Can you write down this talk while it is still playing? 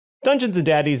Dungeons and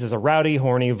Daddies is a rowdy,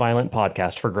 horny, violent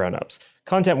podcast for grown-ups.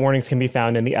 Content warnings can be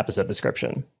found in the episode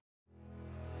description.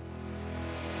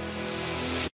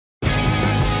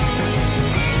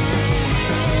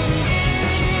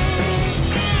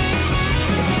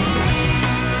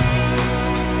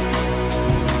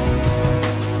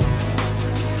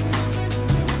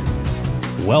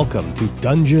 Welcome to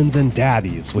Dungeons and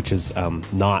Daddies, which is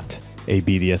not a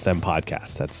BDSM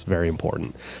podcast. That's very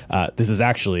important. This is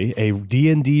actually a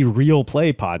D&D real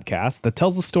play podcast that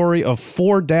tells the story of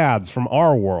four dads from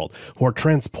our world who are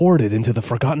transported into the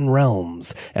Forgotten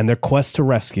Realms and their quest to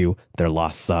rescue their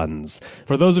lost sons.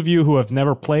 For those of you who have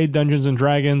never played Dungeons and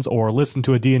Dragons or listened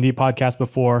to a D&D podcast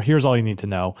before, here's all you need to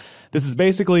know. This is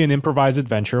basically an improvised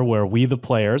adventure where we, the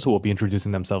players, who will be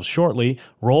introducing themselves shortly,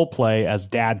 role play as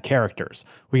dad characters.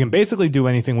 We can basically do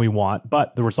anything we want,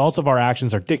 but the results of our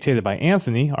actions are dictated by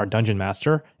Anthony, our dungeon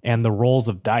master, and the rolls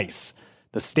of dice.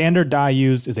 The standard die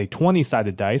used is a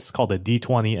 20-sided dice called a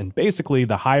D20, and basically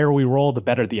the higher we roll, the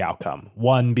better the outcome.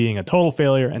 1 being a total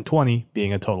failure and 20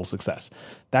 being a total success.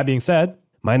 That being said,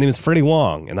 my name is Freddie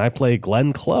Wong, and I play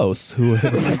Glenn Close, who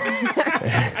is...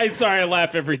 I'm sorry, I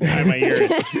laugh every time I hear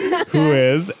it. Who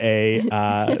is a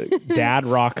dad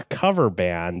rock cover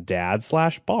band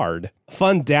dad/bard.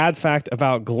 Fun dad fact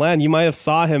about Glenn: you might have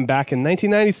saw him back in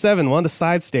 1997, one of the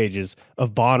side stages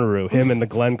of Bonnaroo. Him and the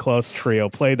Glenn Close trio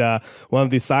played one of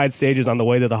the side stages on the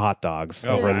way to the hot dogs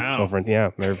over in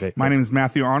Mary Baker. My name is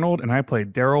Matthew Arnold, and I play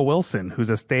Darryl Wilson, who's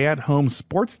a stay-at-home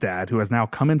sports dad who has now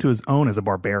come into his own as a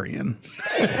barbarian.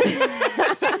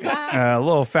 A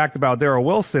little fact about Darryl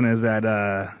Wilson is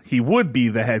that he would be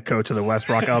the head coach of the West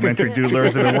Rock Elementary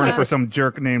Doodlers if it weren't for some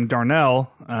jerk named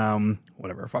Darnell.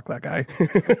 Whatever, fuck that guy.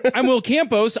 I'm Will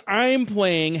Campos. I'm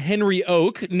playing Henry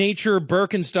Oak, nature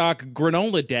Birkenstock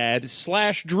granola dad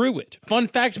 / druid. Fun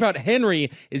fact about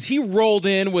Henry is he rolled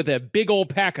in with a big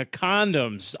old pack of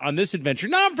condoms on this adventure.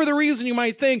 Not for the reason you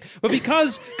might think, but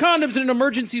because condoms in an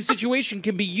emergency situation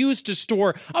can be used to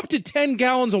store up to 10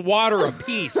 gallons of water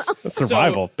apiece.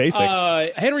 Survival, basics.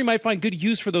 Henry might find good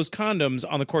use for those condoms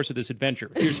on the course of this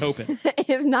adventure. Here's hoping.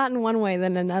 If not in one way,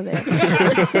 then another.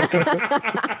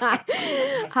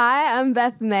 Hi, I'm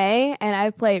Beth May, and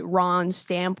I play Ron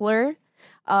Stampler,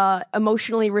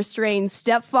 emotionally restrained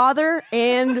stepfather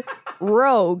and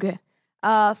rogue.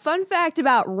 Fun fact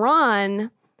about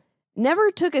Ron, never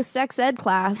took a sex ed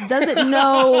class, doesn't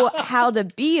know how to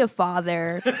be a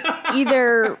father,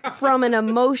 either from an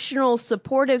emotional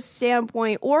supportive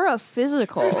standpoint or a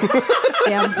physical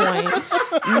standpoint.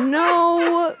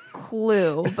 No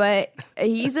clue, but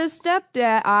he's a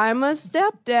stepdad. I'm a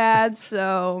stepdad,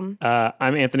 so...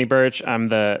 I'm Anthony Burch. I'm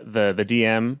the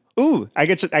DM. Ooh, I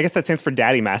guess that stands for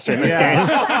Daddy Master in this game.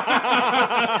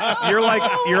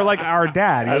 You're like our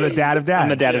dad. You're the dad of dads. I'm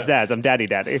the dad of dads. I'm Daddy.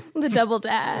 The double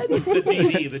dad. The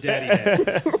DD, the daddy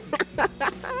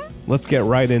dad. Let's get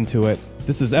right into it.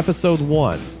 This is episode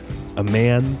 1, A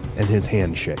Man and His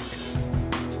Handshake.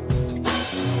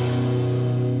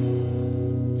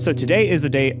 So today is the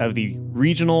day of the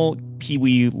regional Pee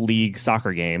Wee League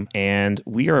soccer game, and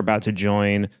we are about to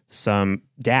join some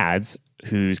dads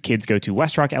whose kids go to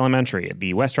West Rock Elementary.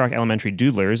 The West Rock Elementary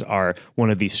Doodlers are one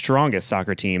of the strongest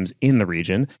soccer teams in the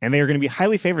region, and they are going to be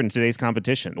highly favored in today's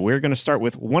competition. We're going to start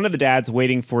with one of the dads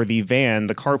waiting for the van,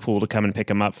 the carpool, to come and pick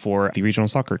him up for the regional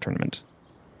soccer tournament.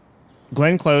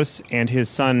 Glenn Close and his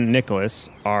son Nicholas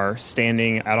are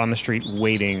standing out on the street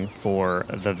waiting for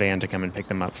the van to come and pick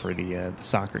them up for the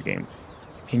soccer game.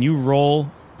 Can you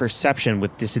roll perception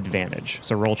with disadvantage?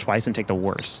 So roll twice and take the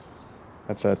worst.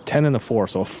 that's a 10 and a 4,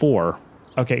 so a 4.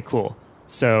 Okay, cool.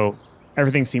 So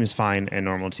everything seems fine and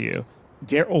normal to you.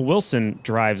 Darryl Wilson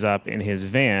drives up in his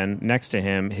van. Next to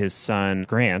him, his son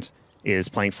Grant is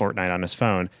playing Fortnite on his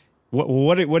phone.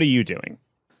 What are you doing?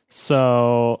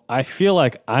 So I feel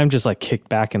like I'm just like kicked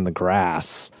back in the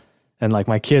grass, and like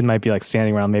my kid might be like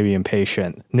standing around, maybe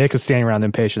impatient. Nick is standing around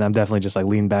impatient. I'm definitely just like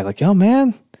leaning back, like, yo,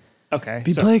 man. Okay.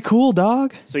 Play cool,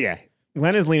 dog. So yeah,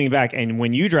 Glenn is leaning back, and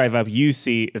when you drive up, you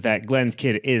see that Glenn's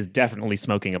kid is definitely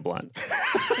smoking a blunt.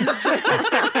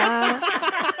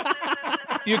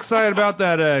 You excited about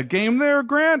that game there,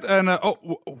 Grant? And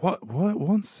what?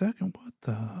 1 second. What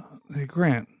the? Hey,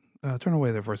 Grant, turn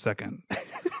away there for a second.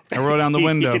 I roll down the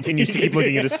window. He continues to keep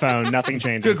looking at his phone. Nothing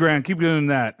changes. Good, Grant. Keep doing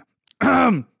that.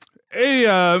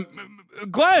 Hey,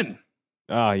 Glenn.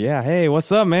 Oh yeah. Hey, what's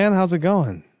up, man? How's it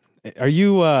going? Are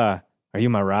you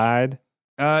my ride?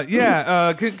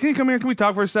 Yeah. Can you come here? Can we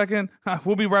talk for a second?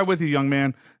 We'll be right with you, young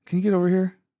man. Can you get over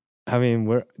here? I mean,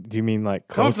 where do you mean like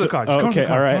come closer? to the car? Oh, okay,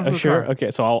 all right, sure. Car.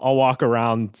 Okay, so I'll walk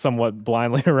around somewhat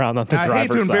blindly around on the driver's side. I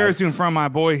hate to embarrass you in front of my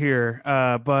boy here,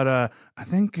 but I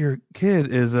think your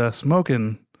kid is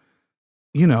smoking,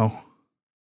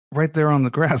 right there on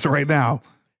the grass right now.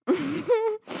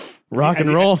 Rock and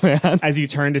roll, man. As you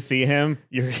turn to see him,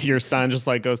 your son just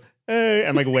like goes, hey,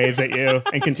 and like waves at you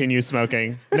and continues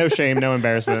smoking. No shame, no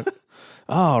embarrassment.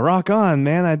 Oh, rock on,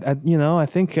 man. I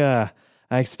think I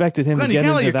expected him Glenn, to you get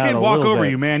can't let into your that kid a walk little over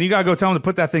bit. you, man. You gotta go tell him to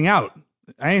put that thing out.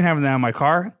 I ain't having that in my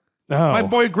car. Oh. My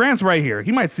boy Grant's right here.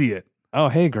 He might see it. Oh,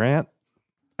 hey, Grant.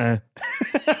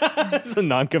 It's a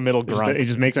non-committal grunt. He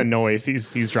just makes a noise.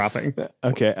 He's dropping.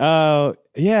 Okay.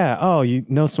 Yeah. Oh,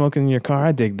 no smoking in your car.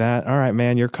 I dig that. All right,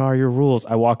 man. Your car, your rules.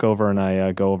 I walk over and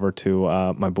I go over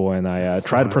to my boy and I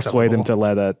try to persuade him to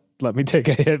let me take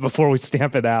a hit before we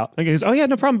stamp it out. He goes, oh yeah,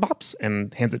 no problem, bops,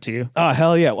 and hands it to you. Oh,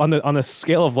 hell yeah. On a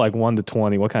scale of like 1 to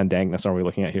 20, what kind of dankness are we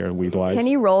looking at here weed-wise? Can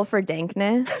you roll for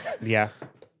dankness? Yeah.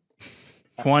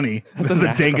 20. That's the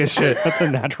dankest shit. That's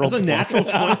a natural That's a 20. natural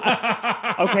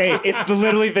 20. Okay, it's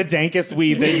literally the dankest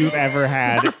weed that you've ever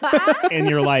had in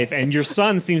your life. And your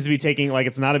son seems to be taking like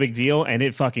it's not a big deal, and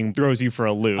it fucking throws you for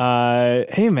a loop.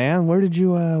 Hey, man, where did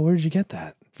you get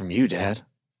that? From you, Dad.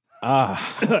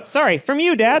 Sorry, from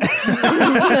you, Dad.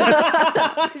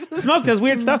 Smoke does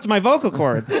weird stuff to my vocal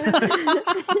cords.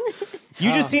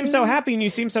 You just seem so happy and you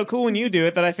seem so cool when you do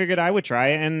it that I figured I would try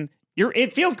it, and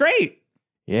it feels great.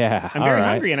 Yeah, I'm very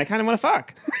hungry and I kind of want to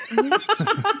fuck.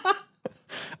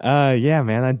 Yeah,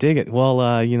 man, I dig it. Well,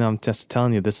 I'm just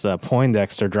telling you, this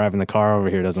Poindexter driving the car over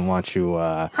here doesn't want you.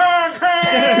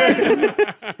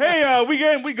 Hey,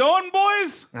 we going,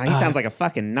 boys? He sounds like a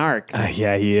fucking narc.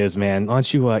 Yeah, he is, man. Why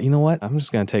don't you? You know what? I'm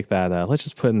just gonna take that. Let's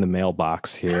just put it in the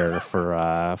mailbox here for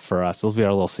us. It'll be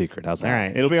our little secret. How's that? All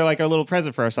right, it'll be like our little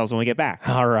present for ourselves when we get back.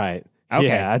 All right. Okay.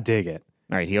 Yeah, I dig it.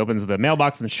 All right, he opens the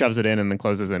mailbox and shoves it in and then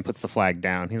closes it and puts the flag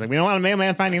down. He's like, we don't want a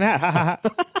mailman finding that. Ha ha ha.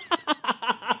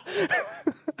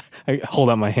 I hold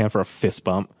out my hand for a fist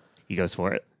bump. He goes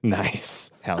for it.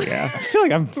 Nice. Hell yeah. I feel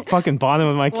like I'm fucking bonding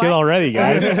with my kid What? already,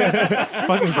 guys.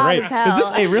 Fucking hot great. as hell. Is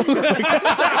this a real?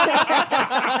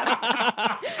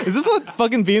 Is this what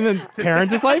fucking being a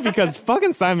parent is like? Because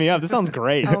fucking sign me up. This sounds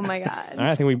great. Oh my god. All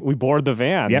right, I think we board the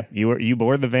van. Yep, you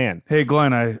board the van. Hey,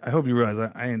 Glenn, I hope you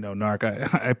realize I ain't no narc.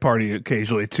 I party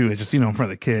occasionally, too. It's just, in front of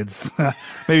the kids.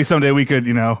 Maybe someday we could,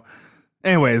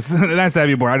 Anyways, nice to have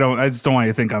you aboard. I just don't want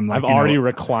you to think I'm like, I've already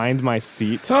reclined my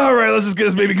seat. All right, let's just get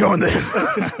this baby going then.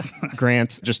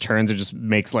 Grant just turns and just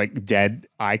makes like dead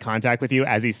eye contact with you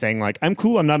as he's saying like, I'm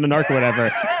cool, I'm not a narc or whatever.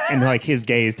 And like his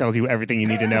gaze tells you everything you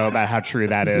need to know about how true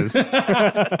that is.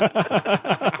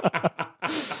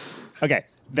 Okay,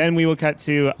 then we will cut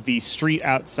to the street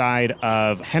outside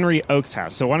of Henry Oak's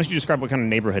house. So why don't you describe what kind of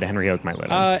neighborhood Henry Oak might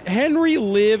live in? Henry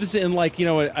lives in like,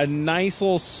 a nice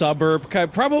little suburb,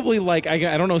 probably like,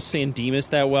 I don't know San Dimas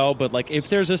that well, but like if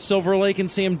there's a Silver Lake in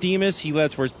San Dimas,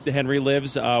 that's where Henry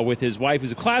lives with his wife,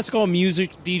 who's a classical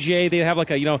music DJ. They have like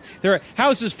their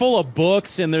house is full of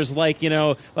books and there's like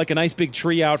a nice big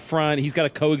tree out front. He's got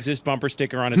a Coexist bumper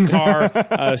sticker on his car,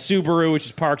 Subaru, which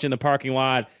is parked in the parking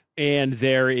lot. And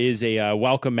there is a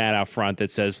welcome mat out front that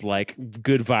says, like,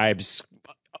 good vibes,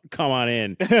 come on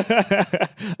in. That's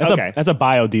a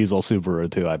biodiesel Subaru,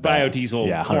 too, I bet. Biodiesel,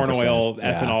 Yeah, corn 100%. oil,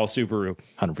 Yeah. ethanol Subaru.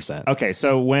 100%. Okay,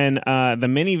 so when the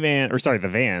minivan, or sorry, the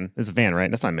van, is a van,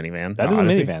 right? That's not a minivan. That is a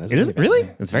Odyssey. minivan. It's a It is? minivan, Really?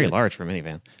 yeah. It's very large for a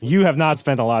minivan. You have not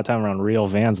spent a lot of time around real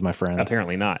vans, my friend.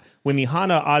 Apparently not. When the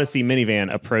Honda Odyssey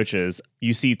minivan approaches,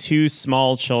 you see two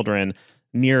small children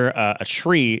near a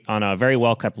tree on a very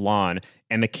well-kept lawn,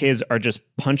 and the kids are just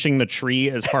punching the tree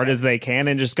as hard as they can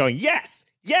and just going, yes,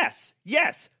 yes,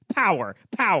 yes, power,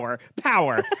 power,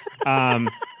 power.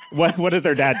 What is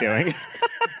their dad doing?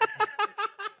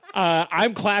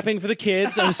 I'm clapping for the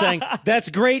kids. I'm saying, that's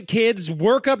great, kids.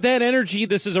 Work up that energy.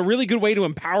 This is a really good way to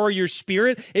empower your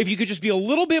spirit. If you could just be a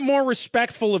little bit more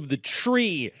respectful of the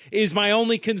tree is my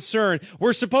only concern.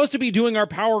 We're supposed to be doing our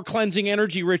power cleansing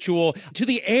energy ritual to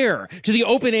the air, to the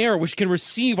open air, which can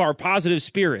receive our positive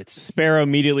spirits. Sparrow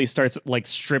immediately starts like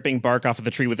stripping bark off of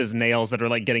the tree with his nails that are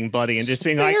like getting bloody and just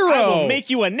being like, I Sparrow! will make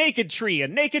you a naked tree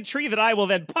that I will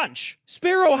then punch.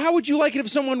 Sparrow, how would you like it if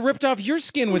someone ripped off your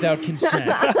skin without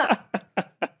consent?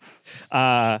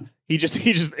 He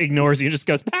just ignores you, just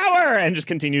goes power and just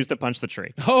continues to punch the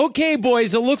tree. Okay,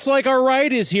 boys, it looks like our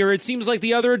ride is here. It seems like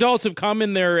the other adults have come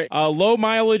in their low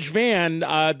mileage van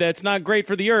that's not great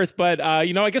for the earth, but I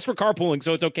guess we're carpooling,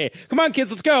 so it's okay. Come on,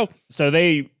 kids, let's go. So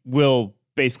they will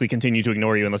basically continue to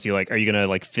ignore you unless you like, are you gonna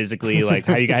like physically like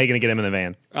how you gonna get him in the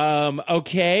van?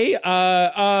 Okay.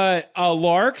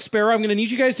 Lark, Sparrow, I'm gonna need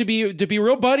you guys to be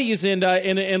real buddies and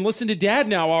listen to Dad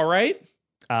now, all right?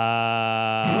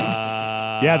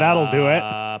 Yeah, that'll do it.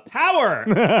 Power.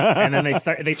 And then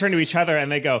they turn to each other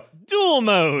and they go, duel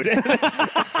mode.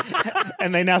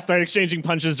 And they now start exchanging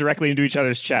punches directly into each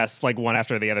other's chests, like one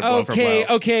after the other, blow for blow.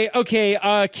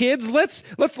 Okay. Kids, let's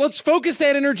focus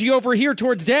that energy over here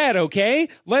towards Dad. Okay,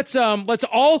 let's see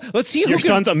who Your can.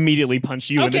 sons immediately punch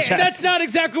you in the Okay, chest. that's not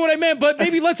exactly what I meant, but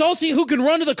maybe let's all see who can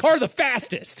run to the car the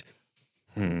fastest.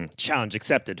 Challenge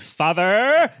accepted,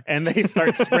 father. And they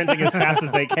start sprinting as fast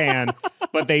as they can,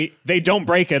 but they don't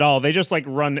break at all. They just like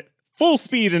run full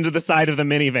speed into the side of the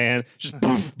minivan. Just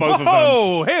poof, both of them.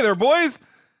 Oh, hey there, boys.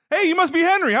 Hey, you must be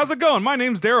Henry. How's it going? My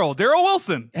name's Darryl. Darryl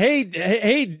Wilson.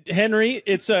 Hey, Henry.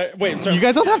 It's wait, sorry. You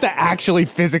guys don't have to actually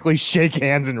physically shake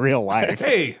hands in real life.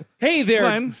 Hey, Hey there.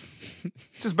 Glenn.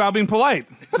 Just about being polite.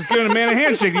 Just giving a man a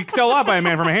handshake. You can tell a lot by a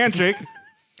man from a handshake.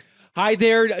 Hi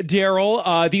there,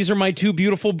 Darryl. These are my two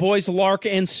beautiful boys, Lark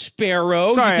and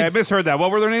Sparrow. Sorry, I misheard that.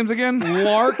 What were their names again?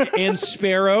 Lark and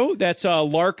Sparrow. That's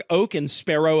Lark Oak and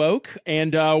Sparrow Oak.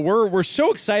 And we're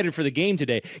so excited for the game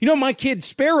today. You know, my kid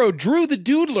Sparrow drew the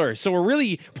doodler, so we're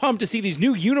really pumped to see these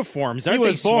new uniforms. Aren't He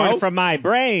was they born swell? from my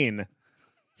brain.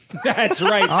 That's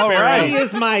right, Sparrow. All right. He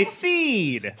is my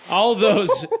seed. All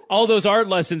those art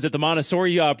lessons at the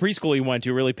Montessori preschool you went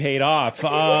to really paid off.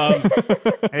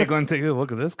 Hey, Glenn, take a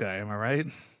look at this guy. Am I right?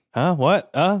 Huh?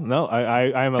 What? No,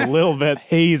 I'm a little bit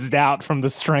hazed out from the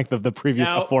strength of the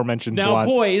previous aforementioned Now, blood.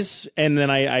 boys, and then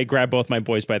I grab both my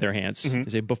boys by their hands. I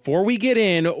say, before we get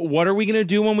in, what are we going to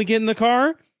do when we get in the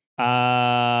car?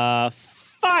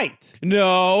 Fight.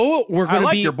 No, we're I going to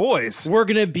like be your boys. We're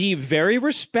going to be very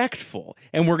respectful,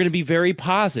 and we're going to be very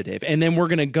positive, and then we're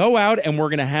going to go out and we're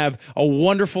going to have a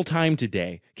wonderful time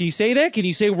today. Can you say that? Can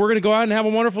you say we're going to go out and have a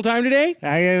wonderful time today?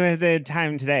 I have the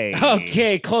time today.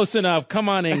 Okay, close enough. Come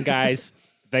on in, guys.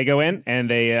 They go in and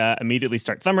they immediately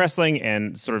start thumb wrestling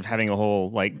and sort of having a whole,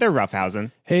 like, they're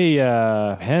roughhousing. Hey,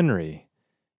 Henry,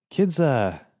 kids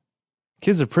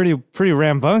are pretty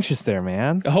rambunctious there,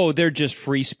 man. Oh, they're just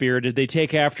free-spirited. They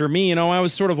take after me. You know, I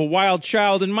was sort of a wild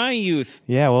child in my youth.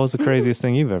 Yeah, what was the craziest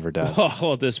thing you've ever done?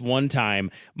 Oh, this one time,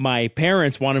 my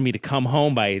parents wanted me to come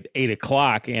home by 8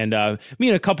 o'clock, and me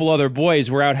and a couple other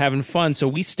boys were out having fun, so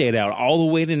we stayed out all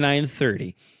the way to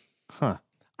 9:30. Huh.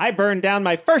 I burned down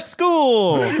my first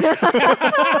school.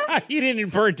 You didn't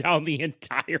burn down the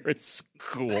entire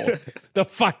school. The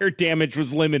fire damage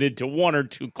was limited to 1 or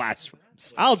 2 classrooms.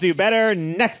 I'll do better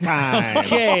next time.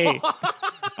 Okay.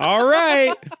 All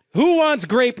right. Who wants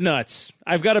grape nuts?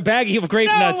 I've got a baggie of grape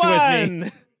nuts with me.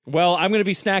 Well, I'm going to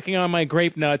be snacking on my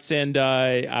grape nuts, and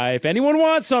if anyone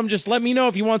wants some, just let me know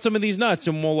if you want some of these nuts,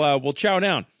 and we'll chow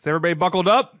down. Is everybody buckled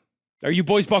up? Are you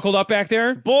boys buckled up back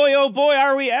there? Boy, oh boy,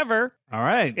 are we ever. All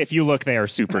right. If you look, they are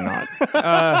super not.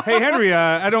 Hey, Henry,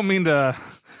 I don't mean to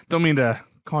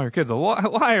call your kids a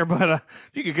liar, but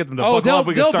if you could get them to buckle up,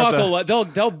 we can start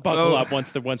they'll buckle up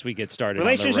once we get started.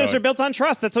 Relationships are built on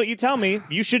trust. That's what you tell me.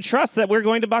 You should trust that we're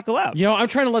going to buckle up. You know, I'm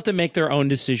trying to let them make their own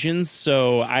decisions.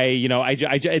 So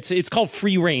it's called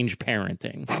free range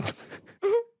parenting.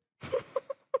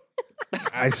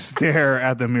 I stare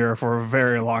at the mirror for a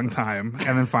very long time,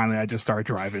 and then finally I just start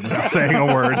driving without saying a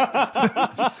word.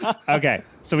 Okay,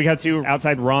 so we got to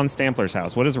outside Ron Stampler's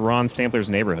house. What does Ron Stampler's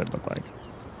neighborhood look like?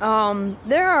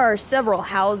 There are several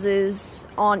houses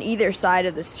on either side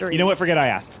of the street. You know what? Forget I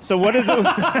asked. So what is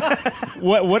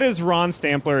what is Ron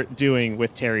Stampler doing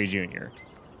with Terry Jr.?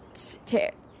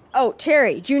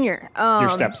 Terry Jr. Your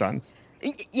stepson.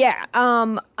 Yeah.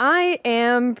 I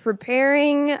am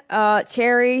preparing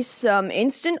Terry some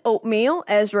instant oatmeal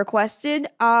as requested.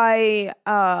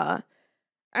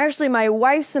 Actually, my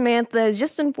wife Samantha has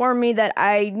just informed me that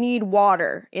I need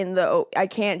water in the I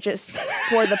can't just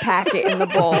pour the packet in the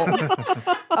bowl.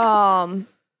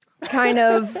 Kind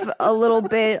of a little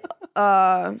bit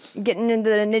getting into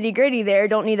the nitty-gritty there.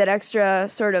 Don't need that extra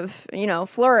sort of,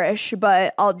 flourish,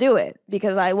 but I'll do it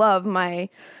because I love my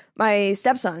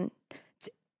stepson,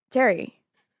 Terry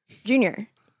Jr.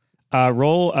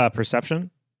 Roll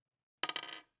perception.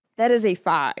 That is a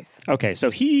 5. Okay,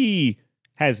 so he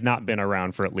has not been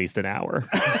around for at least an hour.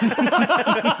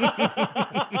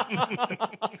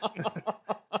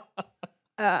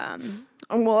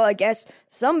 Well, I guess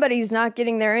somebody's not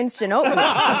getting their instant oatmeal.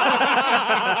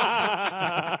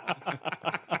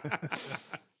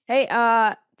 Hey,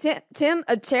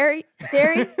 Terry,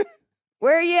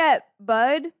 where are you at,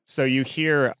 bud? So you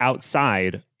hear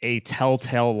outside a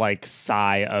telltale like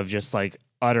sigh of just like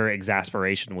utter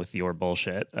exasperation with your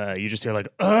bullshit. You just hear like,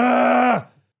 ugh!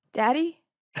 Daddy?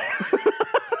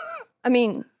 I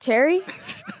mean, Terry?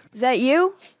 Is that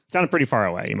you? It sounded pretty far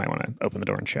away. You might want to open the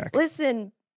door and check.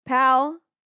 Listen, pal,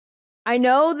 I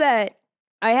know that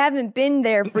I haven't been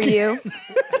there for you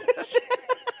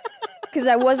because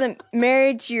I wasn't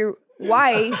married to your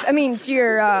wife. I mean, to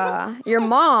your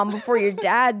mom before your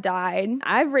dad died.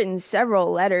 I've written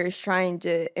several letters trying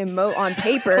to emote on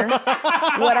paper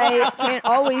what I can't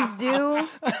always do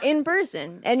in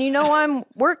person. And I'm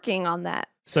working on that.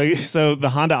 So the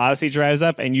Honda Odyssey drives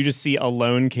up, and you just see a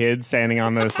lone kid standing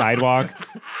on the sidewalk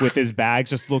with his bags,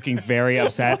 just looking very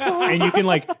upset. And you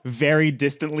can very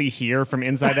distantly hear from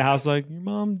inside the house, like, your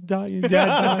mom died, your dad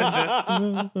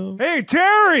died. Hey,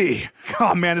 Terry!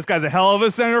 Oh man, this guy's a hell of a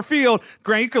center field.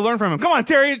 Grant, you could learn from him. Come on,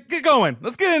 Terry, get going.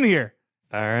 Let's get in here.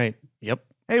 All right. Yep.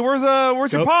 Hey, where's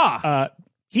your pa?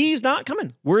 He's not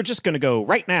coming. We're just gonna go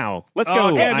right now. Let's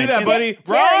go. Can't do that, buddy.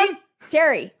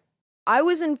 Terry, I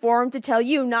was informed to tell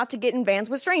you not to get in vans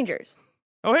with strangers.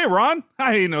 Oh, hey, Ron.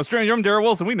 I ain't no stranger. I'm Darryl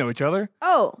Wilson. We know each other.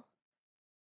 Oh.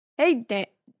 Hey,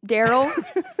 Darryl.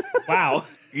 Wow.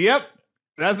 Yep.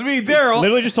 That's me, Darryl.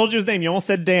 Literally just told you his name. You almost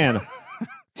said Dan.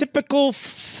 Typical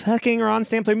fucking Ron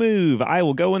Stampler move. I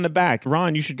will go in the back.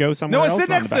 Ron, you should go somewhere else. Sit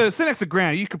next to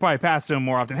Grant. You could probably pass to him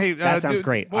more often. Hey, that sounds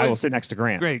great. Boys, I will sit next to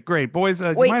Grant. Great. Boys, do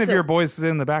you mind if your boys sit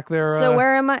in the back there? So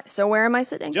where am I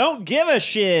sitting? Don't give a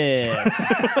shit.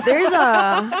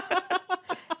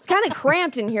 It's kind of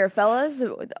cramped in here, fellas.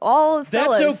 All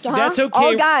fellas. That's okay.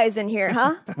 All guys in here,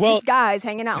 huh? Well, just guys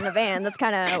hanging out in the van. That's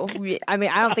kind of, I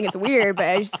don't think it's weird, but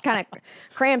it's just kind of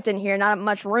cramped in here. Not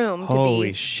much room to be.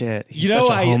 Holy shit. He's such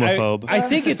a homophobe. I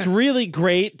think it's really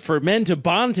great for men to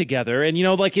bond together. And,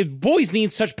 if boys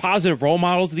need such positive role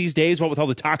models these days, what with all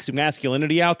the toxic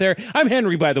masculinity out there. I'm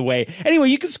Henry, by the way. Anyway,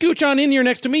 you can scooch on in here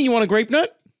next to me. You want a grape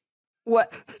nut?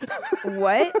 What?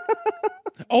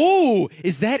 Oh,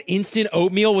 is that instant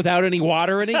oatmeal without any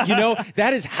water in it?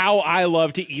 That is how I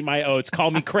love to eat my oats.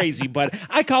 Call me crazy, but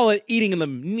I call it eating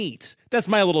them neat. That's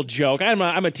my little joke. I'm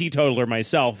a teetotaler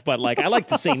myself, but I like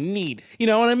to say neat, and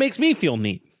it makes me feel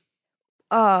neat.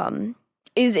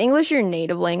 Is English your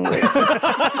native language?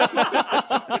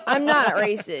 I'm not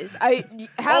racist.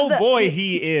 Boy,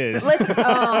 he is.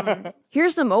 Let's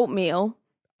here's some oatmeal.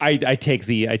 I take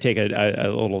a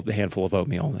little handful of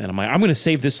oatmeal, and I'm going to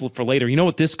save this for later. You know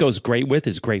what this goes great with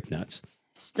is grape nuts.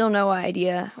 Still no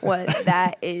idea what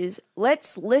that is.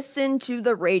 Let's listen to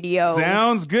the radio.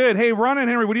 Sounds good. Hey, Ron and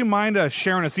Henry, would you mind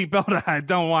sharing a seatbelt? I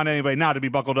don't want anybody not to be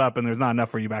buckled up, and there's not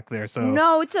enough for you back there. So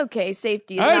no, it's okay.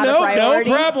 Safety is not a priority.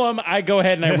 No problem. I go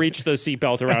ahead and I reach the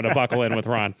seatbelt around to buckle in with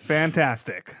Ron.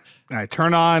 Fantastic. I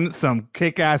turn on some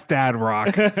kick-ass dad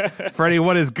rock. Freddie,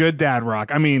 what is good dad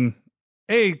rock?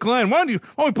 Hey, Glenn, why don't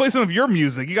we play some of your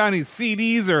music? You got any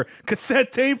CDs or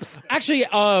cassette tapes? Actually,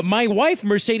 my wife,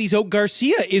 Mercedes Oak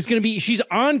Garcia, she's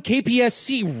on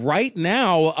KPSC right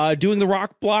now doing the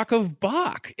rock block of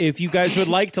Bach. If you guys would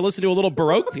like to listen to a little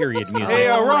Baroque period music. Hey,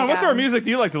 Ron, what sort of music do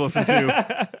you like to listen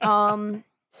to?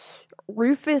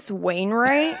 Rufus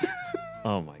Wainwright.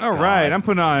 Oh, my God. All right, I'm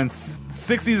putting on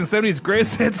 60s and 70s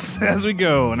greatest hits as we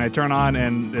go, and I turn on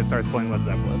and it starts playing Led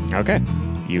Zeppelin. Okay.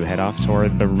 You head off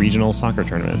toward the regional soccer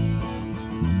tournament.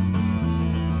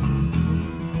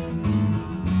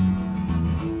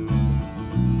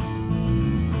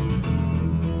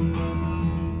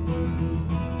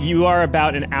 You are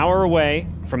about an hour away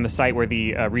from the site where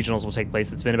the regionals will take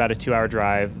place. It's been about a 2-hour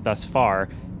drive thus far,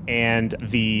 and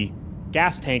the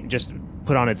gas tank just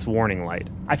put on its warning light.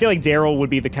 I feel like Darryl would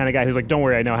be the kind of guy who's like, don't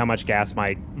worry, I know how much gas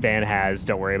my van has.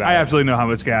 Don't worry about it. I absolutely know how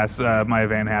much gas my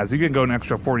van has. You can go an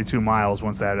extra 42 miles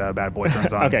once that bad boy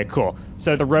turns on. Okay, cool.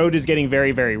 So the road is getting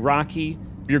very, very rocky.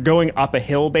 You're going up a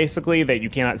hill, basically, that you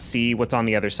cannot see what's on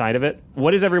the other side of it.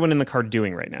 What is everyone in the car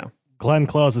doing right now? Glenn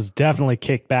Close is definitely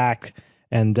kicked back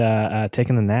and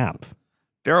taking a nap.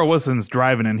 Darryl Wilson's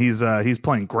driving, and he's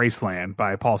playing Graceland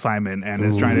by Paul Simon and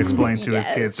is trying to explain to his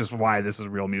kids just why this is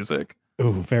real music.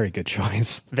 Ooh, very good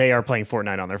choice. They are playing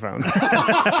Fortnite on their phones.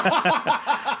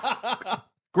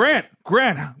 Grant,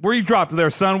 where you dropped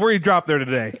there, son? Where you dropped there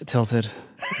today? Tilted.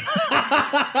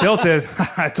 Tilted.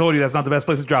 I told you that's not the best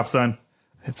place to drop, son.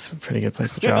 It's a pretty good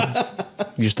place to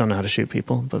drop. You just don't know how to shoot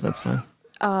people, but that's fine.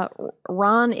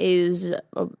 Ron is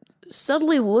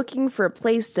subtly looking for a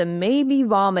place to maybe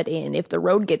vomit in if the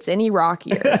road gets any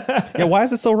rockier. Yeah, why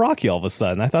is it so rocky all of a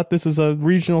sudden? I thought this is a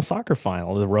regional soccer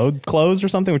final. The road closed or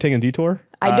something? We're taking a detour?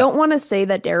 I don't want to say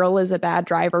that Darryl is a bad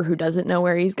driver who doesn't know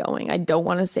where he's going. I don't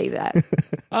want to say that.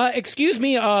 Excuse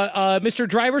me, Mr.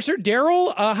 Driver, sir,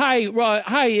 Darryl.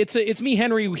 Hi, it's me,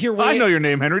 Henry. Here, I know your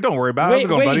name, Henry. Don't worry about it. How's it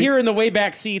going, buddy? Here in the way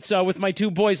back seats with my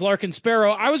two boys, Lark and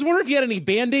Sparrow. I was wondering if you had any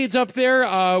Band-Aids up there.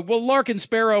 Well, Lark and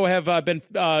Sparrow have been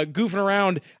goofing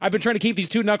around. I've been trying to keep these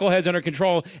two knuckleheads under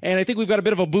control, and I think we've got a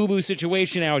bit of a boo-boo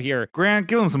situation out here. Grant,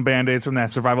 give them some Band-Aids from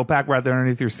that survival pack right there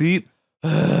underneath your seat.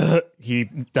 He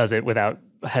does it without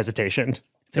hesitation.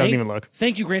 Doesn't even look.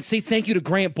 Thank you, Grant. Say thank you to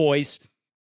Grant, boys.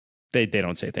 They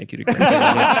don't say thank you to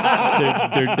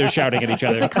Grant. they're shouting at each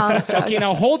other. It's a construct. Okay,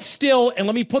 now hold still and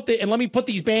let me put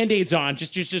these Band-Aids on.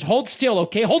 Just hold still,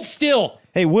 okay? Hold still.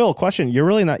 Hey, Will, question. You're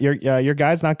really not your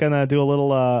guy's not gonna do a little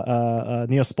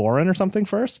Neosporin or something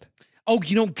first? Oh,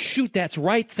 shoot, that's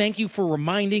right. Thank you for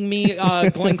reminding me,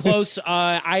 Glenn Close.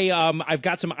 I've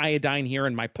got some iodine here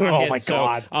in my pocket. Oh, my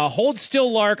God. Hold still,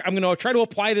 Lark. I'm going to try to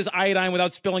apply this iodine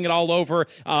without spilling it all over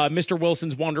Mr.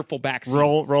 Wilson's wonderful backseat.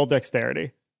 Roll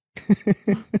dexterity.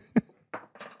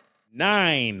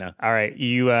 9. All right,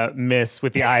 you miss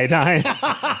with the iodine.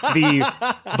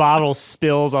 The bottle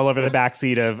spills all over the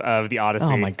backseat of the Odyssey.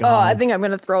 Oh, my Oh, God. I think I'm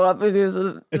gonna throw up.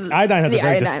 It's iodine has a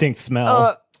very distinct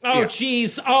smell. Oh,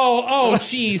 jeez. Oh,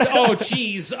 jeez. Oh,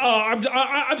 jeez.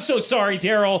 I'm so sorry,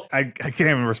 Darryl. I can't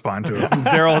even respond to it.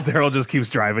 Darryl just keeps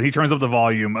driving. He turns up the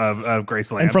volume of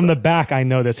Graceland. And from the back, I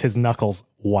notice his knuckles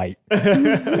white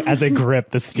as they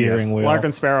grip the steering wheel. Lark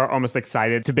and Sparrow are almost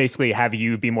excited to basically have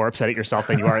you be more upset at yourself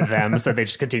than you are at them, so they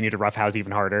just continue to roughhouse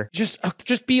even harder. Just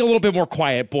be a little bit more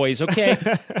quiet, boys, okay?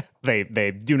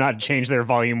 They do not change their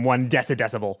volume 1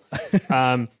 decibel.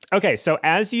 Okay, so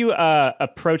as you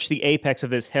approach the apex of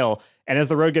this hill, and as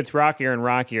the road gets rockier and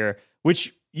rockier,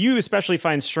 which you especially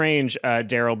find strange,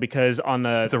 Darryl, because on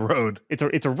the it's a road.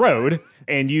 It's a road,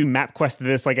 and you map quested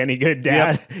this like any good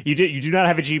dad. Yep. You do not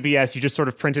have a GPS. You just sort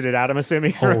of printed it out. I'm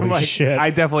assuming. Holy shit!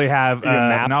 I definitely have.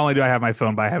 map? Not only do I have my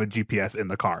phone, but I have a GPS in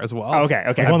the car as well. Oh, okay.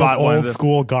 Like one of those old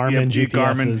school Garmin GPSs.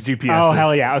 Garmin GPSs. Oh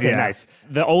hell yeah! Okay, Yeah. nice.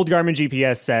 The old Garmin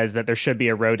GPS says that there should be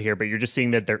a road here, but you're just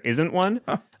seeing that there isn't one.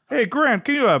 Hey, Grant,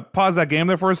 can you pause that game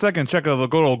there for a second? Check out the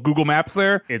good old Google Maps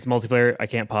there. It's multiplayer. I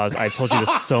can't pause. I've told you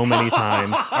this so many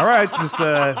times. All right, just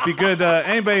be good.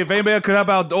 If anybody could help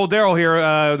out old Darryl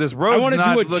here, this road. I want to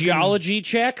do a geology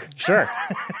check. Sure.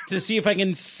 To see if I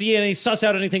can suss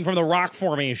out anything from the rock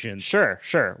formations. Sure.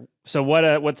 So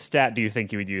what stat do you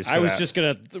think you would use for I was that? just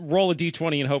going to roll a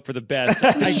d20 and hope for the best.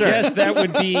 I guess that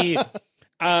would be...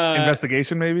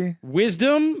 investigation, maybe?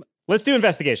 Wisdom? Let's do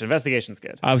investigation. Investigation's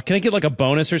good. Can I get like a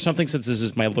bonus or something since this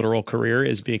is my literal career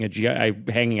is being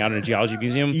hanging out in a geology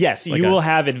museum? Yes, you will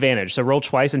have advantage. So roll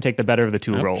twice and take the better of the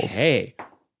two rolls. Okay.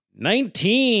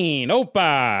 19.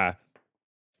 Opa.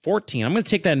 14. I'm going to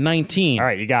take that 19. All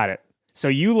right, you got it. So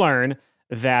you learn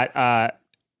that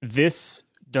this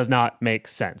does not make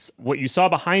sense. What you saw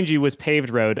behind you was paved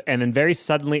road, and then very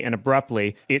suddenly and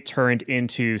abruptly, it turned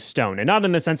into stone. And not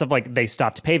in the sense of like they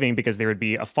stopped paving because there would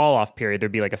be a fall off period.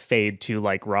 There'd be like a fade to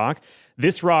like rock.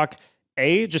 This rock,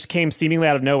 A, just came seemingly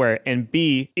out of nowhere, and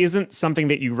B, isn't something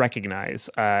that you recognize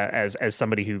as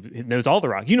somebody who knows all the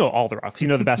rocks. You know all the rocks. You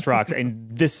know the best rocks.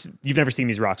 And you've never seen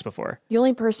these rocks before. The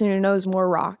only person who knows more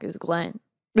rock is Glenn.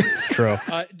 It's true.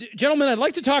 Gentlemen, I'd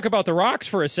like to talk about the rocks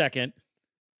for a second.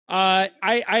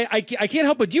 I can't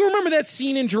help but do you remember that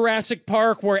scene in Jurassic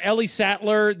Park where Ellie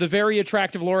Sattler, the very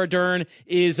attractive Laura Dern,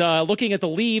 is looking at the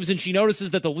leaves and she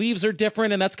notices that the leaves are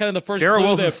different, and that's kind of the first Darryl clue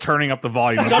Wilson's that turning up the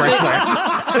volume.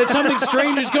 that something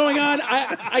strange is going on.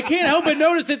 I can't help but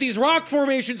notice that these rock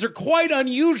formations are quite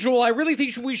unusual. I really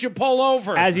think we should pull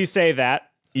over. As you say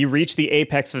that, you reach the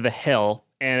apex of the hill,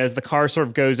 and as the car sort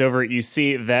of goes over it, you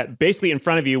see that basically in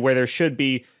front of you, where there should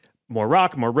be more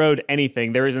rock, more road,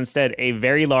 anything, there is instead a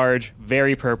very large,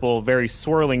 very purple, very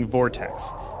swirling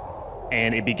vortex.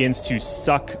 And it begins to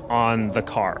suck on the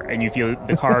car, and you feel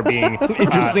the car being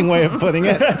Interesting way of putting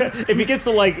it. it begins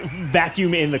to like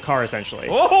vacuum in the car essentially.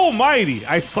 Oh, mighty!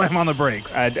 I slam on the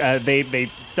brakes. They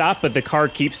stop, but the car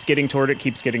keeps skidding toward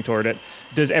it.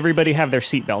 Does everybody have their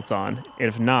seatbelts on?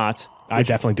 If not, I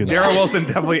definitely do not. Darryl Wilson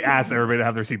definitely asked everybody to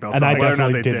have their seatbelts And on. I whether or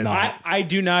definitely not they did not. I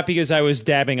do not, because I was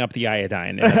dabbing up the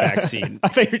iodine in the back seat. I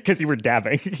think because you were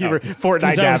dabbing, you were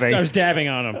Fortnite dabbing. I was dabbing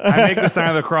on him. I make the sign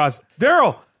of the cross.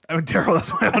 Darryl,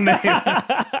 that's my own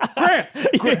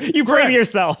name. Grant, you blame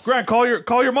yourself. Grant, call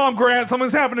your mom. Grant,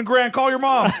 something's happening. Grant, call your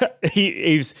mom.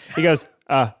 He goes,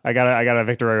 I got a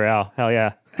Victory Royale. Hell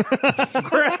yeah.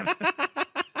 Grant.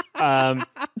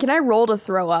 Can I roll to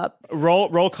throw up?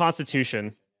 Roll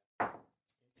Constitution.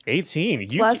 18.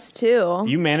 +2.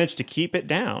 You managed to keep it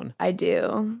down. I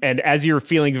do. And as you're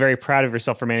feeling very proud of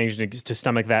yourself for managing to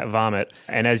stomach that vomit,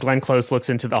 and as Glenn Close looks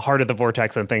into the heart of the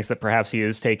vortex and thinks that perhaps he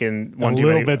has taken a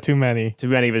little bit too many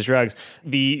of his drugs,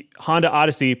 the Honda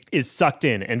Odyssey is sucked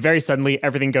in, and very suddenly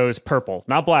everything goes purple.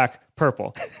 Not black,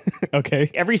 purple. Okay.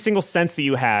 Every single sense that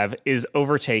you have is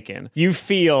overtaken. You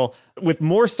feel with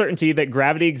more certainty that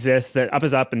gravity exists, that up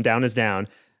is up and down is down,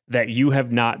 that you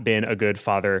have not been a good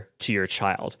father to your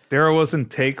child. Darryl Wilson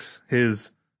takes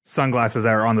his sunglasses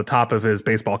that are on the top of his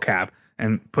baseball cap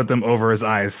and put them over his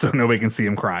eyes so nobody can see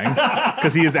him crying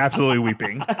because he is absolutely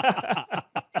weeping.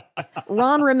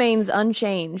 Ron remains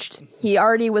unchanged. He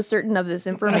already was certain of this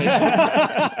information.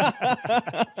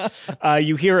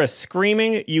 You hear a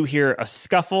screaming, you hear a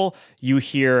scuffle, you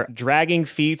hear dragging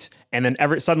feet, and then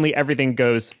suddenly everything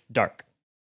goes dark.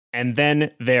 And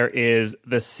then there is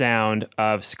the sound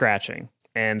of scratching.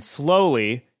 And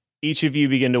slowly, each of you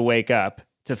begin to wake up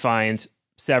to find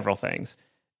several things.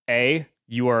 A,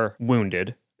 you are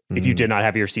wounded if you did not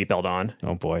have your seatbelt on.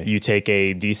 Oh, boy. You take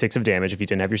a D6 of damage if you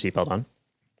didn't have your seatbelt on.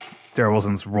 Darryl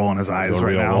Wilson's rolling his eyes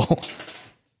right now.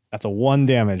 That's a 1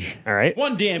 damage. All right.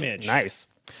 1 damage. Nice.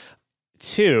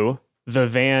 2, the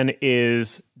van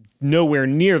is nowhere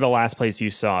near the last place you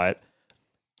saw it.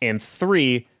 And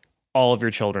 3, all of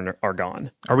your children are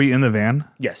gone. Are we in the van?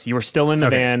 Yes, you were still in the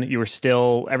van. You were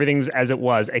still, everything's as it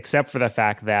was, except for the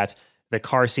fact that the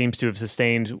car seems to have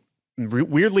sustained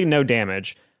weirdly no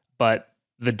damage, but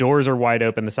the doors are wide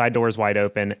open. The side door is wide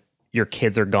open. Your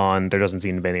kids are gone. There doesn't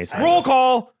seem to be any sign. Roll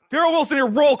call. Darryl Wilson here.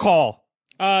 Roll call.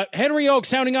 Henry Oak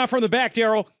sounding off from the back,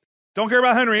 Darryl. Don't care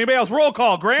about Henry. Anybody else? Roll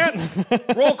call. Grant.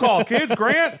 Roll call, kids.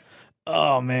 Grant.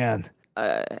 Oh, man.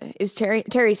 Is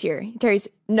Terry's here?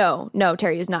 No,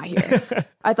 Terry is not here.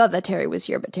 I thought that Terry was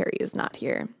here, but Terry is not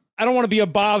here. I don't want to be a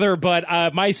bother,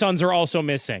 but my sons are also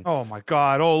missing. Oh, my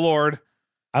God. Oh, Lord.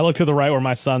 I look to the right where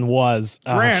my son was.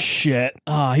 Oh, Grant. shit.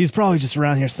 Oh, he's probably just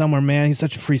around here somewhere, man. He's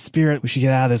such a free spirit. We should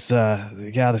get out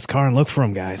of this car and look for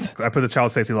him, guys. I put the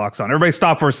child safety locks on. Everybody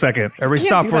stop for a second. Everybody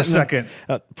stop for a second.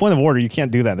 Point of order, you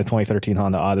can't do that in the 2013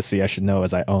 Honda Odyssey. I should know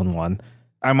as I own one.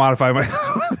 I modified my...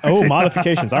 Oh,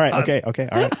 modifications. All right, okay,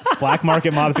 all right. Black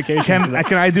market modifications.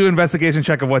 Can I do investigation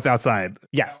check of what's outside?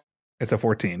 Yes. It's a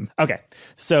 14. Okay.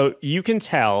 So you can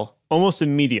tell almost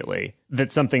immediately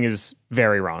that something is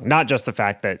very wrong. Not just the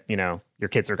fact that, your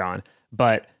kids are gone,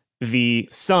 but the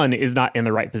sun is not in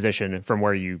the right position from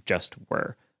where you just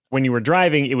were. When you were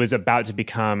driving, it was about to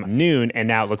become noon, and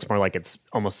now it looks more like it's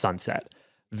almost sunset.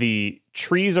 The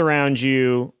trees around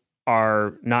you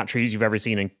are not trees you've ever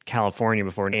seen in California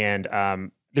before, and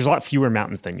there's a lot fewer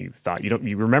mountains than you thought.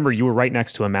 You remember you were right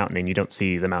next to a mountain, and you don't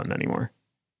see the mountain anymore.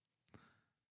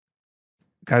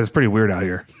 Guys, it's pretty weird out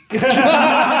here.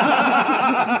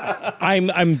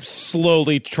 I'm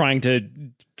slowly trying to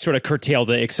sort of curtail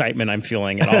the excitement I'm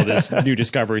feeling and all this new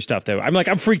discovery stuff. Though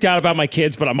I'm freaked out about my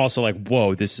kids, but I'm also like,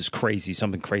 whoa, this is crazy.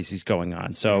 Something crazy is going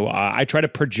on. So I try to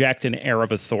project an air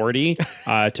of authority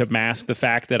to mask the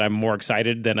fact that I'm more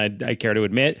excited than I care to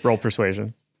admit. Roll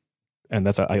persuasion. And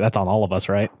that's on all of us,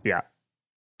 right? Yeah.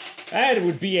 That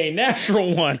would be a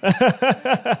natural one.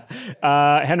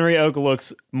 Henry Oak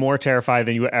looks more terrified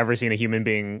than you've ever seen a human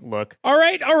being look. All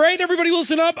right, everybody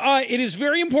listen up. It is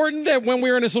very important that when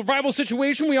we're in a survival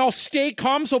situation, we all stay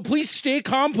calm. So please stay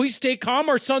calm.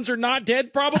 Our sons are not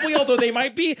dead, probably, although they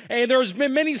might be. And there's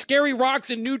been many scary rocks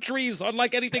and new trees,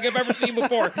 unlike anything I've ever seen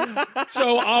before.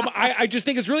 So I just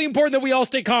think it's really important that we all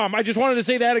stay calm. I just wanted to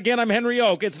say that again. I'm Henry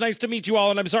Oak. It's nice to meet you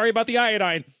all, and I'm sorry about the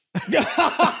iodine.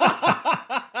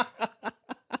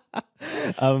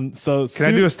 So Can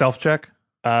I do a stealth check?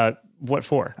 What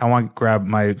for? I want to grab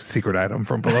my secret item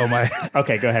from below my...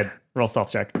 Okay, go ahead. Roll stealth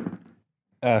check.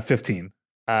 15.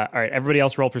 All right, everybody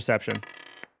else roll perception.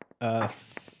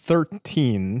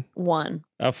 13. 1.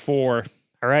 4.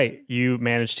 All right, you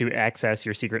managed to access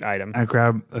your secret item. I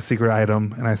grab a secret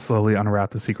item, and I slowly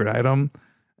unwrap the secret item,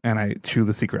 and I chew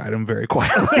the secret item very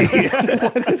quietly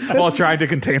while trying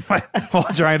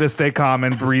to stay calm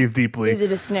and breathe deeply. Is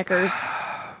it a Snickers?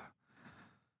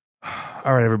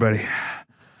 All right, everybody.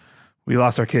 We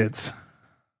lost our kids.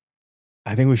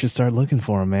 I think we should start looking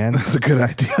for him, man. That's a good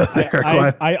idea there,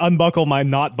 Glenn. I unbuckle my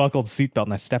not buckled seatbelt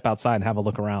and I step outside and have a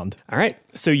look around. All right,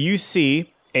 so you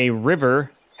see a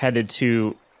river headed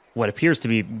to what appears to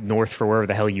be north for wherever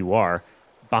the hell you are.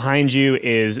 Behind you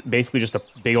is basically just a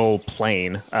big old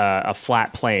plain, a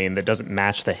flat plain that doesn't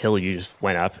match the hill you just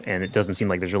went up, and it doesn't seem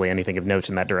like there's really anything of note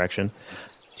in that direction.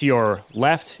 To your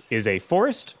left is a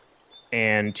forest,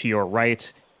 and to your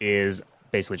right is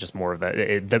basically just more of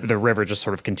the river just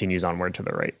sort of continues onward to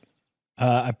the right.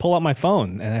 I pull out my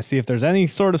phone and I see if there's any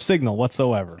sort of signal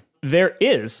whatsoever. There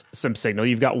is some signal.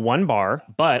 You've got one bar,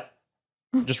 but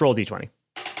just roll a d20.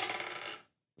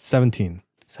 17.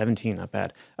 17, not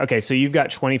bad. Okay, so you've got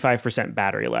 25%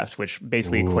 battery left, which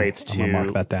basically equates I'm gonna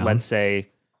mark that to, down. let's say,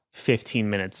 15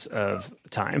 minutes of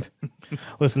time.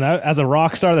 Listen, as a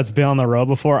rock star that's been on the road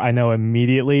before, I know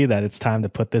immediately that it's time to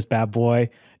put this bad boy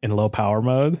in low power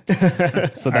mode.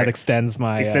 So that extends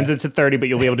my... Extends it to 30, but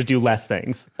you'll be able to do less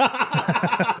things.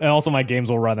 And also my games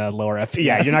will run at lower FPS.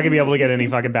 Yeah, you're not going to be able to get any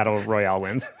fucking Battle Royale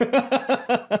wins.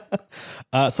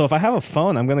 So if I have a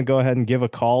phone, I'm going to go ahead and give a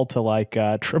call to like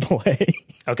AAA.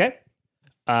 Okay.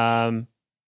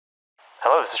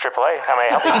 Hello, this is AAA. How may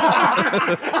I help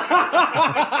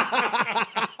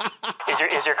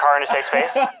you? Is your car in a safe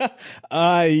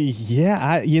space? Yeah,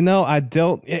 I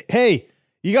don't... Hey,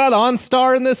 you got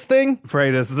OnStar in this thing?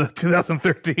 Freddie, does the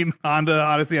 2013 Honda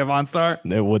Odyssey have OnStar?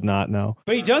 It would not, no.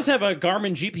 But he does have a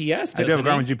Garmin GPS, I do have a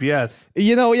Garmin he? GPS.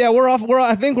 Yeah, we're off.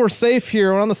 I think we're safe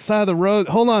here. We're on the side of the road.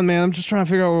 Hold on, man. I'm just trying to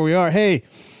figure out where we are. Hey,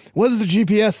 what does the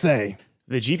GPS say?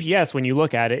 The GPS, when you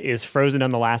look at it, is frozen on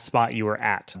the last spot you were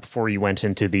at before you went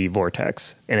into the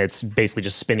vortex. And it's basically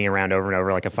just spinning around over and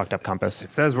over like a fucked up compass.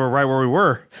 It says we're right where we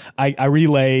were. I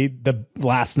relay the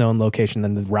last known location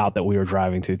and the route that we were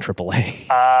driving to AAA.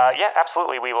 Yeah,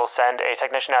 absolutely. We will send a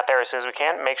technician out there as soon as we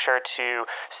can. Make sure to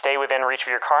stay within reach of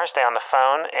your car, stay on the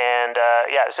phone. And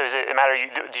so is it a matter,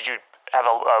 did you have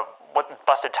what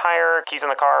busted tire, keys in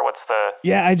the car? What's the...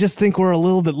 Yeah, I just think we're a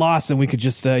little bit lost and we could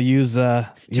just use Tell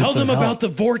some them help. about the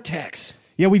vortex.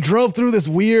 Yeah, we drove through this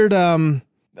weird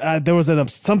there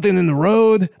was something in the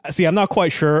road. See, I'm not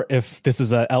quite sure if this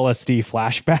is a LSD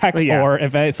flashback or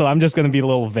if so I'm just going to be a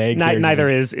little vague. Neither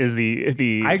is the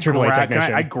AAA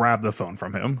technician. I grabbed the phone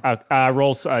from him.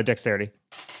 Rolls dexterity.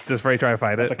 Just Freddie try to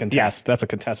fight it. That's a contest. That's a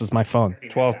contest. It's my phone.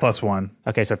 12 plus 1.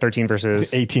 Okay, so 13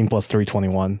 versus... 18 plus 3,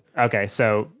 21. Okay,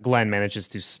 so Glenn manages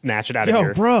to snatch it out of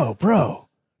your... Bro.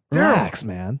 Relax,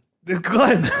 man.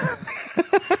 Glenn.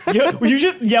 Will you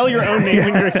just yell your own name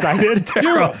when you're excited?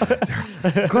 Daryl.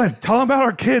 Glenn, tell them about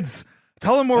our kids.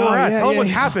 Tell them where we're at. Tell them what's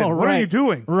happened. What are you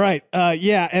doing? Right.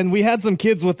 Yeah, and we had some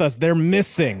kids with us. They're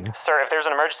missing. Sir, if there's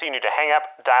an emergency, you need to hang up,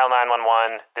 dial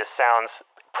 911. This sounds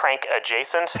prank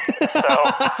adjacent.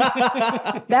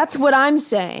 So That's what I'm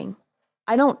saying.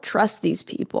 I don't trust these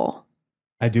people.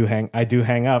 I do hang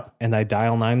up and I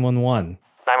dial 911.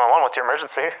 911, what's your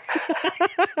emergency?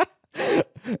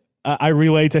 I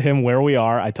relay to him where we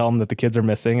are. I tell him that the kids are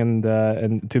missing and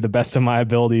to the best of my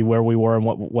ability where we were and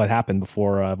what happened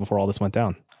before all this went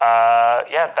down.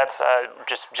 Yeah, that's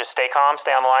just stay calm,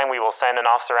 stay on the line. We will send an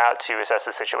officer out to assess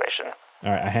the situation.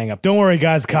 All right, I hang up. Don't worry,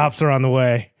 guys. Cops are on the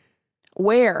way.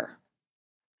 Where?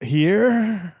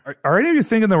 Here? Are any of you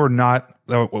thinking that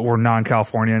we're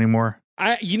non-California anymore?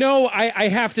 I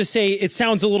have to say it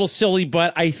sounds a little silly,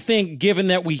 but I think given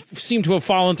that we seem to have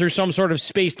fallen through some sort of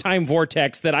space-time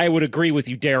vortex, that I would agree with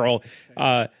you, Darryl.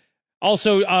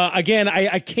 Also, again,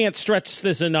 I can't stress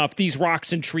this enough. These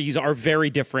rocks and trees are very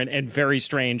different and very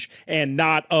strange and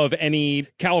not of any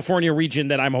California region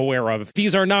that I'm aware of.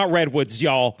 These are not redwoods,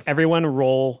 y'all. Everyone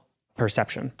roll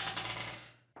perception.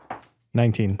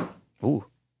 19. Ooh.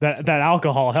 That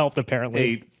alcohol helped, apparently.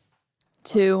 8.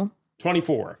 2.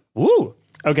 24. Ooh.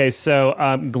 Okay,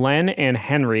 so Glenn and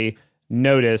Henry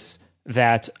notice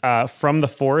that from the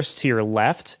forest to your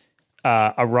left,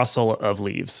 a rustle of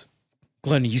leaves.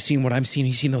 Glenn, you seen what I'm seeing?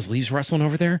 You seen those leaves rustling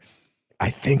over there?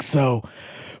 I think so,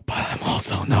 but I'm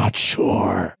also not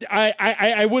sure.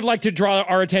 I would like to draw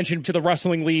our attention to the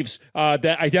rustling leaves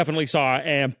that I definitely saw,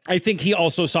 and I think he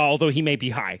also saw, although he may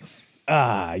be high.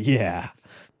 Yeah.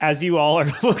 As you all are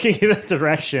looking in that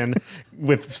direction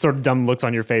with sort of dumb looks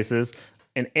on your faces,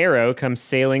 an arrow comes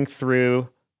sailing through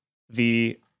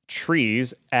the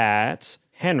trees at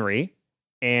Henry.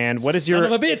 And what is Son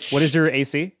of a bitch. What is your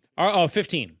AC?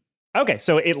 15. Okay,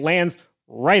 so it lands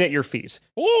right at your feet.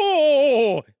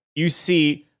 Oh! You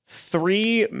see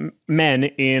 3 men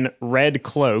in red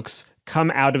cloaks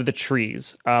come out of the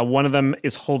trees. One of them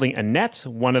is holding a net.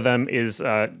 One of them is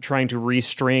trying to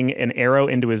restring an arrow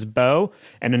into his bow.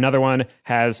 And another one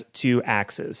has 2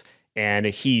 axes. And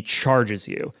he charges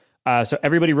you. So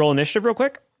everybody roll initiative real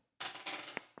quick.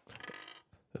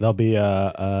 That'll be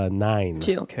a 9.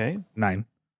 2. Okay. 9.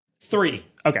 3.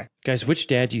 Okay. Guys, which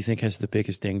dad do you think has the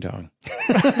biggest ding dong?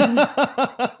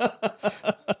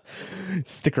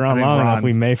 Stick around long enough,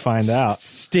 we may find out.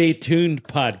 Stay tuned,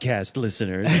 podcast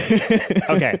listeners.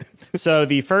 Okay. So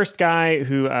the first guy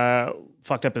who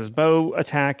fucked up his bow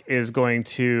attack is going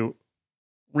to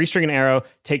restring an arrow,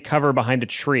 take cover behind a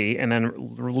tree, and then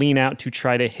lean out to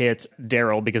try to hit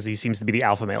Darryl because he seems to be the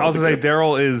alpha male. I was going to say,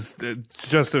 Darryl is,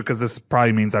 just because this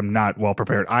probably means I'm not well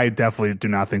prepared, I definitely do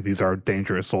not think these are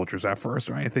dangerous soldiers at first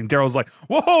or anything. Darryl's like,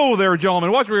 whoa there,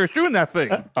 gentlemen, watch where you're shooting that thing.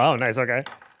 Oh, nice. Okay.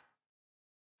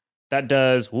 That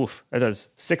does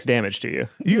 6 damage to you.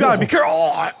 You got to be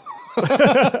careful.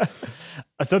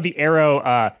 So the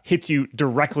arrow hits you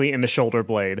directly in the shoulder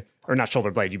blade. Or not shoulder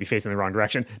blade, you'd be facing the wrong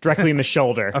direction. Directly in the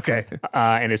shoulder. Okay.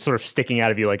 And it's sort of sticking out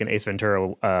of you like an Ace Ventura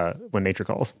when nature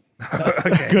calls.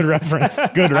 Good reference.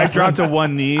 Good I reference. dropped to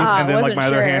one knee, and then like wasn't my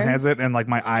other hand sure. has it, and like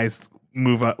my eyes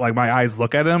move up, like my eyes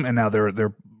look at him, and now they're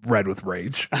red with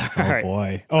rage. All Oh right.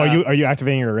 boy. Oh, are you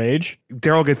activating your rage?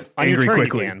 Daryl gets On your angry turn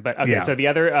quickly. you can, but okay, Yeah. so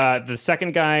the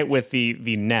second guy with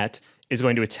the net is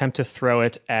going to attempt to throw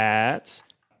it at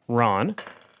Ron.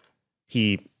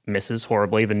 He misses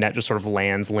horribly. The net just sort of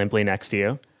lands limply next to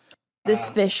you. This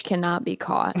fish cannot be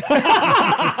caught.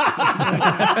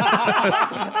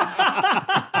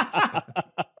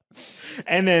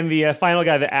 And then the final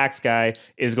guy, the axe guy,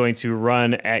 is going to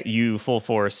run at you full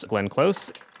force, Glenn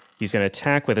Close. He's going to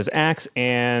attack with his axe.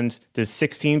 And does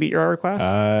 16 beat your armor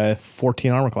class?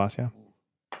 14 armor class, yeah.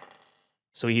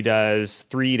 So he does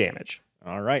 3 damage.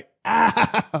 All right.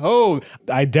 Oh,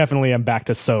 I definitely am back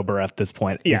to sober at this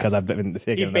point because I've been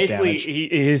taking He enough basically,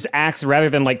 damage. his axe, rather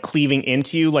than like cleaving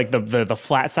into you, like the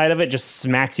flat side of it, just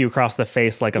smacks you across the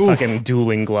face like a fucking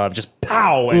dueling glove. Just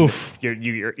pow! And Oof.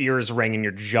 your ears ring and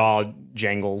your jaw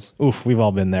jangles. Oof, we've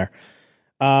all been there.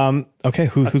 Okay,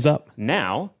 who's up?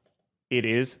 Now it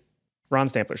is Ron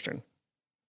Stampler's turn.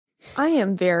 I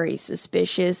am very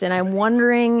suspicious, and I'm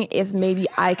wondering if maybe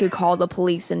I could call the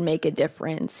police and make a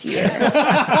difference here. Do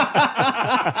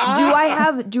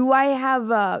I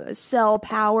have cell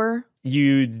power?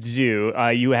 You do.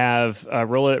 You have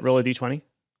roll a d20.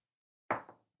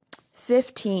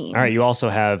 15. All right. You also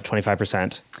have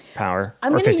 25% power.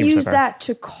 I'm or going to 15% use power. that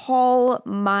to call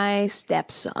my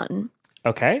stepson.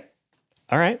 Okay.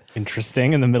 All right.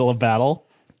 Interesting. In the middle of battle.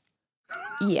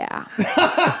 Yeah.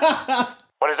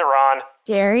 What is it, Ron?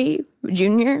 Jerry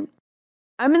Jr.,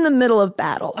 I'm in the middle of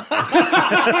battle.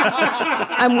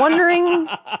 I'm wondering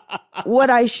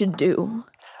what I should do.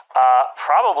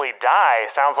 Probably die.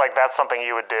 Sounds like that's something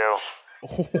you would do.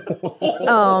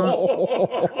 No.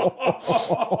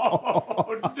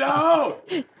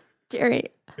 Jerry,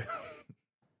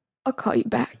 I'll call you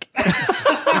back.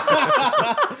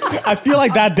 I feel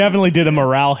like that definitely did a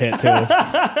morale hit too.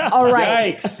 All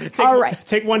right. Yikes. All right.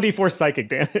 Take 1d4 psychic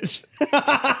damage.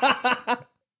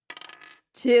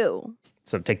 2.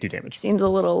 So take 2 damage. Seems a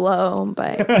little low,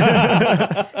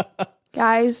 but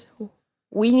guys,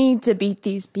 we need to beat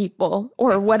these people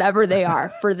or whatever they are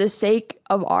for the sake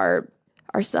of our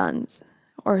sons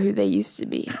or who they used to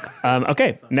be.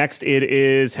 Okay. Next, it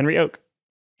is Henry Oak.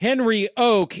 Henry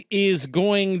Oak is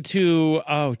going to,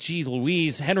 oh, geez,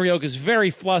 Louise. Henry Oak is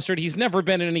very flustered. He's never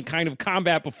been in any kind of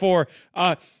combat before.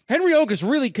 Henry Oak is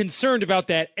really concerned about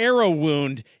that arrow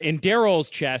wound in Darryl's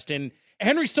chest, and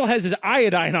Henry still has his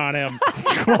iodine on him.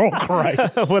 Oh,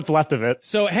 Christ. What's left of it?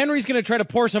 So Henry's going to try to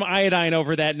pour some iodine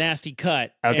over that nasty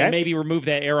cut Okay. and maybe remove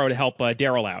that arrow to help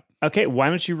Darryl out. Okay. Why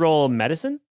don't you roll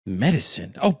medicine?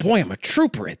 Medicine. Oh, boy, I'm a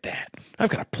trooper at that.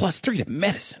 I've got a +3 to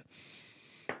medicine.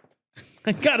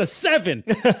 I got a 7.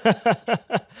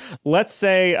 Let's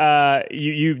say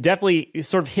you definitely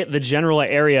sort of hit the general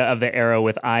area of the arrow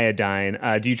with iodine.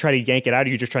 Do you try to yank it out, or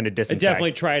are you just trying to I disinfect?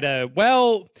 definitely try to,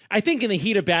 well, I think in the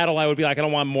heat of battle, I would be like, I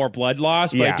don't want more blood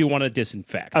loss, but I Yeah. do want to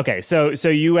disinfect. Okay, so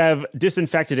you have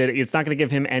disinfected it. It's not going to give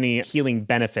him any healing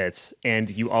benefits, and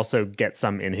you also get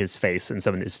some in his face, and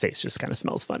some in his face just kind of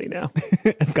smells funny now.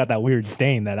 It's got that weird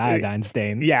stain, that iodine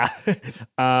stain. Yeah.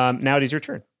 Now it is your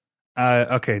turn.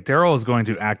 Okay, Darryl is going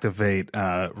to activate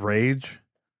Rage.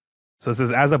 So it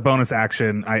says, as a bonus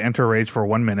action, I enter Rage for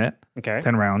 1 minute, Okay.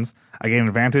 10 rounds. I gain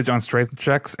advantage on strength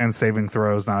checks and saving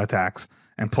throws, not attacks,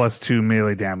 and +2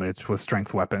 melee damage with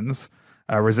strength weapons.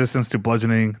 Resistance to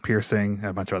bludgeoning, piercing, and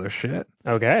a bunch of other shit.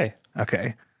 Okay.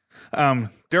 Okay.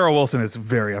 Darryl Wilson is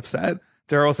very upset.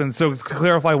 Darryl Wilson, so to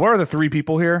clarify, what are the 3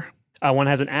 people here? One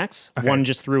has an axe. One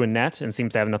just threw a net and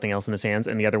seems to have nothing else in his hands,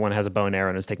 and the other one has a bow and arrow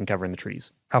and is taking cover in the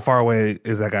trees. How far away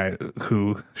is that guy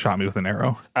who shot me with an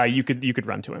arrow? You could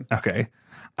run to him. Okay.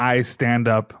 I stand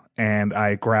up and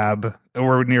I grab,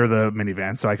 we're near the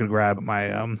minivan, so I could grab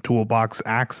my toolbox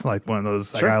axe, like one of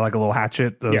those, Sure. I got like a little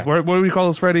hatchet. Those, Yeah. what do we call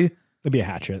those, Freddie? It'd be a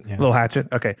hatchet. Yeah. Little hatchet.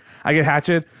 Okay. I get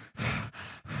hatchet.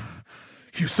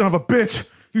 You son of a bitch.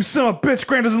 You son of a bitch.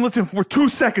 Grant doesn't listen for 2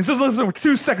 seconds. Doesn't listen for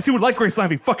 2 seconds. He would like Grace Line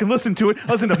if he fucking listened to it.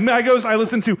 I listen to Magos. I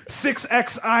listen to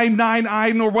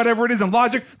 6XI9I or whatever it is in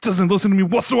Logic. Doesn't listen to me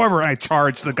whatsoever. And I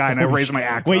charge the guy and I raise my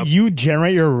axe Wait, up. you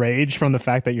generate your rage from the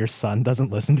fact that your son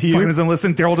doesn't listen to you? Fucking doesn't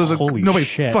listen. Daryl doesn't. Holy Nobody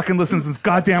shit. fucking listens in this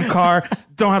goddamn car.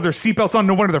 Don't have their seatbelts on.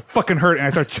 No wonder they're fucking hurt. And I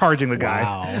start charging the guy.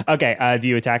 Wow. Okay. Do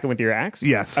you attack him with your axe?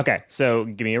 Yes. Okay. So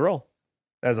give me a roll.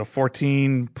 That's a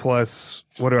 14 plus.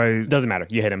 What do I? Doesn't matter.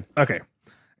 You hit him. Okay.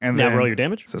 And Now then roll your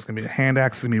damage. So it's gonna be a hand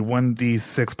axe. It's gonna be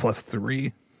 1d6 plus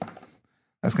 3.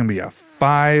 That's going to be a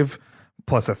 5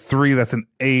 plus a 3. That's an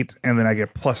 8. And then I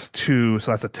get +2.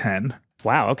 So that's a 10.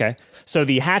 Wow. Okay. So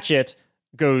the hatchet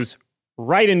goes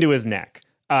right into his neck.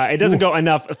 It doesn't go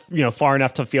enough, far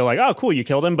enough to feel like, oh, cool, you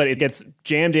killed him, but it gets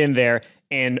jammed in there,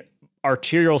 and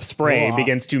arterial spray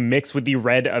begins to mix with the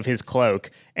red of his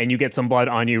cloak, and you get some blood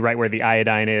on you right where the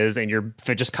iodine is, and you're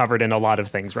just covered in a lot of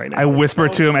things right now. I whisper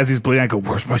to him as he's bleeding. I go,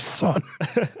 "Where's my son?"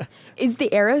 Is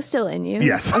the arrow still in you?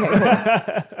 Yes.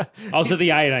 Okay, cool. Also,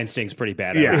 the iodine stings pretty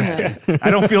bad. Yeah. I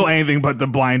don't feel anything but the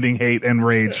blinding hate and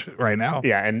rage right now.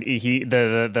 Yeah, and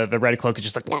the red cloak is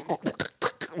just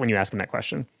like when you ask him that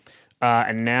question.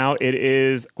 And now it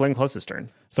is Glenn Close's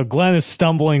turn. So Glenn is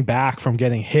stumbling back from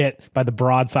getting hit by the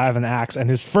broadside of an axe, and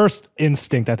his first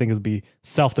instinct, I think, would be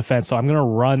self-defense. So I'm going to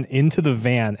run into the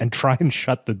van and try and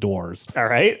shut the doors. All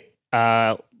right.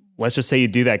 Let's just say you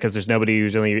do that because there's nobody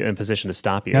who's really in a position to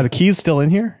stop you. Now, the key's still in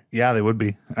here? Yeah, they would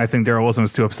be. I think Darryl Wilson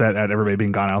was too upset at everybody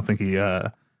being gone. I don't think he...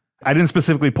 I didn't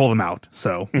specifically pull them out,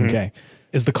 so... Okay.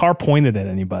 Is the car pointed at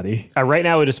anybody? Right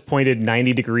now, it is pointed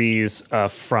 90 degrees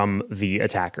from the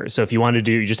attackers. So if you wanted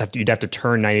to do, you'd have to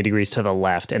turn 90 degrees to the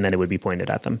left, and then it would be pointed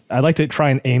at them. I'd like to try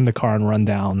and aim the car and run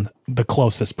down the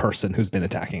closest person who's been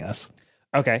attacking us.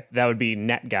 Okay, that would be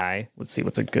net guy. Let's see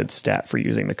what's a good stat for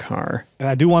using the car. And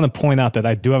I do want to point out that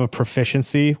I do have a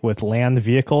proficiency with land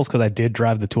vehicles because I did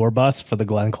drive the tour bus for the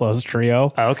Glenn Close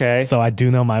trio. Okay. So I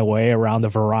do know my way around a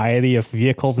variety of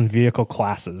vehicles and vehicle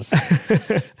classes.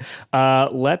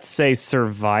 Let's say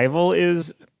survival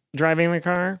is driving the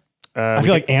car. I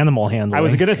feel like animal handling. I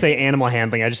was going to say animal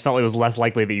handling. I just felt it was less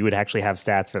likely that you would actually have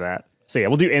stats for that. So yeah,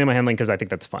 we'll do animal handling because I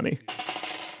think that's funny.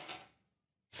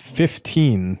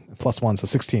 15 plus 1, so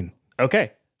 16.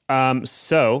 Okay.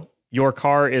 So your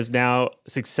car is now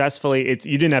successfully,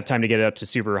 you didn't have time to get it up to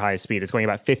super high speed. It's going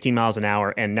about 15 miles an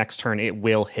hour, and next turn it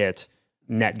will hit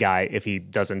net guy if he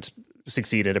doesn't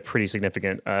succeed at a pretty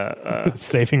significant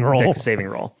saving roll. Saving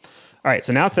roll. All right,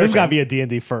 so now it's their This has got to turn. be a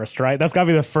D&D first, right? That's got to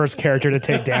be the first character to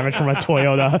take damage from a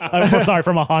Toyota.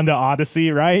 From a Honda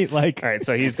Odyssey, right? Like, all right,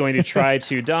 so he's going to try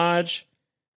to dodge.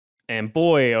 And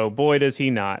boy, oh boy, does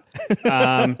he not.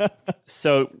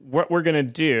 So what we're going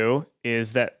to do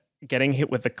is that getting hit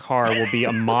with the car will be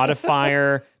a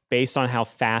modifier based on how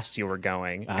fast you were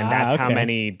going. And that's how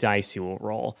many dice you will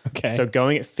roll. Okay. So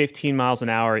going at 15 miles an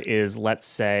hour is, let's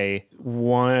say,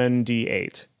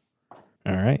 1d8.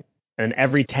 all right. And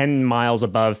every 10 miles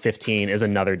above 15 is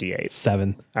another d8.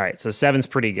 7. All right, so 7's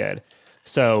pretty good.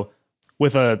 So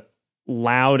with a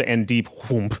loud and deep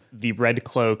whoomp, the red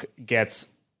cloak gets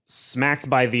smacked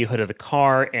by the hood of the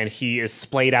car, and he is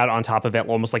splayed out on top of it,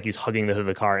 almost like he's hugging the hood of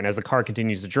the car. And as the car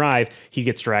continues to drive, he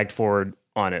gets dragged forward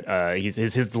on it.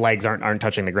 His legs aren't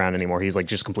touching the ground anymore. He's like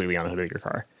just completely on the hood of your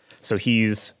car. So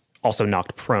he's also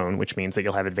knocked prone, which means that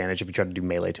you'll have advantage if you try to do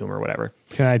melee to him or whatever.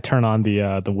 Can I turn on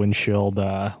the windshield,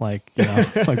 like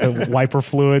the wiper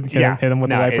fluid? Hit him with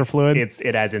the wiper fluid?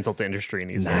 It adds insult to industry in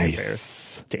these very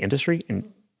affairs. To industry?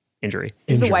 Injury.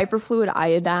 Is the wiper fluid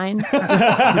iodine?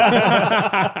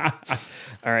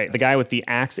 All right, the guy with the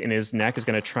axe in his neck is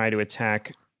going to try to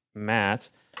attack Matt.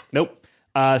 Nope.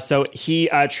 So he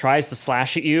tries to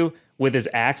slash at you with his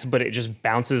axe, but it just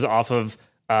bounces off of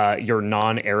your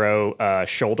non-arrow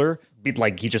shoulder.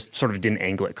 Like he just sort of didn't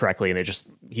angle it correctly, and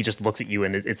he just looks at you,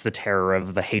 and it's the terror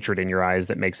of the hatred in your eyes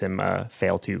that makes him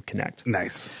fail to connect.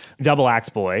 Nice. Double Axe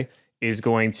Boy is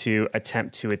going to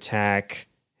attempt to attack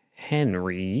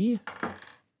Henry.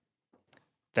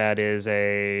 That is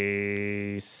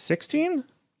a 16?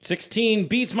 16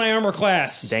 beats my armor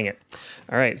class. Dang it.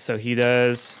 All right, so he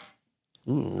does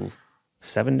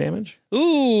 7 damage.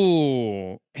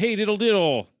 Ooh. Hey, diddle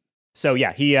diddle. So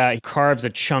yeah, he carves a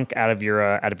chunk out of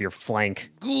your flank.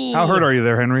 Ooh. How hurt are you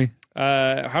there, Henry?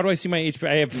 How do I see my HP?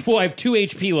 I have 2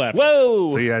 HP left.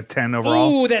 Whoa! So you had 10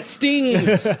 overall? Ooh, that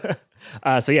stings.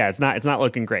 So yeah, it's not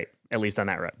looking great, at least on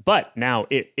that route. But now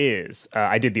it is.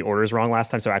 I did the orders wrong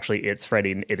last time, so actually it's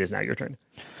Freddie, and it is now your turn.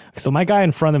 So my guy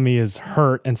in front of me is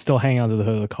hurt and still hanging onto the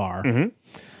hood of the car. Mm-hmm.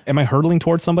 Am I hurtling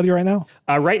towards somebody right now?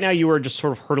 Right now, you are just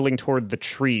sort of hurtling toward the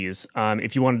trees.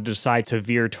 If you wanted to decide to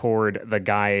veer toward the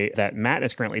guy that Matt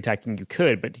is currently attacking, you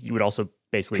could, but you would also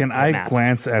basically... Can I Matt.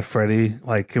 glance at Freddie?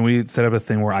 Like, can we set up a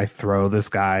thing where I throw this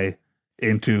guy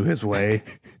into his way?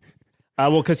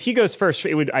 Well, because he goes first,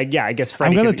 it would. I guess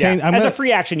Freddie. As a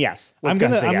free action, yes. I'm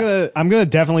gonna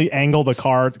definitely angle the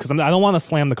car because I don't want to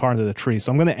slam the car into the tree.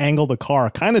 So I'm gonna angle the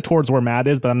car kind of towards where Matt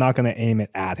is, but I'm not gonna aim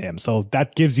it at him. So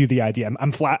that gives you the idea.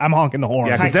 I'm honking the horn.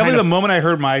 Yeah, because definitely the moment I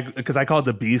heard because I call it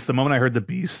the beast. The moment I heard the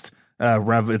beast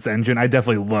rev its engine, I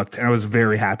definitely looked, and I was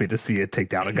very happy to see it take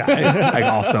down a guy.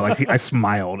 I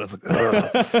smiled. I was like,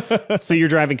 ugh. So you're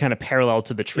driving kind of parallel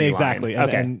to the tree Exactly. line.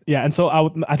 And, and so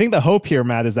I think the hope here,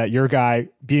 Matt, is that your guy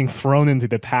being thrown into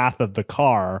the path of the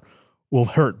car will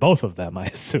hurt both of them, I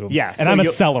assume. Yeah, and so I'm you'll-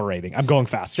 accelerating. I'm going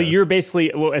faster. So you're basically,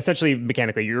 well, essentially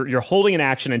mechanically, you're holding an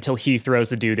action until he throws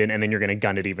the dude in, and then you're going to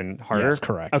gun it even harder. Yes,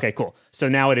 correct. Okay, cool. So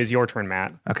now it is your turn,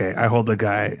 Matt. Okay, I hold the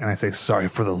guy and I say sorry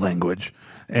for the language,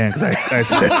 and because I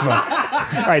said,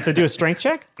 All right, so do a strength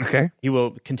check. okay, He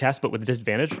will contest, but with a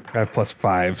disadvantage. I have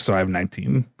 +5, so I have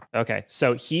 19. Okay,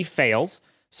 so he fails.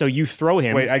 So you throw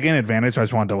him. Wait, I gain advantage. So I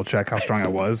just want to double check how strong I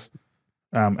was.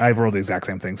 I rolled the exact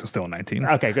same thing, so still a 19.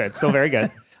 Okay, good. Still very good.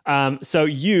 So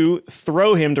you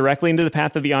throw him directly into the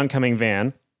path of the oncoming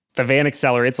van. The van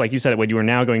accelerates, like you said, when you are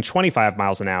now going 25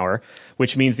 miles an hour,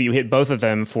 which means that you hit both of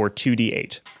them for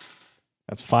 2d8.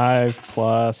 That's 5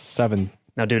 plus 7.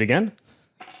 Now do it again.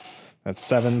 That's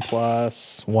 7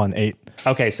 plus 1, 8.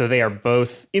 Okay, so they are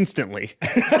both instantly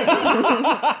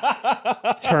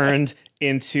turned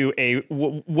into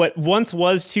what once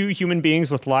was two human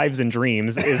beings with lives and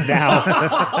dreams is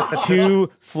now two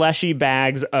fleshy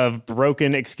bags of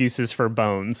broken excuses for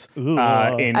bones.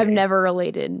 I've never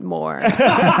related more.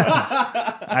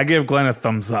 I give Glenn a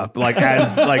thumbs up,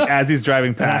 as he's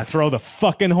driving And I past. throw the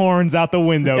fucking horns out the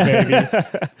window,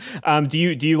 baby. Do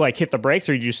you like hit the brakes,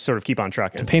 or you just sort of keep on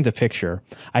trucking? Paint a picture.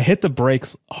 I hit the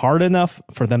brakes hard enough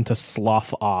for them to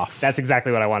slough off. That's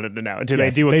exactly what I wanted to know. Do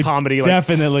Yes, they do a comedy?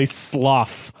 Definitely slough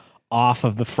off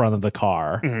of the front of the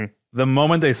car. Mm-hmm. The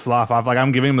moment they slough off,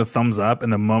 I'm giving him the thumbs up,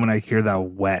 and the moment I hear that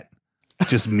wet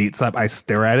just meat slap, I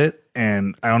stare at it,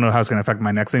 and I don't know how it's going to affect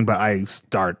my next thing, but I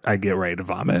get ready to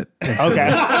vomit. Instantly. Okay.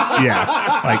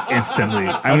 Yeah, instantly.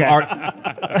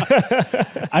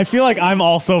 I feel like I'm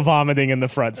also vomiting in the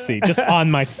front seat, just on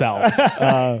myself.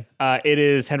 It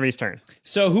is Henry's turn.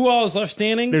 So who all is left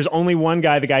standing? There's only one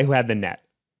guy, the guy who had the net,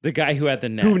 The guy who had the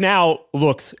net. who now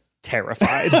looks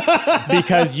terrified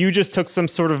because you just took some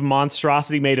sort of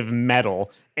monstrosity made of metal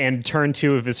and turned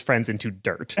two of his friends into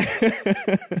dirt.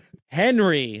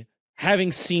 Henry,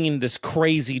 having seen this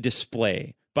crazy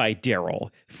display by Darryl,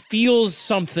 feels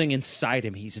something inside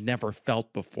him he's never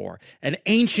felt before. An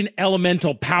ancient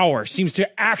elemental power seems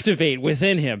to activate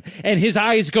within him, and his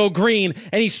eyes go green,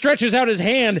 and he stretches out his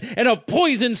hand, and a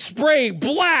poison spray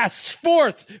blasts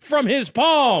forth from his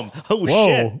palm. Oh, Whoa.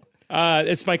 shit.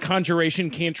 It's my conjuration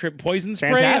cantrip poison spray.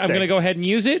 Fantastic. I'm going to go ahead and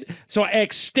use it. So I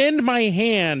extend my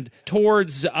hand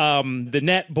towards the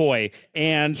net boy,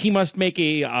 and he must make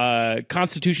a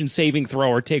constitution saving throw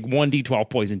or take 1d12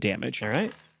 poison damage. All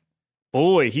right.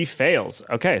 Boy, he fails.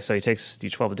 Okay, so he takes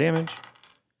d12 of damage.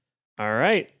 All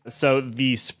right. So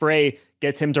the spray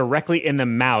gets him directly in the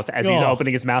mouth as he's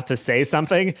opening his mouth to say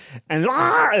something. And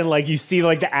like you see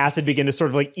like the acid begin to sort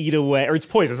of like eat away. Or it's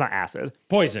poison, it's not acid.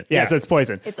 Poison. Yeah, so it's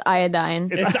poison. It's iodine.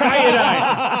 It's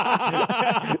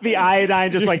iodine. The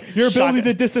iodine just like Your ability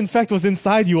to disinfect was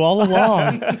inside you all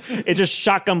along. it just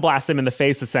shotgun blasts him in the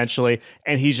face essentially,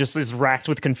 and he just is racked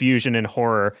with confusion and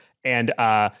horror. And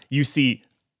you see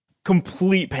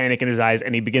complete panic in his eyes,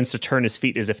 and he begins to turn his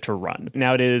feet as if to run.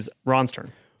 Now it is Ron's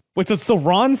turn. Wait, so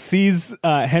Ron sees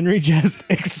Henry just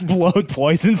explode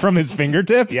poison from his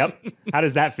fingertips? Yep. How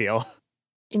does that feel?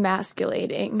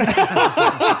 Emasculating.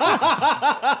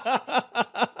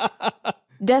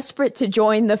 Desperate to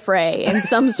join the fray in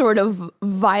some sort of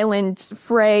violent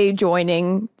fray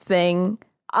joining thing,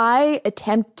 I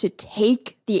attempt to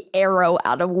take the arrow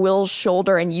out of Will's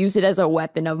shoulder and use it as a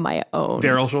weapon of my own.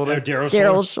 Daryl's shoulder.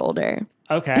 Daryl's shoulder.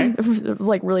 Okay.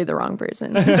 Like really the wrong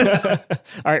person. All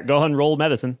right, go ahead and roll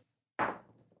medicine.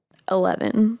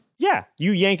 11. Yeah,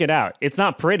 you yank it out. It's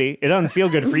not pretty. It doesn't feel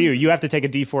good for you. You have to take a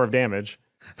D4 of damage.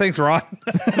 Thanks, Ron.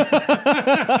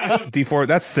 D4,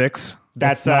 that's 6.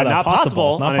 That's not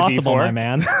possible Not on possible, a D4. my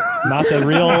man. Not the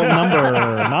real number.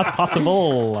 Not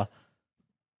possible.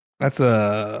 That's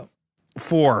a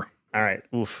 4. All right.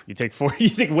 Oof. You take 4. You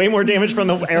take way more damage from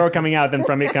the arrow coming out than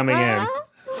from it coming in.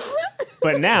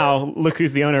 But now, look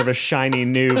who's the owner of a shiny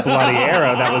new bloody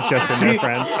arrow that was just in there,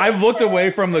 friend. I've looked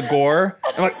away from the gore,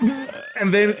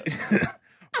 and then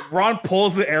Ron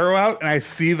pulls the arrow out, and I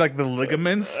see like the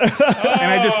ligaments, and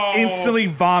I just instantly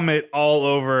vomit all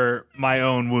over my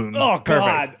own wound. Oh,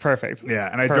 God. Perfect. Yeah,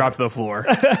 and I drop to the floor.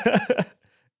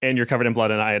 And you're covered in blood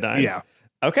and iodine. Yeah.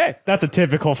 Okay. That's a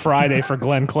typical Friday for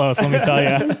Glenn Close, let me tell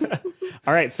you.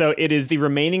 All right. So it is the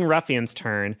remaining ruffian's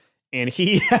turn. And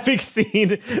he, having seen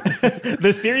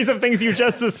the series of things you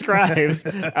just described,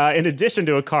 in addition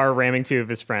to a car ramming two of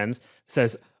his friends,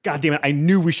 says, God damn it, I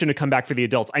knew we shouldn't have come back for the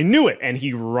adults. I knew it. And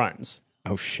he runs.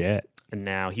 Oh, shit. And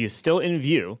now he is still in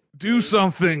view. Do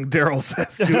something, Darryl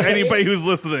says to anybody who's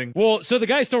listening. Well, so the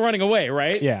guy's still running away,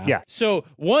 right? Yeah. Yeah. So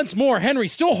once more, Henry,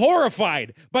 still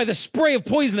horrified by the spray of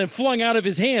poison that flung out of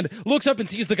his hand, looks up and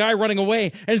sees the guy running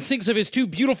away and thinks of his two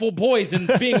beautiful boys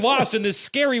and being lost in this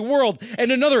scary world.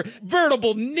 And another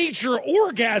veritable nature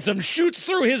orgasm shoots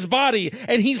through his body,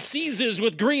 and he seizes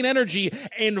with green energy,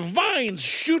 and vines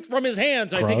shoot from his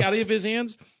hands. I think out of his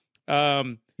hands.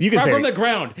 You can say from the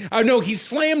ground. No, he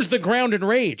slams the ground in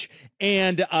rage,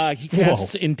 and he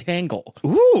casts Entangle.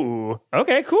 Ooh,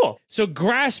 okay, cool. So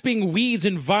grasping weeds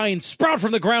and vines sprout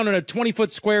from the ground in a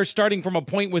 20-foot square starting from a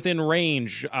point within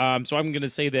range. So I'm going to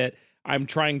say that I'm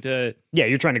trying to... Yeah,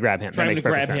 you're trying to grab him. That makes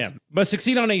perfect sense. Must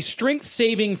succeed on a strength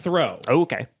saving throw. Oh,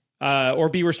 okay. Or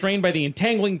be restrained by the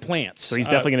entangling plants. So he's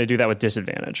definitely going to do that with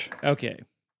disadvantage. Okay.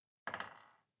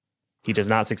 He does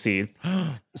not succeed.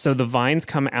 So the vines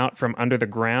come out from under the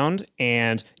ground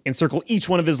and encircle each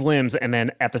one of his limbs, and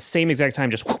then at the same exact time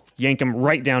just yank him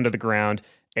right down to the ground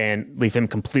and leave him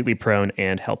completely prone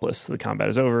and helpless. The combat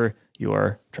is over. You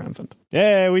are triumphant.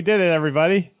 Yeah, we did it,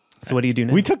 everybody. So what do you do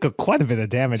now? We took quite a bit of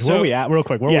damage. Where are we at? Real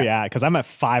quick, where are we at? Because I'm at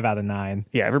 5 out of 9.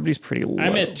 Yeah, everybody's pretty low.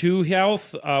 I'm at 2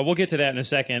 health. We'll get to that in a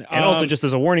second. And also, just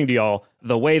as a warning to y'all,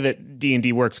 the way that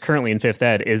D&D works currently in 5th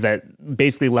ed is that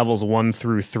basically levels 1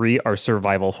 through 3 are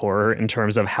survival horror in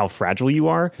terms of how fragile you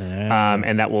are.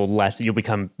 And that will you'll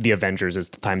become the Avengers as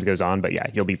time goes on. But yeah,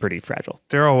 you'll be pretty fragile.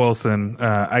 Darryl Wilson,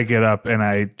 I get up and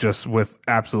I just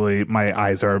my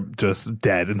eyes are just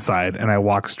dead inside, and I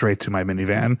walk straight to my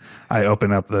minivan. I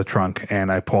open up the trunk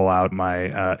and I pull out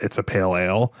my It's a Pale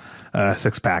Ale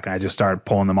 6-pack, and I just start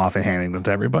pulling them off and handing them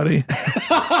to everybody.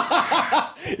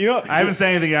 You know, I haven't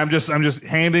said anything. I'm just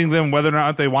handing them whether or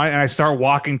not they want it, and I start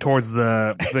walking towards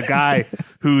the guy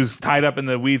who's tied up in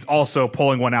the weeds, also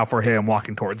pulling one out for him,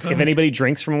 walking towards him. If anybody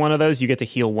drinks from one of those, you get to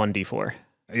heal 1d4.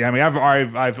 Yeah, I mean,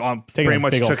 I've pretty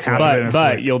much took half of it.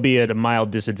 But you'll be at a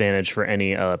mild disadvantage for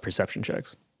any perception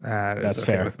checks. That's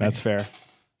fair. That's fair.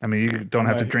 I mean, you don't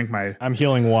have to drink my... I'm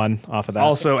healing 1 off of that.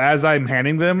 Also, as I'm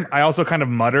handing them, I also kind of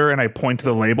mutter and I point to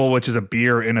the label, which is a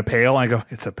beer in a pail. And I go,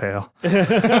 it's a pail. Kind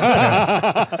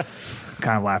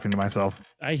of laughing to myself.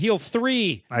 I heal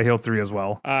 3. I heal 3 as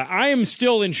well. I am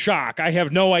still in shock. I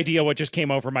have no idea what just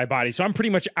came over my body. So I'm pretty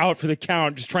much out for the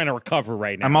count, just trying to recover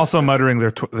right now. I'm also muttering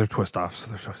their twist-offs.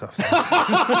 Their twist-offs.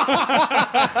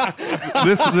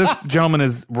 This gentleman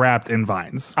is wrapped in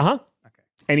vines. Uh-huh. Okay.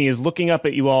 And he is looking up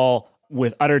at you all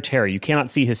with utter terror. You cannot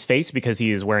see his face because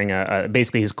he is wearing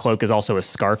basically his cloak is also a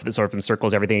scarf that sort of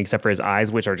encircles everything except for his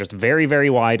eyes, which are just very, very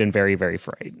wide and very, very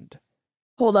frightened.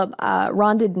 Hold up.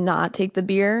 Ron did not take the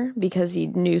beer because he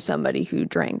knew somebody who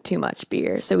drank too much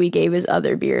beer. So he gave his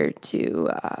other beer to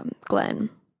Glenn.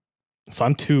 So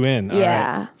I'm 2 in.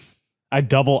 Yeah. Right. I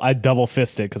double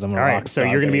fist it because I'm a rock. All right, so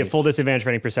you're going to be at full disadvantage for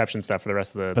any perception stuff for the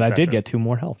rest of the But I did session. get 2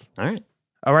 more health. All right.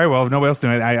 All right, well, if nobody else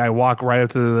doing it, I walk right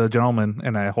up to the gentleman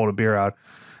and I hold a beer out.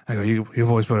 I go, you've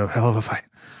always put up a hell of a fight.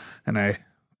 And I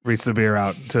reach the beer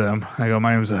out to them. I go,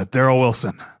 my name's Darryl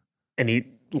Wilson. And he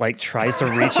tries to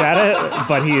reach at it,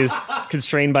 but he is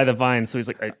constrained by the vine. So he's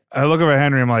like, I look over at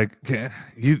Henry. I'm like,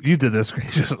 you did this.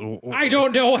 I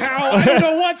don't know how. I don't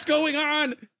know what's going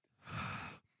on.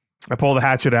 I pull the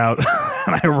hatchet out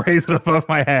and I raise it above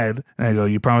my head. And I go,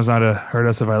 you promise not to hurt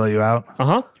us if I let you out?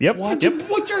 uh-huh. Yep. What? Yep.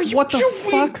 What the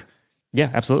fuck? Yeah,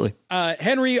 absolutely.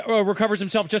 Henry recovers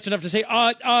himself just enough to say,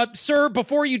 sir,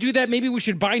 before you do that, maybe we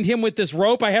should bind him with this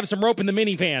rope. I have some rope in the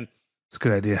minivan. It's a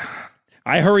good idea.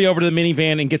 I hurry over to the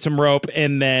minivan and get some rope,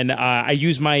 and then I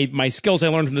use my skills I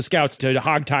learned from the scouts to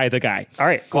hog tie the guy. All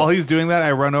right, cool. While he's doing that,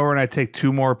 I run over and I take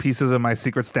 2 more pieces of my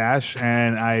secret stash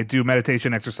and I do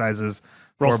meditation exercises.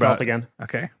 Roll stealth again.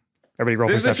 Okay. Everybody roll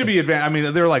perception. This should be advantage. I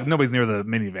mean, they're like, nobody's near the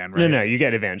minivan, right? No, you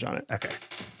get advantage on it. Okay.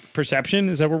 Perception?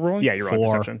 Is that what we're rolling? Yeah, you're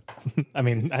rolling 4. perception. I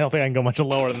mean, I don't think I can go much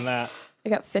lower than that. I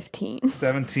got 15.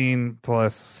 17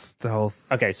 plus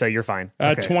stealth. Okay, so you're fine.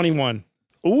 21.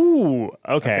 Ooh,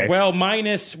 okay. Well,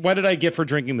 minus, what did I get for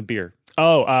drinking the beer?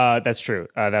 Oh, that's true.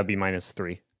 That'd be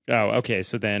 -3. Oh, okay.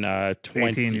 So then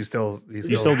 20. 18, you still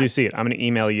do see it. I'm going to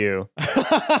email you.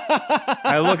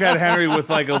 I look at Henry with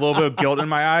like a little bit of guilt in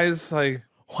my eyes, like,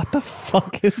 What the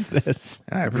fuck is this?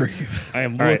 and I breathe. I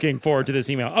am looking forward to this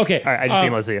email. Okay. All right, I just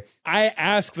emailed to you. I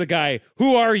ask the guy,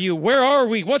 who are you? Where are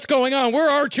we? What's going on? Where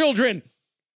are our children?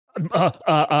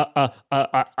 I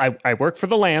work for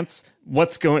the Lance.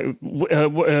 What's going?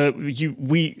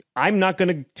 I'm not going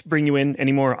to bring you in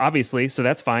anymore, obviously. So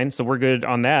that's fine. So we're good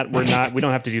on that. We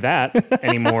don't have to do that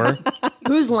anymore.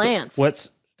 Who's Lance?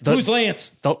 Who's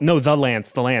Lance? The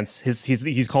Lance. The Lance.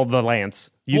 He's called the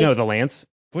Lance. You know the Lance.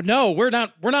 Well, no, we're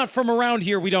not from around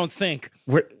here. We don't think.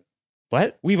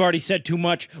 What? We've already said too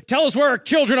much. Tell us where our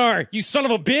children are, you son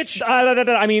of a bitch.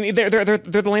 I mean, they're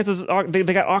the lances.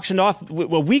 They got auctioned off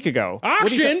a week ago.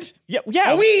 Auctioned?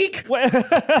 Yeah. A week?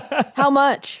 How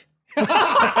much?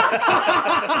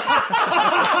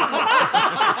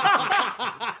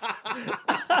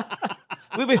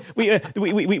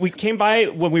 We came by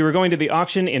when we were going to the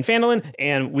auction in Fandolin,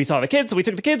 and we saw the kids, so we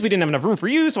took the kids. We didn't have enough room for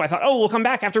you, so I thought, oh, we'll come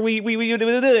back after we and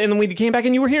then we came back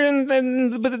and you were here, and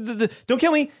don't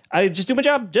kill me. I just do my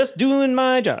job, just doing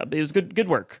my job. It was good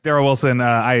work. Darryl Wilson,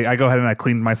 I go ahead and I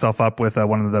cleaned myself up with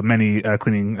one of the many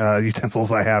cleaning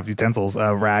utensils I have,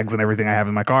 rags and everything I have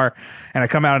in my car, and I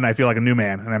come out and I feel like a new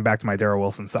man, and I'm back to my Darryl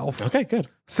Wilson self. Okay, good.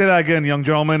 Say that again, young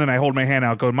gentleman, and I hold my hand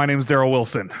out. Go, my name's Darryl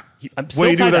Wilson. I'm What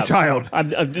do you do with tied our up. child?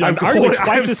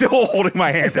 I'm still holding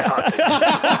my hand out.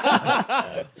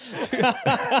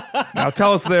 Now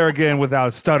tell us there again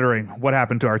without stuttering. What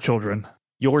happened to our children?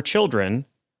 Your children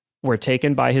were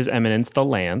taken by His Eminence the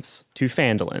Lance to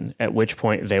Fandolin, at which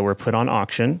point they were put on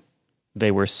auction.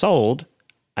 They were sold,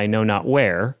 I know not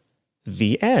where.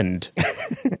 The end.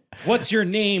 What's your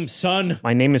name, son?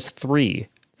 My name is 3.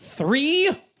 3?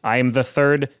 I am the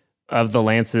third of the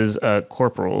Lance's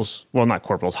corporals. Well, not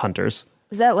corporals, hunters.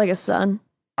 Is that like a son?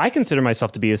 I consider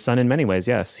myself to be his son in many ways,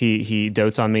 yes. He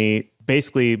dotes on me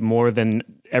basically more than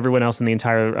everyone else in the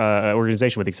entire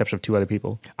organization, with the exception of 2 other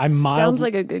people. Sounds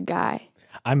like a good guy.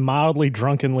 I mildly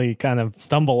drunkenly kind of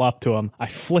stumble up to him. I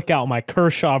flick out my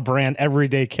Kershaw brand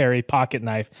everyday carry pocket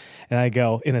knife, and I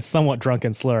go in a somewhat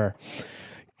drunken slur,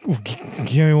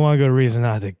 give me one good reason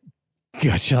not to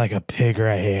gut you like a pig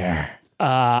right here.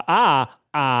 Hi.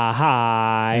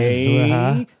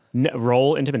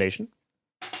 Roll intimidation.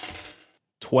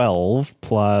 12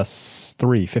 plus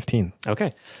 3, 15.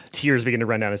 Okay. Tears begin to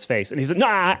run down his face, and he said, "No,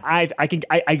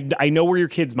 I know where your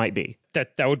kids might be."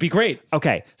 That would be great.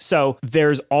 Okay, so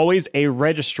there's always a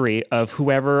registry of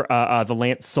whoever the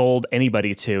Lance sold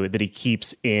anybody to that he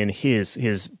keeps in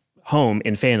his home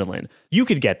in Fandolin. You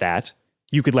could get that.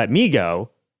 You could let me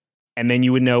go, and then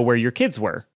you would know where your kids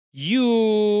were.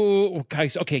 You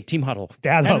guys, okay, team huddle.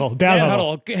 Dad huddle.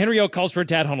 Henry O calls for a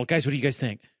dad huddle. Guys, what do you guys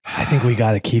think? I think we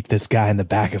got to keep this guy in the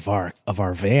back of our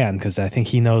van because I think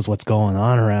he knows what's going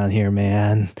on around here,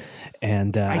 man.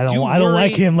 And I don't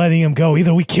like him letting him go.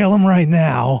 Either we kill him right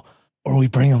now or we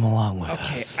bring him along with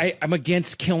us. I'm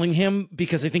against killing him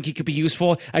because I think he could be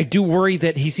useful. I do worry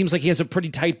that he seems like he has a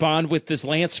pretty tight bond with this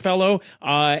Lance fellow,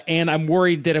 and I'm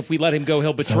worried that if we let him go,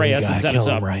 he'll betray us and set us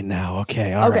up right now.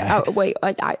 Okay, all right. Wait,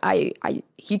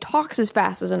 he talks as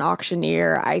fast as an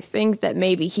auctioneer. I think that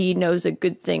maybe he knows a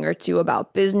good thing or two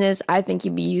about business. I think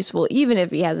he'd be useful even if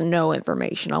he has no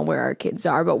information on where our kids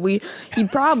are, but he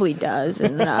probably does.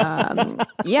 And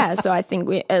so I think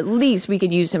at least we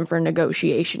could use him for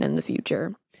negotiation in the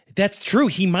future. That's true.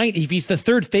 He might, if he's the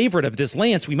third favorite of this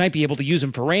Lance, we might be able to use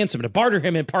him for ransom, to barter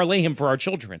him and parlay him for our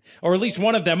children, or at least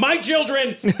one of them. My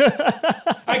children!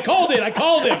 I called it.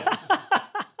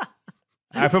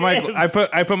 I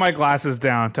put my glasses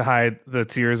down to hide the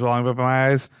tears welling up in my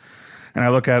eyes, and I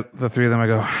look at the 3 of them. I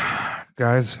go,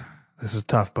 guys, this is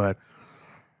tough, but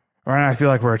right now I feel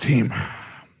like we're a team.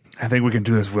 I think we can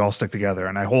do this if we all stick together.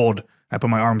 And I put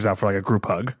my arms out for like a group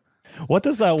hug. What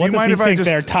does he think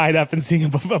they're tied up and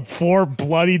seeing 4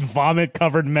 bloodied,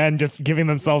 vomit-covered men just giving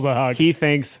themselves a hug? He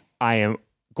thinks I am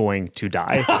going to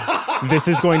die. This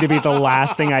is going to be the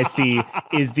last thing I see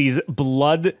is these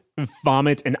blood,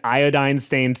 vomit, and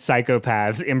iodine-stained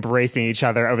psychopaths embracing each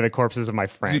other over the corpses of my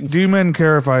friends. Do you men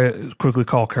care if I quickly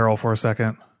call Carol for a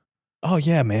second? Oh,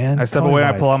 yeah, man. I step away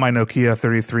and I pull out my Nokia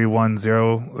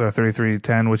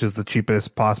 3310, which is the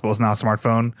cheapest possible. It's not a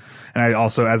smartphone. And I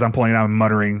also, as I'm pulling it out, I'm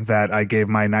muttering that I gave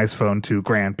my nice phone to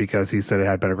Grant because he said it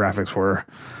had better graphics for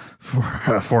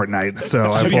Fortnite.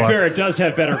 So to be fair, it does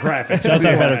have better graphics. It does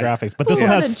have better graphics, but this one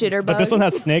has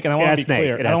Snake, and I want to be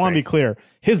clear. I want to be clear.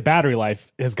 His battery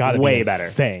life has got to be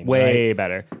insane. Way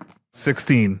better.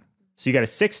 16. So you got a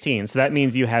 16. So that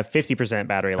means you have 50%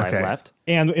 battery life left.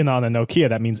 And on a Nokia,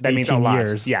 that means 18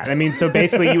 years. Yeah, that means so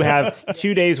basically you have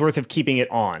 2 days worth of keeping it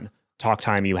on. Talk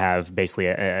time, you have basically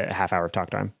a half hour of talk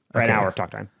time, or an hour of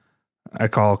talk time. I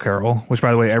call Carol, which,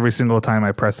 by the way, every single time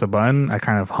I press a button, I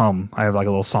kind of hum. I have like a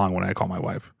little song when I call my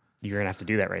wife. You're going to have to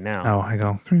do that right now. Oh, I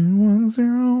go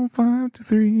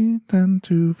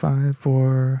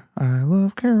 310-523-10254. I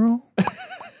love Carol.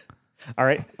 All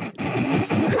right. Wait.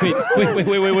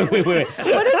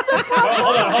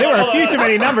 Hold on. There were a few too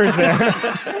many numbers there.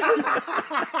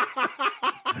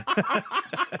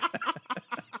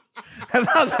 I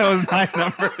thought that was 9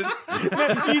 numbers.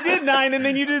 You did 9 and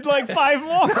then you did like 5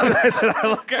 more. I said I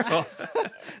love Carol.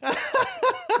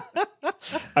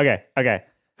 Okay.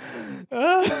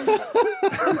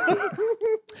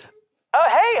 Oh,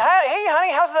 hey,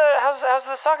 honey, how's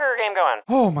the soccer game going?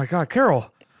 Oh my God,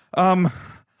 Carol.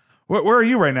 Where are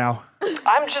you right now?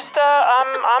 I'm just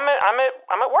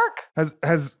I'm at work.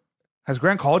 Has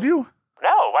Grant called you?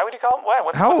 No, why would you call him?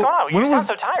 What's going on? You sound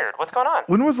so tired. What's going on?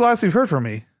 When was the last you've heard from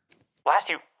me? What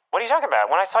are you talking about?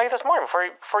 When I saw you this morning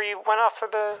before you went off for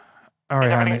the. All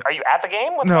right, honey. Are you at the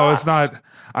game? What's No, going it's not.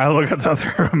 I look at the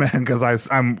other room, man, because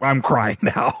I'm crying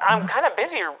now. I'm kind of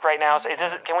busy right now. So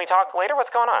can we talk later?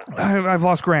 What's going on? I've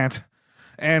lost Grant,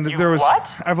 and what?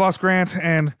 I've lost Grant,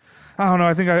 and I don't know.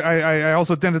 I think I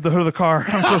also dented the hood of the car.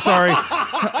 I'm so sorry.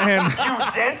 And You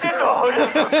dented the hood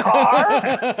of the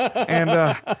car? and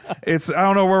I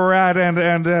don't know where we're at, and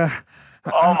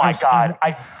Oh my God!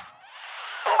 I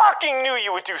fucking knew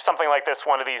you would do something like this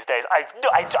one of these days.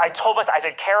 I told myself, I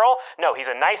said, Carol, no, he's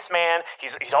a nice man.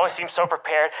 He's always seems so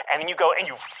prepared. And then you go and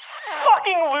you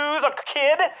fucking lose a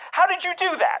kid? How did you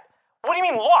do that? What do you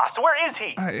mean lost? Where is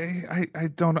he? I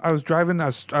don't know. I was driving. I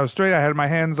was straight. I had my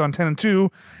hands on 10 and 2,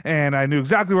 and I knew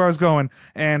exactly where I was going.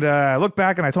 And I looked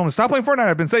back, and I told him to stop playing Fortnite.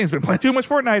 I've been saying he's been playing too much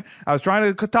Fortnite. I was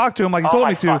trying to talk to him like he told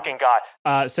me to. Oh my fucking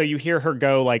God! So you hear her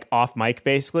go like off mic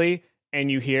basically,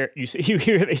 and you hear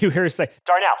her say,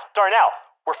 Darnell,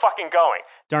 we're fucking going.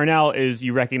 Darnell is,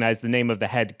 you recognize the name of the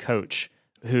head coach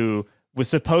who was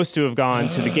supposed to have gone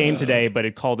to the game today, but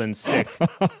had called in sick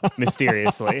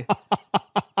mysteriously.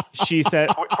 She said,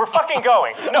 We're fucking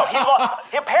going. No,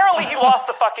 apparently he lost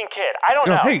the fucking kid. I don't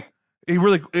know. Hey,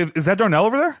 is that Darnell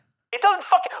over there? It doesn't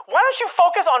fucking. Why don't you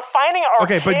focus on finding our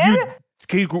Okay, kid? but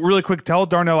can you really quick tell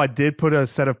Darnell I did put a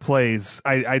set of plays.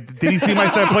 Did he see my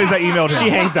set of plays? I emailed him. she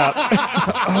hangs up.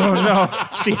 Oh no.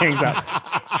 She hangs up.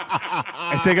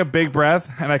 I take a big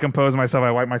breath and I compose myself.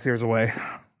 I wipe my tears away.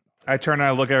 I turn and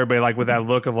I look at everybody like with that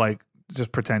look of like,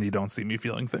 just pretend you don't see me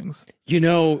feeling things. You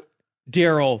know,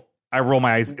 Darryl. I roll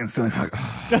my eyes instantly. Like,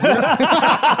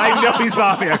 I know he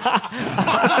saw me.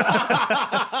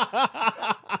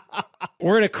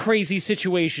 We're in a crazy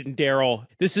situation, Darryl.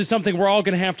 This is something we're all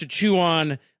going to have to chew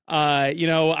on.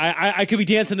 I could be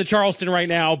dancing the Charleston right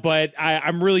now, but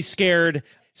I'm really scared.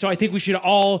 So I think we should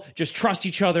all just trust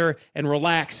each other and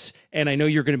relax. And I know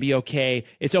you're going to be okay.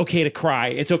 It's okay to cry.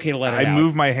 It's okay to let it out. I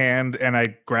move my hand and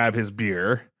I grab his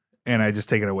beer and I just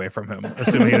take it away from him.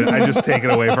 I just take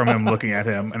it away from him, looking at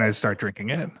him, and I start drinking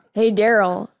it. Hey,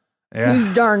 Darryl. Yeah.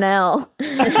 Who's Darnell?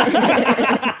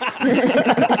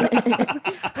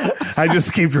 I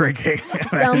just keep drinking.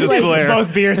 And I just like glare.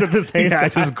 Both beers at the same Yeah, I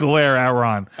time. just glare at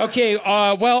Ron. Okay,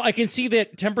 well, I can see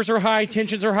that tempers are high,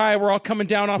 tensions are high. We're all coming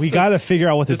down off We got to figure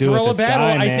out what to the do with thrill this of battle.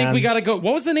 guy, I think man. we got to go.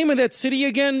 What was the name of that city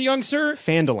again, young sir?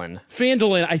 Fandolin.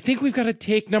 Fandolin. I think we've got to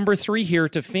take number 3 here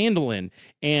to Fandolin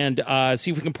and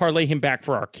see if we can parlay him back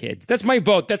for our kids. That's my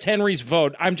vote. That's Henry's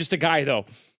vote. I'm just a guy, though.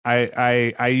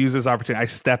 I use this opportunity. I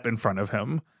step in front of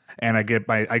him. And I get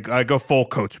I go full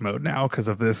coach mode now because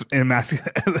of this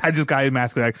I just got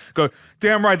emasculated. I go,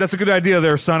 damn right, that's a good idea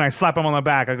there, son. I slap him on the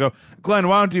back. I go, Glenn,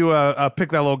 why don't you pick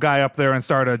that little guy up there and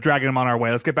start dragging him on our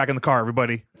way? Let's get back in the car,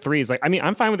 everybody. 3 is like, I mean,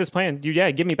 I'm fine with this plan.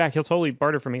 Give me back. He'll totally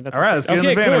barter for me. That's All right, let's get in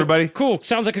the van, cool. everybody. Cool.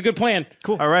 Sounds like a good plan.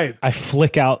 Cool. All right. I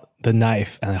flick out the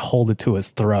knife and I hold it to his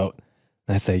throat.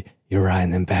 And I say, you're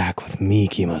riding them back with me,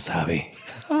 Kimosabe.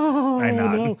 I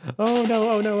nod. Oh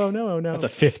no. That's a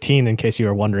 15 in case you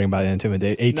were wondering about 18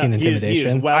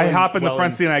 intimidation. I hop in the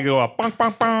front seat and I go up, bonk,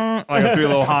 bonk, bonk, like a 3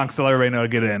 little honks to let everybody know to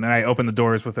get in. And I open the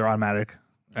doors with their automatic.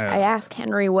 I asked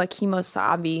Henry what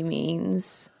Kimosabe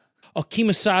means. Oh,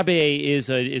 Kimosabe is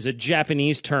a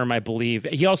Japanese term, I believe.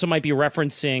 He also might be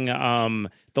referencing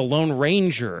the Lone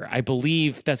Ranger. I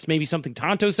believe that's maybe something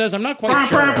Tonto says. I'm not quite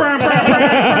sure.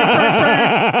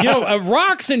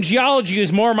 Rocks and geology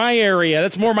is more my area.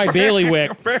 That's more my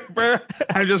bailiwick.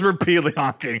 I'm just repeatedly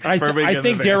honking. I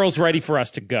think Darryl's ready for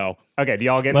us to go. Okay, do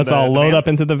y'all get Let's in all the load van? up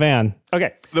into the van.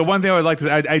 Okay. The one thing I would like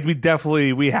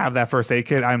to, we have that first aid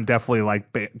kit. I'm definitely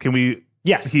like, can we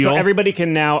Yes. heal? So everybody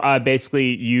can now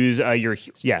basically use your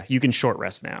you can short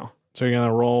rest now. So you're going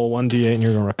to roll 1d8 and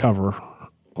you're going to recover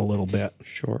a little bit.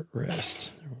 Short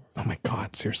rest. Oh my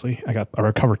God, seriously? I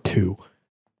recover 2.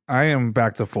 I am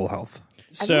back to full health.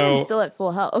 I think I'm still at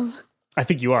full health. I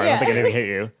think you are. I don't think anything hit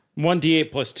you.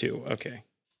 1d8 plus 2. Okay.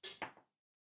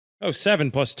 Oh,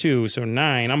 7 plus 2, so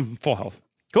 9. I'm full health.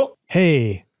 Cool.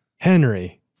 Hey,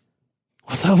 Henry.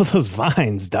 What's up with those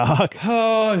vines, Doc?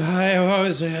 Oh,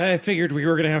 I figured we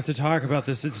were going to have to talk about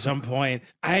this at some point.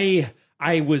 I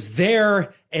was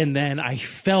there, and then I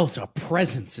felt a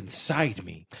presence inside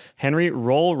me. Henry,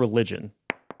 roll religion.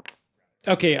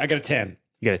 Okay, I got a 10.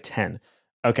 You got a 10.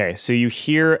 Okay, so you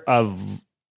hear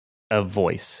a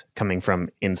voice coming from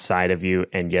inside of you,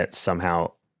 and yet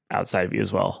somehow outside of you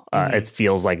as well. It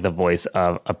feels like the voice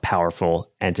of a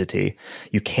powerful entity.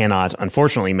 You cannot,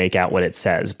 unfortunately, make out what it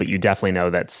says, but you definitely know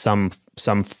that some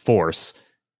force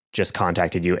just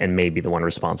contacted you and may be the one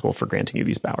responsible for granting you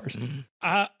these powers.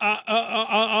 But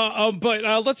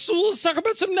let's talk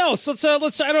about something else. It's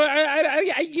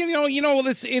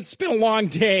been a long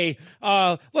day.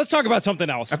 Let's talk about something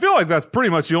else. I feel like that's pretty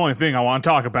much the only thing I want to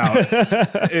talk about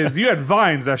is you had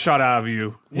vines that shot out of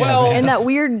you. Well, And that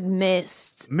weird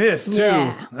mist. Mist too.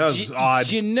 Yeah. That was odd.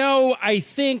 I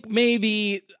think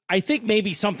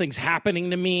maybe something's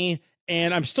happening to me.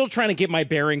 And I'm still trying to get my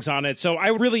bearings on it. So I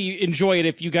really enjoy it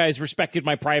if you guys respected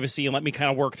my privacy and let me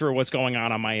kind of work through what's going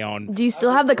on my own. Do you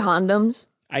still have the condoms?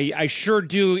 I sure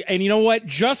do. And you know what?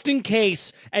 Just in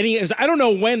case I don't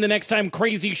know when the next time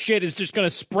crazy shit is just going to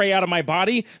spray out of my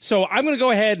body. So I'm going to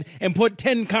go ahead and put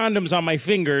 10 condoms on my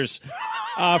fingers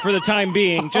for the time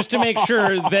being, just to make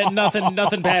sure that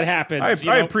nothing bad happens.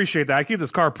 I appreciate that. I keep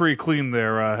this car pretty clean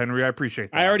there, Henry. I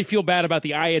appreciate that. I already feel bad about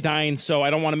the iodine, so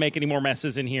I don't want to make any more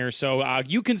messes in here. So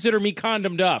you consider me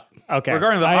condomed up. Okay.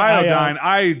 Regarding the iodine,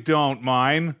 I don't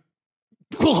mind.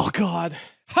 Oh, God.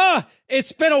 Huh!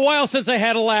 It's been a while since I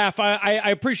had a laugh.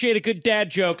 I appreciate a good dad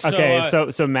joke. So, Okay,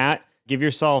 so Matt, give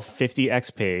yourself 50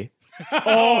 XP.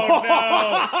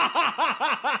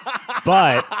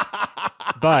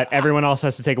 But everyone else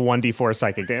has to take 1d4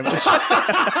 psychic damage.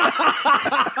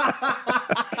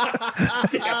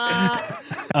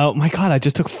 Oh, my God. I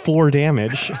just took 4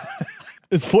 damage.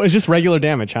 It's just regular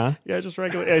damage, huh? Yeah, just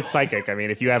regular. It's psychic. I mean,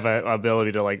 if you have an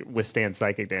ability to like withstand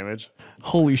psychic damage.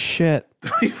 Holy shit.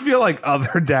 I feel like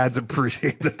other dads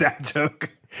appreciate the dad joke.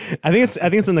 I think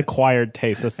it's an acquired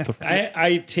taste. That's the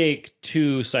I take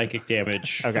 2 psychic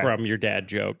damage from your dad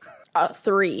joke.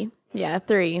 3. Yeah,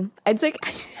 3. I took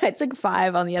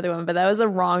 5 on the other one, but that was the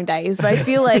wrong dice. But I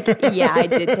feel like, yeah, I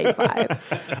did take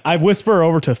 5. I whisper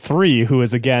over to 3, who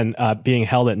is again being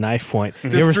held at knife point.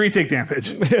 Does 3 take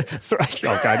damage?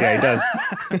 Oh God, yeah, he does.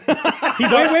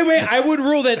 Wait. I would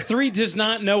rule that 3 does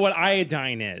not know what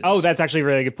iodine is. Oh, that's actually a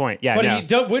really good point. Yeah, But no.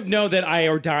 he would know that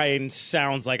iodine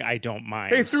sounds like I don't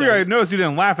mind. Hey, 3, I noticed you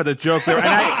didn't laugh at the joke there, and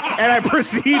I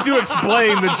proceed to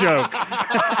explain the joke.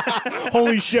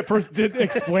 Holy shit!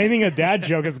 Explaining a dad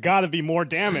joke has got to be more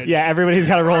damage. Yeah, everybody's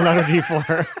got to roll another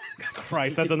d4.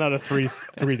 Christ, that's another 3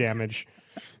 damage.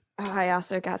 Oh, I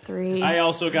also got 3. I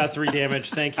also got 3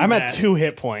 damage. Thank you, I'm Matt. at 2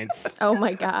 hit points. Oh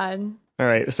my God. All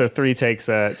right, so 3 takes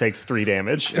 3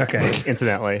 damage. Okay.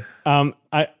 Incidentally.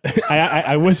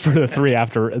 I whisper to 3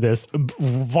 after this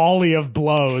volley of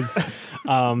blows.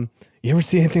 You ever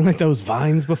see anything like those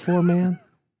vines before, man?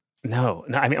 No.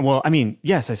 I mean,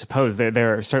 yes, I suppose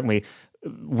there are certainly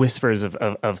whispers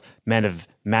of men of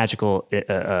magical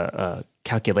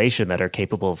calculation that are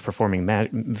capable of performing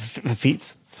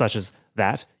feats such as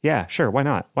that. Yeah, sure. Why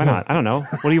not? Why not? I don't know.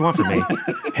 What do you want from me?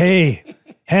 Hey,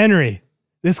 Henry,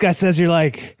 this guy says you're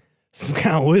like some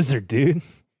kind of wizard, dude.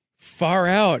 Far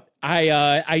out.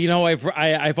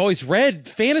 I've always read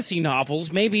fantasy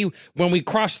novels. Maybe when we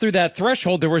crossed through that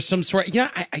threshold, there was some sort.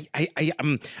 I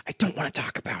don't want to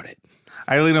talk about it.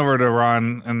 I lean over to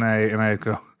Ron and I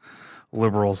go,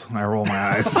 liberals, and I roll my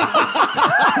eyes.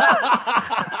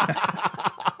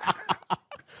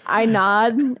 I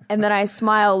nod and then I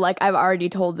smile like I've already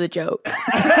told the joke.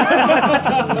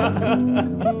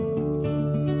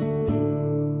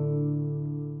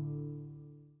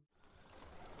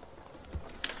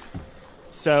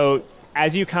 So,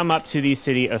 as you come up to the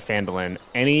city of Phandalin,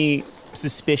 any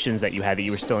suspicions that you had that you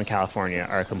were still in California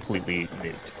are completely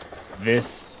nuked.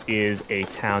 This is a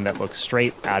town that looks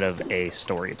straight out of a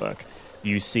storybook.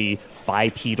 You see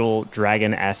bipedal,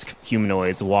 dragon-esque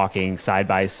humanoids walking side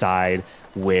by side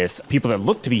with people that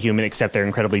look to be human, except they're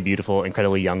incredibly beautiful,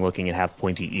 incredibly young-looking, and have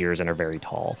pointy ears and are very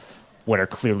tall. What are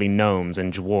clearly gnomes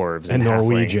and dwarves and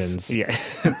Norwegians. Yeah.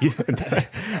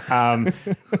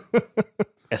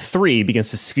 A 3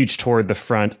 begins to scooch toward the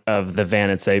front of the van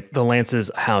and say, the Lance's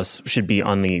house should be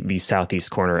on the southeast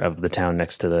corner of the town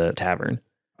next to the tavern.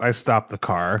 I stop the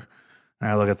car and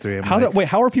I look at 3.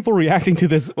 How are people reacting to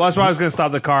this? Well, that's why I was going to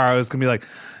stop the car. I was going to be like,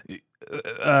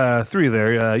 3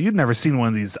 there. You'd never seen one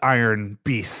of these iron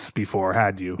beasts before,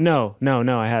 had you? No,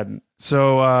 I hadn't.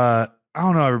 So, I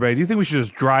don't know, everybody. Do you think we should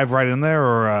just drive right in there,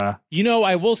 or?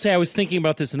 I will say I was thinking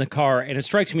about this in the car, and it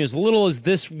strikes me as little as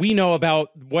this we know about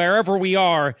wherever we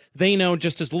are, they know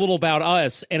just as little about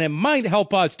us, and it might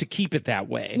help us to keep it that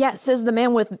way. Yeah, says the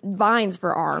man with vines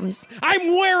for arms. I'm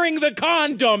wearing the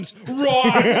condoms,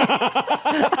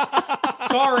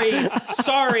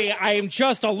 Sorry. I am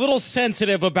just a little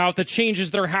sensitive about the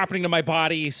changes that are happening to my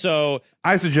body, so...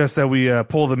 I suggest that we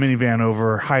pull the minivan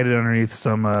over, hide it underneath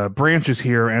some branches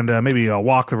here, and maybe we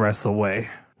walk the rest of the way?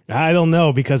 I don't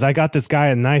know, because I got this guy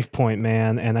at knife point,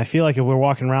 man, and I feel like if we're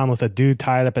walking around with a dude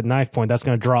tied up at knife point, that's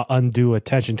going to draw undue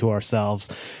attention to ourselves.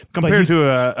 Compared to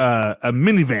a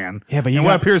minivan. Yeah, but you and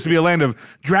what got- appears to be a land of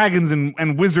dragons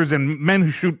and wizards and men who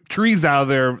shoot trees out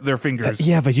of their fingers.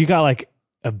 Yeah, but you got like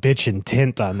a bitchin'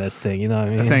 tint on this thing, you know what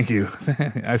I mean? Thank you.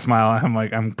 I smile.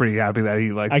 I'm pretty happy that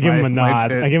he likes. I give him a my nod.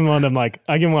 tint. I give him one of them, like,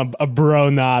 I give him a bro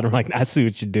nod. I'm like, I see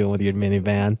what you're doing with your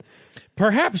minivan.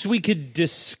 Perhaps we could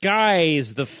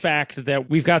disguise the fact that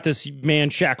we've got this man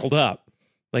shackled up.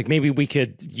 Like maybe we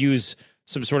could use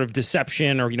some sort of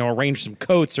deception or, arrange some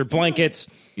coats or blankets.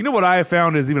 You know what I have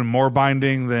found is even more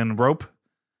binding than rope?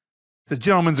 It's a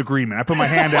gentleman's agreement. I put my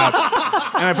hand out,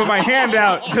 and I put my hand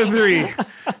out to 3,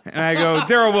 and I go,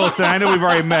 Darryl Wilson, I know we've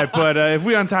already met, but if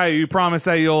we untie you, you promise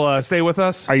that you'll stay with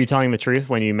us? Are you telling the truth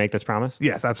when you make this promise?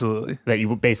 Yes, absolutely. That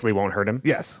you basically won't hurt him?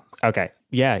 Yes. Okay.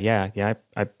 Yeah.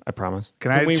 I promise.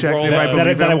 Can I we check roll if I that-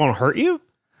 believe That I him? won't hurt you?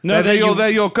 No,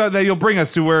 that you'll bring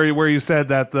us to where you said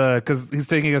that because he's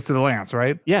taking us to the Lance,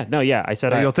 right? Yeah. No. Yeah. I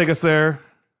said That you'll take us there.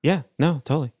 Yeah. No.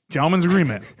 Totally. Gentleman's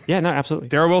agreement. Yeah. No. Absolutely.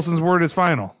 Darryl Wilson's word is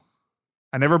final.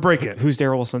 I never break it. Who's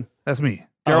Darryl Wilson? That's me.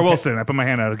 Darryl okay. Wilson. I put my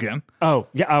hand out again. Oh.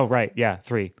 Yeah. Oh. Right. Yeah.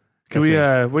 3. Can we?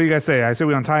 What do you guys say? I say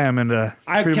we untie him and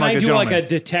treat him can like I a do gentleman. like a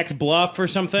detect bluff or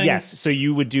something? Yes. So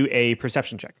you would do a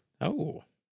perception check. Oh.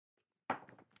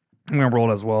 I'm gonna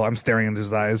roll it as well. I'm staring into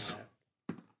his eyes.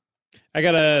 I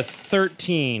got a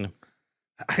 13.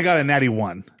 I got a natty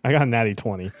 1. I got a natty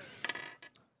 20.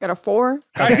 Got a 4.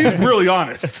 Guys, he's really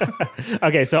honest.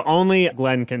 Okay. So only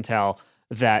Glenn can tell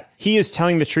that he is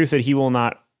telling the truth, that he will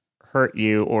not hurt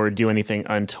you or do anything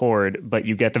untoward, but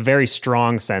you get the very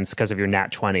strong sense because of your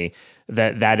nat 20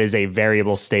 that is a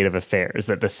variable state of affairs,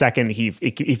 that the second if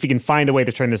he can find a way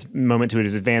to turn this moment to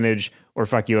his advantage or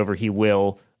fuck you over, he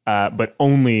will, but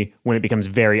only when it becomes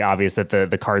very obvious that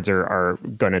the cards are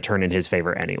going to turn in his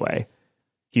favor anyway.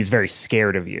 He's very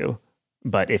scared of you,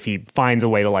 but if he finds a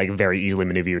way to like very easily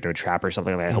maneuver you into a trap or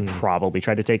something like that, he'll probably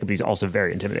try to take it, but he's also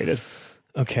very intimidated.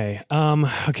 Okay.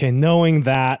 Okay. Knowing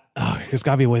that, there's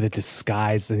got to be a way to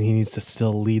disguise that he needs to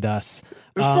still lead us.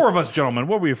 There's 4 of us, gentlemen.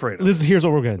 What were we afraid of? Here's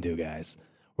what we're going to do, guys.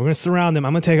 We're going to surround him.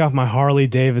 I'm going to take off my Harley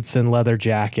Davidson leather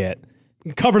jacket,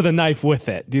 cover the knife with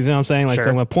it. Do you know what I'm saying? Like, Sure. so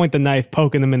I'm going to point the knife,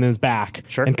 poking him in his back,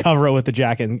 Sure. and cover it with the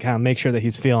jacket and kind of make sure that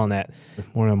he's feeling it.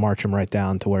 We're going to march him right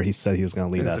down to where he said he was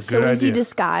going to lead us. Good So is he idea.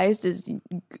 disguised as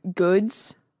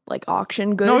goods? Like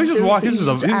auction goods? No, he's just Or walking. is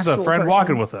He's he just a actual friend person?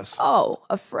 walking with us. Oh,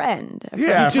 a friend. A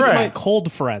Yeah, He's just Fred. my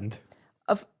cold friend.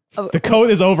 Of The coat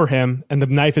is over him, and the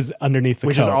knife is underneath the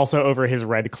Which coat. is also over his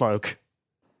red cloak.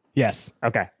 Yes.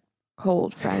 Okay.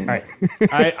 cold friend. All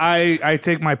right. I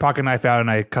take my pocket knife out and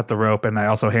I cut the rope and I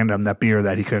also hand him that beer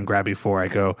that he couldn't grab before. I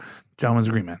go, gentleman's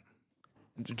agreement.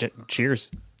 Cheers.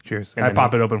 Cheers. And I then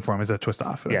pop it open for him. It's a twist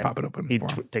off. And I Yeah. pop it open He for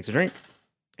him. takes a drink,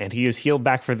 and he is healed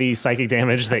back for the psychic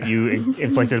damage that you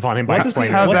inflicted upon him by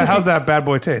explaining. How's it. that bad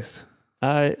boy taste?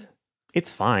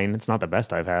 It's fine. It's not the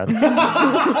best I've had.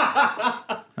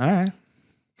 All right.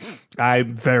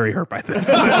 I'm very hurt by this.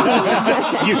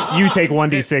 you take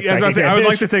 1d6. Yeah, I was about to psychic say, I would damage.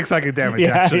 like to take psychic damage,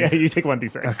 Yeah, actually. yeah, you take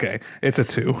 1d6. Okay. It's a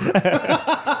 2.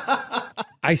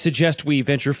 I suggest we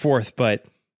venture forth, but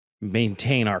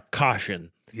maintain our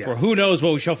caution. Yes. For who knows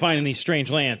what we shall find in these strange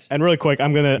lands. And really quick,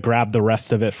 I'm going to grab the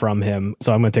rest of it from him.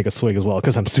 So I'm going to take a swig as well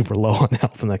because I'm super low on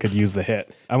health and I could use the hit.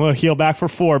 I'm going to heal back for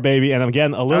 4, baby. And I'm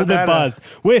getting a little How'd bit that, buzzed,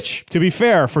 which, to be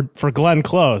fair, for Glenn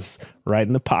Close, right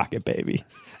in the pocket, baby.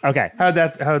 Okay. How'd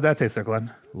that taste there,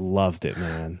 Glenn? Loved it,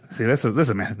 man. See, this is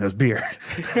a man who knows beer.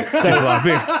 Takes a lot of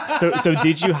beer. So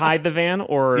did you hide the van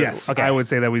or? Yes, Okay. I would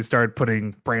say that we started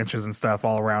putting branches and stuff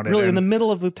all around it. Really, in and- the middle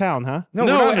of the town, huh? No,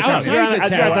 No, we're not in the town. outside You're the town. outside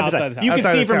the Outside town. the town. You can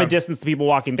Outside see the from a town. distance the people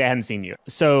walking. They hadn't seen you.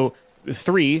 So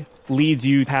 3 leads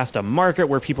you past a market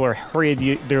where people are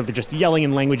hurried. They're just yelling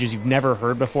in languages you've never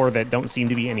heard before that don't seem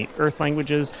to be any Earth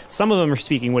languages. Some of them are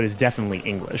speaking what is definitely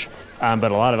English,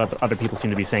 but a lot of other people seem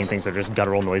to be saying things that are just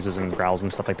guttural noises and growls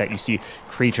and stuff like that. You see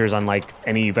creatures unlike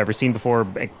any you've ever seen before,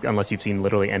 unless you've seen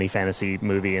literally any fantasy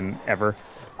movie in ever.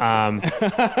 And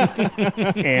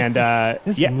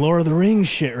This is some Lord of the Rings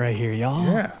shit right here, y'all.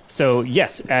 Yeah. So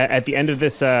yes, at the end of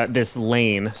this this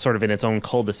lane, sort of in its own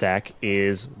cul-de-sac,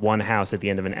 is one house at the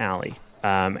end of an alley.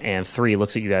 And 3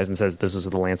 looks at you guys and says, "This is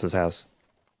the Lance's house."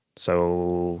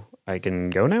 So I can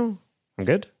go now. I'm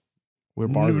good. We're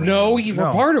bartering. No, we're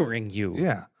No. bartering you.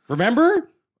 Yeah. Remember?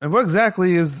 And what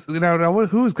exactly is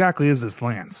who exactly is this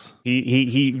Lance?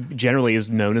 He generally is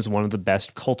known as one of the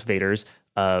best cultivators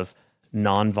of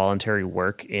non-voluntary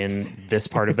work in this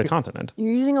part of the continent.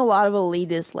 You're using a lot of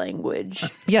elitist language.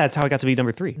 Yeah, that's how I got to be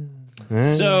number 3.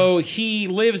 So he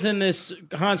lives in this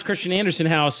Hans Christian Andersen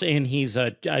house, and he's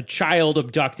a child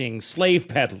abducting slave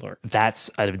peddler. That's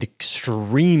an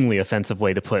extremely offensive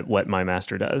way to put what my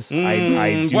master does.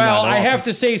 I do Well, not I have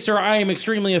to say, sir, I am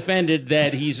extremely offended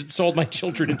that he's sold my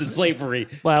children into slavery.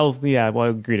 Well, yeah, well, I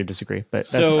agree to disagree, but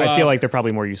So, I feel like they're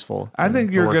probably more useful. I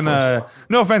think you're gonna.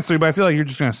 No offense to you, but I feel like you're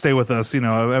just gonna stay with us. You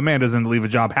know, a man doesn't leave a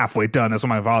job halfway done. That's what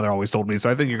my father always told me. So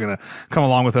I think you're gonna come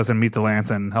along with us and meet the Lance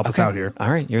and help us out here.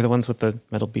 All right, you're the ones with the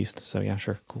metal beast, so yeah,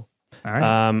 sure, cool. All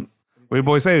right. What do you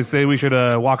boys say? Say we should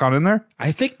walk on in there?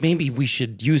 I think maybe we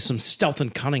should use some stealth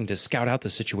and cunning to scout out the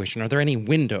situation. Are there any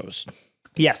windows?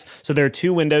 Yes, so there are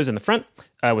 2 windows in the front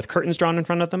with curtains drawn in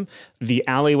front of them. The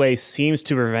alleyway seems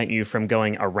to prevent you from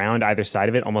going around either side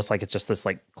of it, almost like it's just this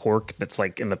like cork that's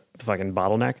like in the fucking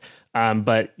bottleneck.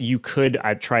 But you could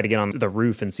try to get on the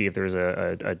roof and see if there's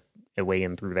a way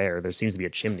in through there. There seems to be a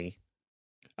chimney.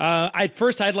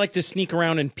 I'd like to sneak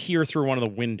around and peer through one of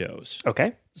the windows.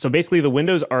 Okay. So basically the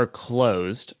windows are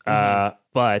closed,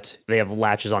 but they have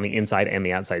latches on the inside and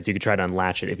the outside. So you could try to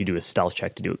unlatch it if you do a stealth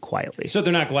check to do it quietly. So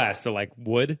they're not glass, they're like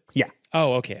wood? Yeah.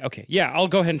 Oh, okay. Yeah, I'll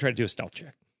go ahead and try to do a stealth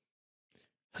check.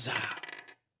 Huzzah.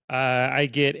 I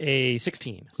get a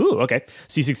 16. Ooh, okay.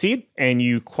 So you succeed, and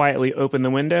you quietly open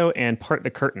the window and part the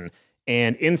curtain.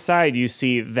 And inside, you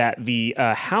see that the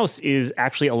house is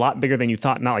actually a lot bigger than you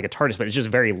thought. Not like a TARDIS, but it's just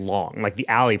very long. Like the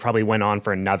alley probably went on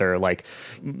for another like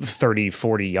 30,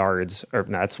 40 yards. Or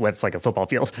no, that's like a football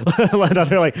field.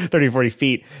 Another like 30, 40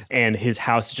 feet. And his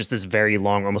house is just this very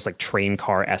long, almost like train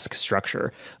car-esque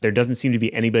structure. There doesn't seem to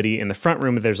be anybody in the front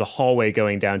room. There's a hallway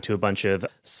going down to a bunch of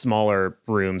smaller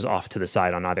rooms off to the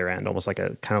side on either end. Almost like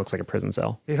kind of looks like a prison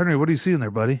cell. Hey, Henry, what do you see in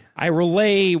there, buddy? I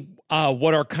relay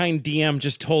what our kind DM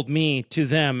just told me to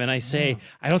them, and I say,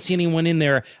 I don't see anyone in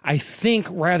there. I think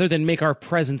rather than make our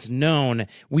presence known,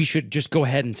 we should just go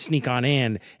ahead and sneak on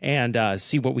in and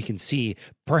see what we can see.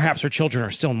 Perhaps our children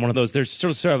are still in one of those. There's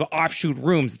sort of offshoot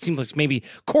rooms. It seems like maybe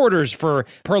quarters for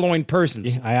purloined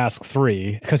persons. I asked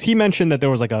 3 because he mentioned that there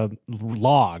was like a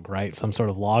log, right? Some sort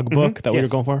of log book that we were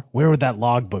going for. Where would that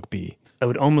log book be? It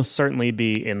would almost certainly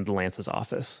be in the Lance's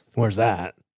office. Where's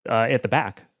that? At the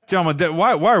back. Gentlemen,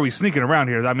 why are we sneaking around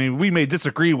here? I mean, we may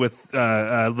disagree with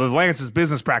the Lance's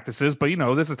business practices, but, you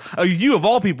know, this is you of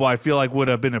all people, I feel like would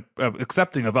have been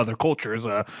accepting of other cultures,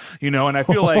 you know, and I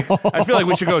feel like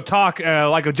we should go talk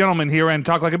like a gentleman here and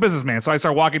talk like a businessman. So I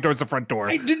start walking towards the front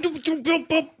door.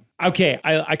 Okay,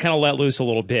 I kind of let loose a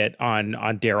little bit on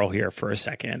Darryl here for a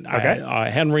second. Okay.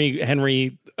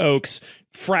 Henry Oak's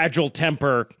fragile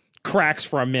temper cracks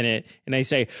for a minute, and I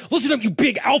say, listen up, you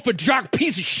big alpha jock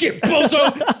piece of shit,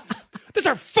 bozo! These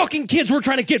are fucking kids we're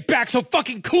trying to get back, so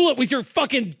fucking cool it with your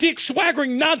fucking dick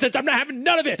swaggering nonsense. I'm not having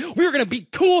none of it. We were gonna be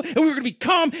cool, and we were gonna be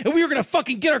calm, and we were gonna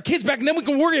fucking get our kids back, and then we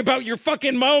can worry about your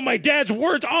fucking my dad's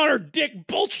words, honor, dick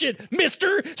bullshit,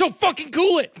 mister. So fucking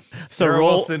cool it. So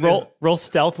roll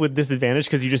stealth with disadvantage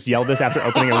because you just yelled this after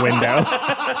opening a window.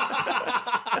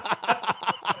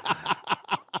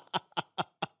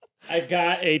 I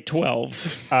got a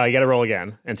 12. You got to roll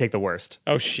again and take the worst.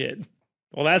 Oh, shit.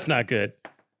 Well, that's not good.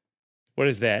 What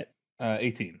is that?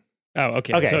 18. Oh,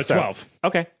 okay. So it's 12.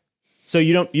 Okay. So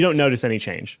you don't notice any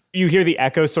change. You hear the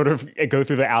echo sort of go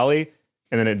through the alley,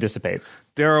 and then it dissipates.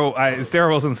 Darryl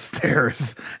Wilson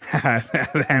stares at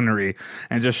Henry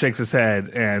and just shakes his head,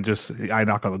 and I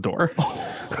knock on the door.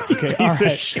 Okay, all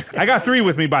right. I got 3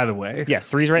 with me, by the way. Yes,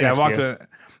 3's right next to you.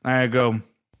 I go,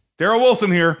 Darryl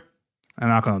Wilson here. I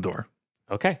knock on the door.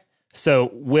 Okay. So,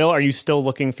 Will, are you still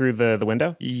looking through the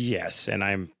window? Yes, and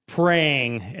I'm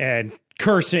praying and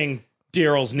cursing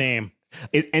Darryl's name.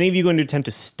 Is any of you going to attempt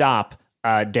to stop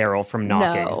Darryl from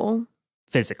knocking? No.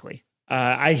 Physically?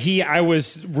 I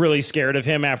was really scared of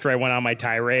him after I went on my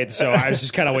tirade, so I was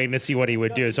just kind of waiting to see what he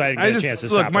would do. So I didn't get a chance to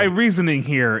stop him. My reasoning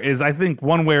here is I think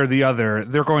one way or the other,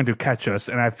 they're going to catch us,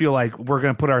 and I feel like we're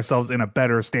going to put ourselves in a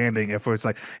better standing if it's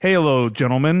like, hey, hello,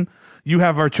 gentlemen. You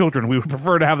have our children. We would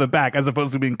prefer to have them back as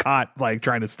opposed to being caught like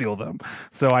trying to steal them.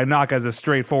 So I knock as a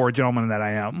straightforward gentleman that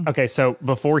I am. Okay, so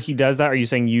before he does that, are you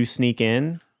saying you sneak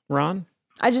in, Ron?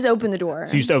 I just opened the door.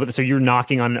 So you're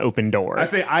knocking on an open door. I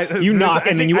say you knock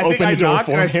and then you open the door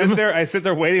for him. I sit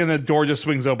there waiting, and the door just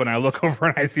swings open. I look over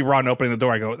and I see Ron opening the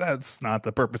door. I go, that's not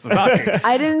the purpose of knocking.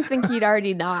 I didn't think he'd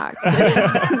already knocked.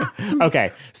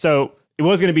 Okay, so it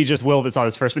was going to be just Will that saw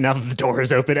this first, but now that the door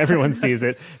is open, everyone sees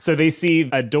it. So they see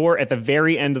a door at the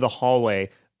very end of the hallway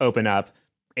open up,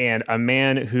 and a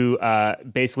man who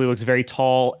basically looks very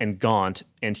tall and gaunt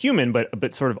and human, but a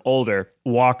bit sort of older,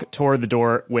 walk toward the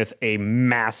door with a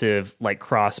massive like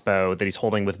crossbow that he's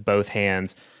holding with both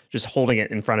hands, just holding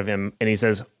it in front of him. And he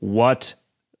says, "What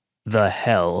the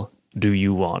hell do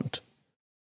you want?"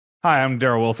 Hi, I'm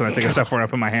Darryl Wilson. I take a step forward. I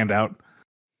put my hand out.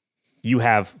 You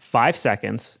have 5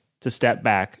 seconds to step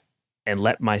back and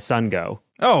let my son go.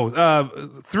 Oh,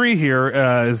 3 here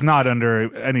is not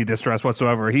under any distress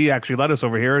whatsoever. He actually led us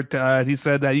over here. He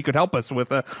said that you could help us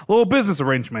with a little business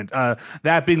arrangement.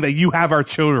 That being that you have our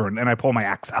children, and I pull my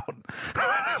axe out.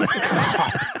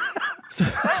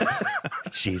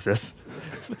 Jesus.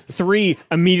 3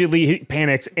 immediately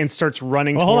panics and starts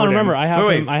running Well, toward hold on. him. Remember, I have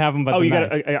Wait, him. I have him. But Oh, the you knife.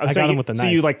 got. I got him with the knife. So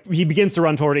you like he begins to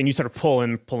run toward it, and you sort of pull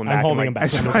him back. I'm and, holding him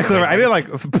like, back. I didn't like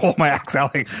pull my axe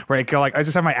out like I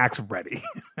just have my axe ready.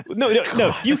 No,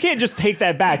 you can't just take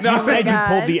that back. No. You said you God.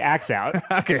 pulled the axe out.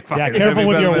 Okay, fine. Yeah, careful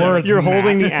with your words. You're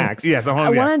holding the axe. Yes, I'm I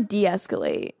holding the axe. want to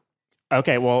de-escalate.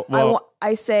 Okay, well,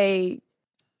 I say,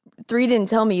 3 didn't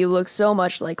tell me you look so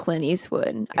much like Clint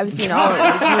Eastwood. I've seen all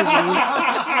of his movies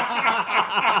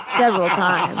several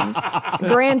times.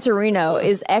 Gran Torino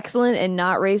is excellent and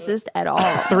not racist at all.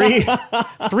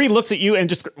 3 looks at you and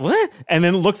just what? And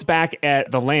then looks back at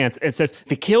the Lance and says,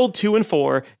 "They killed 2 and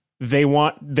 4. They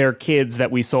want their kids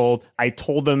that we sold. I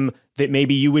told them that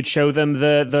maybe you would show them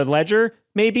the ledger.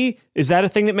 Maybe is that a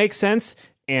thing that makes sense?"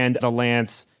 And the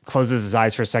Lance closes his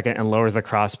eyes for a second and lowers the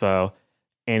crossbow,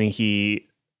 and he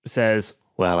says,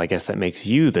 "Well, I guess that makes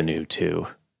you the new 2."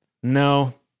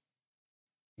 No,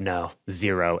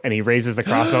 0. And he raises the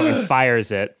crossbow and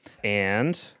fires it,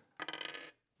 and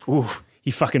ooh,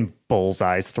 he fucking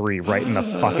bullseyes 3 right in the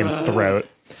fucking throat.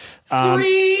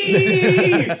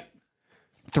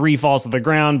 3 falls to the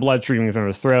ground, blood streaming from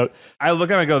his throat. I look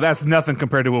at him and go, "That's nothing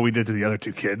compared to what we did to the other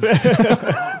 2 kids."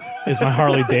 Is my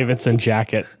Harley Davidson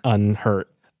jacket unhurt?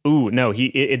 Ooh, no,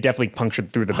 it definitely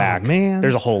punctured through the back. man.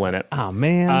 There's a hole in it. Oh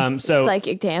man. So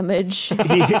Psychic damage.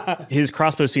 his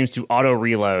crossbow seems to auto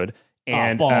reload,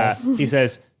 and balls. he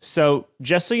says, "So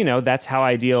just so you know, that's how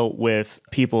I deal with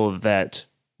people that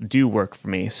do work for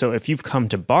me. So if you've come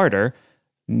to barter,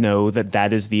 know that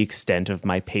that is the extent of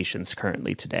my patience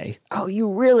currently today." Oh, you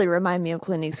really remind me of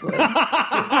Clint Eastwood.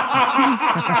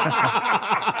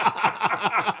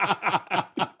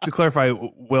 To clarify,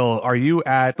 Will, are you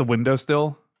at the window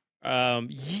still?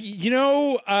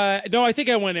 No, I think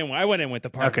I went in. I went in with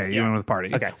the party. Okay, you went with the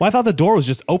party. Okay. Well, I thought the door was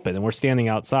just open and we're standing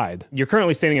outside. You're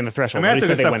currently standing in the I threshold. mean, I You took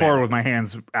said a they step went forward in. with my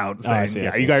hands out. I Saying, see, I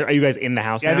Yeah, see. are you guys in the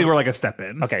house Yeah, I now? think we're like a step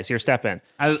in. Okay, so you're step in.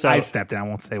 I So- stepped in. I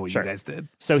won't say what Sure. you guys did.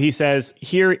 So he says,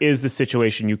 "Here is the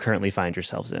situation you currently find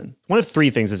yourselves in. One of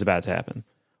 3 things is about to happen.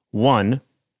 1,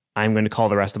 I'm going to call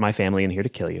the rest of my family in here to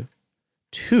kill you.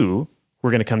 2, we're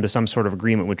going to come to some sort of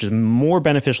agreement which is more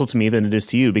beneficial to me than it is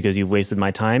to you because you've wasted my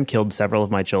time, killed several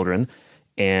of my children,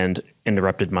 and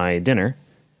interrupted my dinner.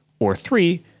 Or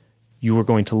 3, you are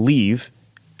going to leave.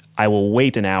 I will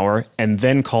wait an hour and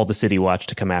then call the City Watch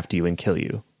to come after you and kill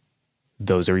you.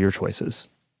 Those are your choices."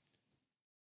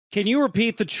 Can you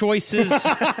repeat the choices?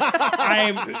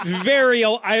 I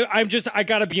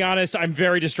gotta be honest, I'm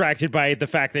very distracted by the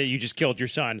fact that you just killed your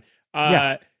son.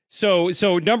 Yeah.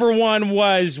 So number 1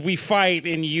 was we fight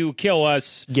and you kill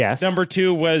us. Yes. Number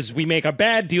 2 was we make a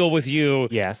bad deal with you.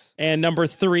 Yes. And number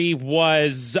 3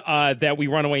 was that we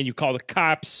run away and you call the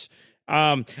cops.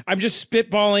 I'm just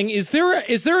spitballing. Is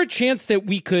there a chance that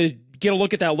we could get a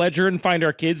look at that ledger and find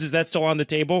our kids? Is that still on the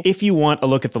table? If you want a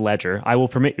look at the ledger, I will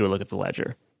permit you a look at the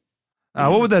ledger.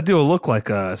 What would that deal look like,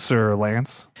 Sir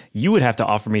Lance? You would have to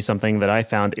offer me something that I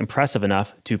found impressive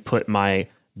enough to put my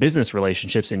business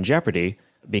relationships in jeopardy,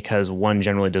 because one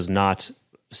generally does not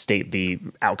state the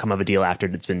outcome of a deal after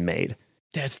it's been made.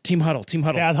 That's team huddle.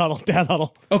 Dad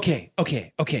huddle. Okay.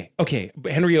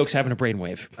 Henry Oak's having a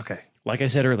brainwave. Okay. Like I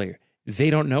said earlier, they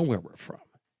don't know where we're from.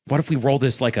 What if we roll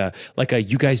this like a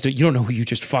you guys you don't know who you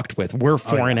just fucked with? We're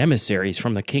foreign emissaries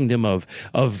from the kingdom of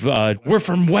we're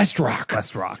from West Rock.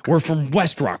 We're from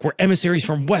West Rock. We're emissaries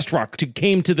from West Rock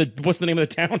came to the what's the name of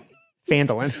the town?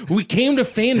 Fandolin. We came to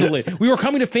Fandolin. We were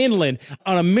coming to Fandolin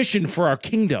on a mission for our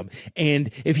kingdom. And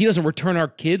if he doesn't return our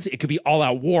kids, it could be all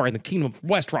out war. And the kingdom of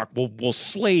West Rock will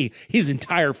slay his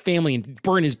entire family and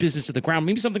burn his business to the ground.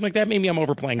 Maybe something like that. Maybe I'm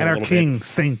overplaying it And a our little king, bit.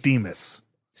 Saint Demas.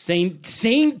 Saint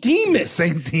Demas.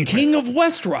 Saint Demas. King of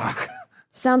West Rock.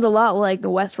 Sounds a lot like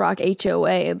the West Rock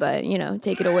HOA, but,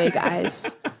 take it away,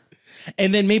 guys.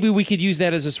 And then maybe we could use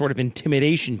that as a sort of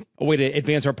intimidation, a way to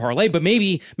advance our parlay. But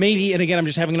maybe, and again, I'm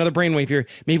just having another brainwave here.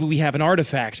 Maybe we have an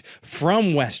artifact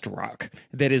from West Rock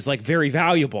that is like very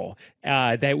valuable.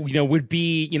 That would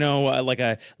be like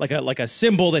a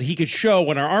symbol that he could show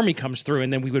when our army comes through,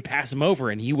 and then we would pass him over,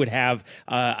 and he would have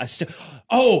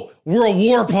we're a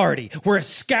war party. We're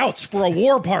scouts for a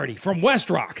war party from West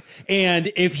Rock,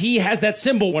 and if he has that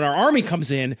symbol when our army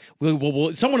comes in,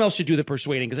 we'll someone else should do the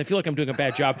persuading because I feel like I'm doing a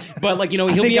bad job. But but like,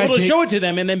 he'll be able to show it to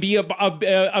them and then be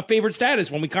a favored status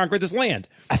when we conquer this land.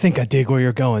 I think I dig where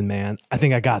you're going, man. I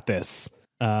think I got this.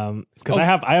 Because I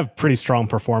have pretty strong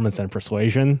performance and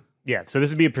persuasion. Yeah, so this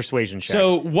would be a persuasion check.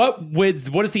 So what is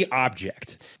the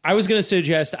object? I was going to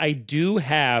suggest I do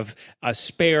have a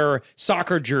spare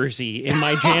soccer jersey in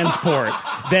my Jansport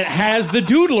that has the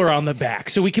doodler on the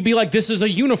back. So we could be like, this is a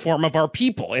uniform of our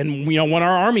people. And, when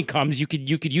our army comes, you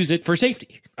could use it for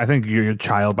safety. I think your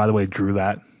child, by the way, drew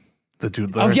that. The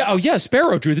doodler. Oh yeah,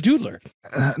 Sparrow drew the doodler.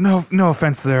 No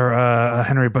offense there,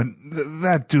 Henry, but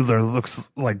that doodler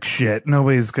looks like shit.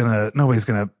 Nobody's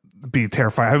gonna be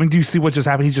terrified. I mean, do you see what just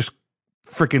happened? He just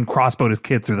freaking crossbowed his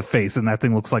kid through the face, and that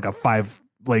thing looks like a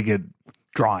 5-legged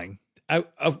drawing.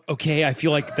 Okay, I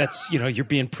feel like that's, you're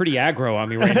being pretty aggro on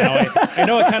me right now. I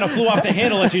know it kind of flew off the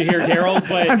handle at you here, Darryl,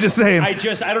 but I'm just saying. I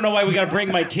don't know why we got to bring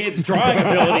my kid's drawing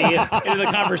ability into the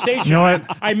conversation. You know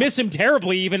what? I miss him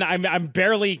terribly. Even I'm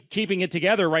barely keeping it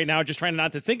together right now, just trying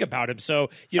not to think about him. So,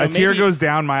 a tear goes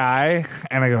down my eye,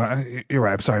 and I go, "You're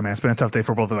right. I'm sorry, man. It's been a tough day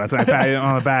for both of us." And I pat him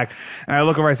on the back, and I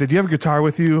look over. I say, "Do you have a guitar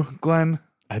with you, Glenn?"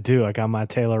 I do. I got my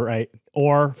Taylor right,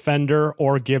 or Fender,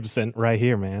 or Gibson right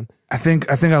here, man. I think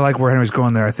I like where Henry's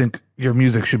going there. I think your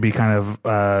music should be kind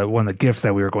of one of the gifts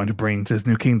that we were going to bring to this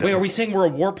new kingdom. Wait, are we saying we're a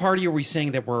war party, or are we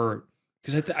saying that we're?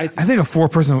 Because I think a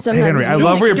 4-person. Hey, Henry, I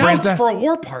love where your brain's at. For a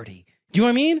war party. Do you know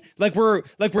what I mean? Like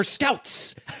we're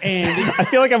scouts, and I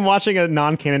feel like I'm watching a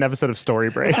non-canon episode of Story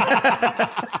Break.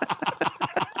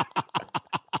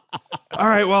 All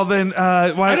right, well then, I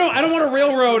don't want to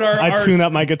railroad our. I tune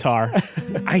up my guitar.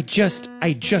 I just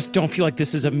don't feel like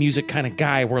this is a music kind of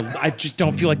guy. Where I just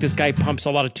don't feel like this guy pumps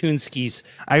a lot of tune skis.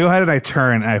 I go ahead and I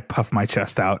turn and I puff my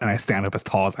chest out and I stand up as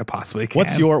tall as I possibly can.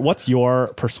 What's your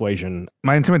persuasion?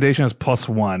 My intimidation is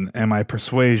 +1 and my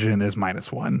persuason is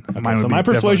 -1. Okay, so my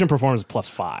persuasion performance is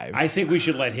 +5. I think we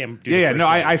should let him do Yeah, no,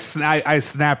 I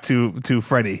snap to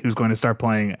Freddie, who's going to start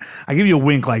playing. I give you a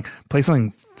wink, like, play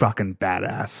something fucking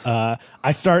badass.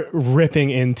 I start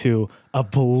ripping into a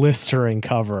blistering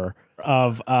cover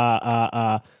of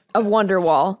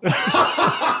Wonderwall.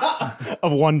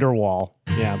 of Wonderwall.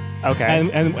 Yeah. Okay.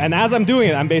 And as I'm doing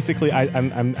it, I'm basically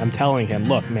I'm telling him,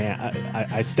 look, man.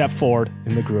 I step forward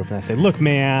in the group and I say, look,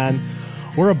 man.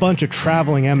 We're a bunch of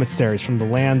traveling emissaries from the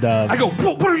land of... I go,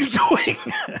 what are you doing?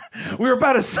 We were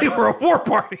about to say we're a war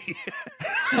party.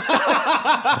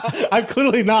 I've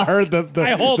clearly not heard the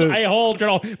I hold,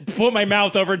 put my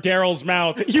mouth over Darryl's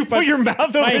mouth. You put your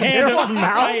mouth over Darryl's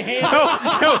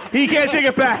mouth? No, he can't take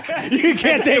it back. You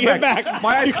can't take it back.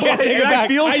 My eyes closed. I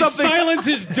feel something. Silence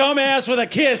his dumb ass with a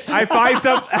kiss. I find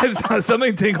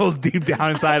something tingles deep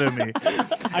down inside of me.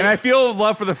 And I feel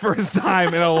love for the first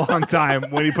time in a long time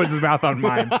when he puts his mouth on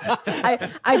mine.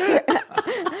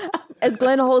 As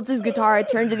Glenn holds his guitar, I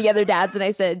turn to the other dads and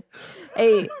I said,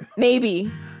 hey,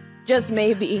 maybe, just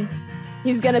maybe,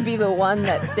 he's going to be the one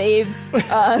that saves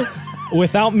us.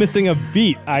 Without missing a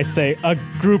beat, I say a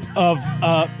group of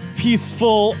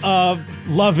peaceful,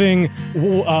 loving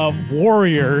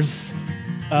warriors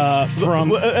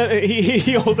from...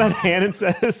 He holds out a hand and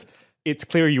says, it's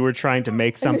clear you were trying to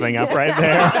make something up right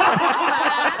there.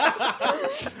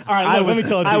 All right, let me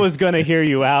tell it to you. I was going to hear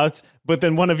you out, but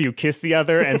then one of you kissed the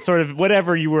other, and sort of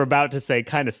whatever you were about to say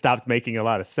kind of stopped making a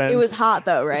lot of sense. It was hot,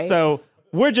 though, right? So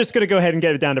we're just going to go ahead and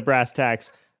get it down to brass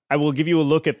tacks. I will give you a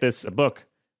look at this book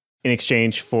in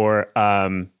exchange for, I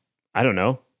don't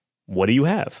know, what do you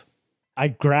have? I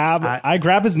grab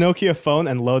his Nokia phone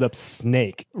and load up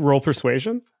Snake. Roll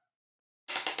persuasion.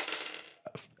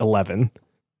 11.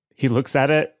 He looks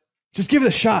at it. Just give it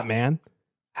a shot, man.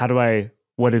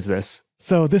 What is this?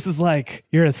 So this is like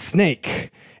you're a snake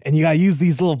and you gotta use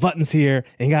these little buttons here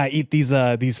and you gotta eat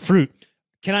these fruit.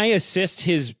 Can I assist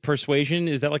his persuasion?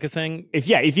 Is that like a thing?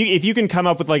 If you can come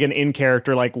up with like an in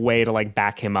character like way to like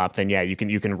back him up, then yeah, you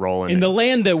can roll in the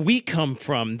land that we come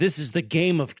from. This is the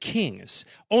game of kings.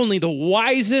 Only the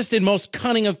wisest and most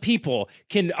cunning of people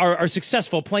are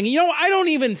successful playing. You know, I don't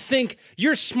even think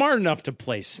you're smart enough to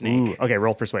play Snake. Ooh, okay,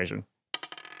 roll persuasion.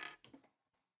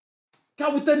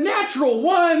 God, with the natural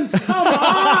ones, come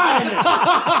on!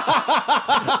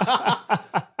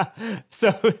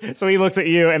 So he looks at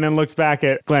you and then looks back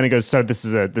at Glenn and goes, "So this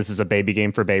is a baby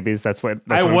game for babies." That's what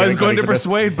I was going to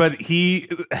persuade, but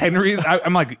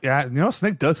I'm like, yeah, you know,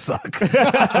 Snake does suck.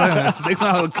 Snake's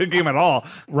not a good game at all.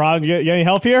 Ron, you any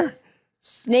help here?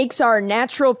 Snakes are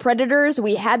natural predators.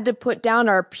 We had to put down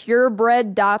our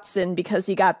purebred Dotson because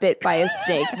he got bit by a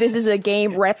snake. This is a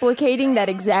game replicating that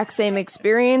exact same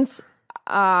experience.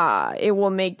 It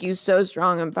will make you so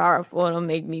strong and powerful. It'll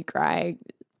make me cry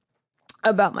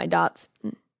about my dots.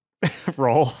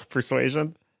 Roll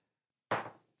persuasion.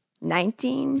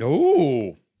 19.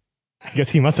 Ooh. I guess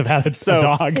he must have had a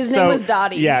dog. His name was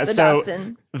Dottie. Yeah, the so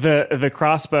Dotson. the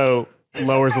crossbow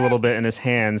lowers a little bit in his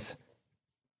hands,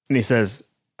 and he says,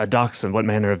 "A dachshund. What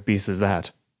manner of beast is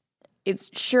that?" It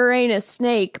sure ain't a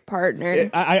snake, partner.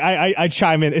 I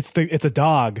chime in. It's a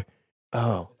dog.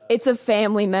 Oh. It's a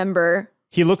family member.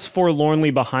 He looks forlornly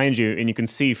behind you, and you can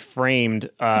see framed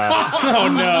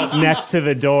next to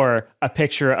the door a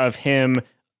picture of him,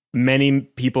 many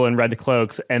people in red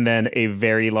cloaks, and then a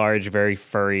very large, very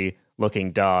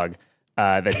furry-looking dog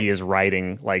that he is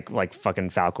riding like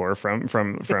fucking Falcor from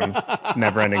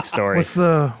Neverending Story. What's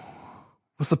the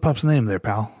pup's name there,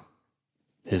 pal?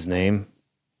 His name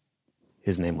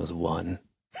was One.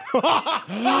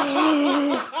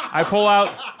 I pull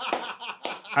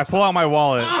out my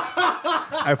wallet.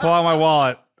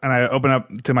 And I open up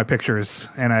to my pictures,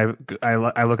 and I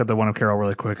look at the one of Carol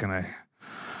really quick, and I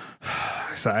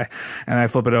sigh, and I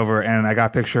flip it over, and I got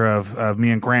a picture of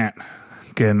me and Grant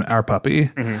getting our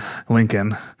puppy,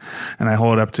 Lincoln, and I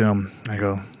hold it up to him. I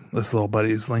go, "This little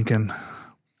buddy's Lincoln."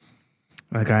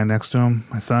 That guy next to him,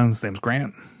 my son's name's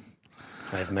Grant.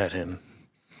 I've met him.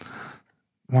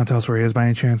 Want to tell us where he is by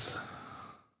any chance?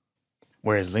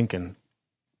 Where is Lincoln?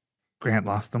 Grant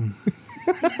lost him.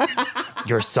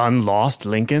 Your son lost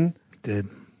Lincoln? Did.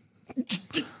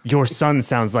 Your son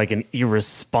sounds like an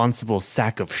irresponsible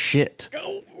sack of shit.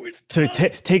 To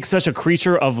take such a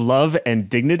creature of love and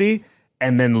dignity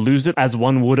and then lose it as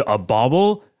one would a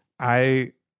bauble?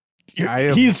 That's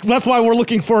why we're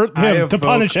looking for him to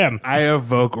punish him. I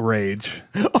evoke rage.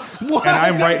 And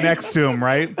I'm right next to him,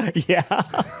 right? Yeah.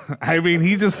 I mean,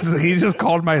 he just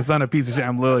called my son a piece of shit.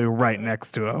 I'm literally right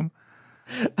next to him.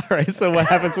 All right, so what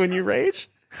happens when you rage?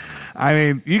 I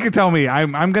mean, you can tell me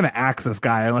I'm going to axe this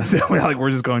guy unless we're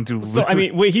just going to. So, I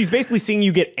mean, wait, he's basically seeing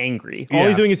you get angry. All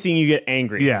he's doing is seeing you get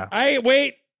angry. Yeah. I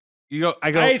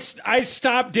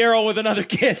stop Darryl with another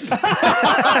kiss.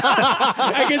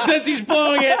 I can sense he's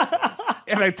blowing it.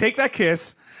 And I take that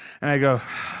kiss and I go,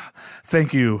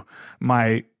 "Thank you,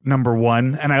 my number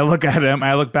one." And I look at him,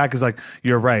 I look back, he's like,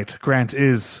 "You're right. Grant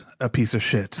is a piece of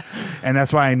shit. And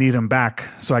that's why I need him back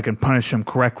so I can punish him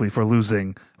correctly for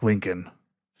losing Lincoln."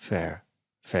 Fair.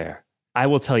 I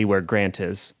will tell you where Grant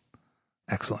is.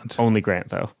 Excellent. Only Grant,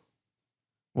 though.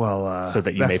 Well, so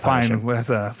that you that's may punish fine. him.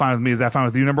 That's fine with me. Is that fine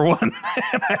with you, number one?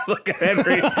 And I look at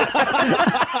Henry.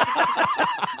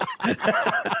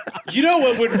 You know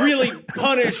what would really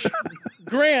punish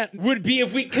Grant would be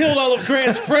if we killed all of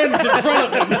Grant's friends in front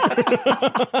of him.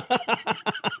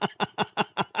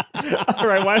 All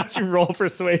right, why don't you roll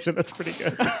persuasion? That's pretty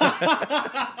good.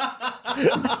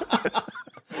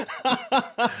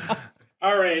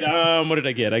 All right, what did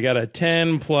I get? I got a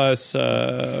 10 plus,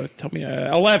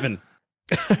 11.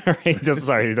 All right, he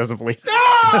doesn't believe.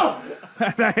 No!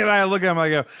 And I look at him, I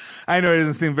go, "I know he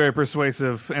doesn't seem very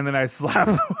persuasive." And then I slap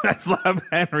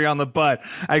Henry on the butt.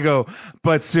 I go,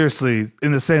 "But seriously,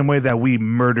 in the same way that we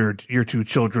murdered your two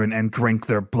children and drank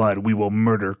their blood, we will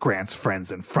murder Grant's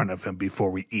friends in front of him before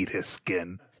we eat his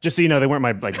skin." Just so you know, they weren't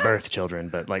my birth children,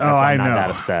 but that's Oh, why I I'm not know.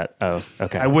 that upset. Oh,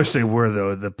 okay. I wish they were,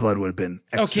 though. The blood would have been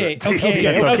extra Okay. tasty.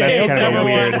 That's kind of number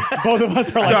weird. one. Both of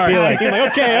us are Sorry. feeling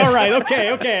like, okay, all right,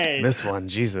 okay. This one,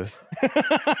 Jesus.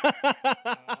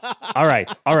 All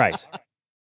right.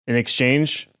 In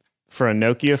exchange for a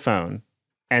Nokia phone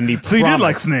and the So you did promise-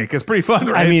 like Snake. It's pretty fun,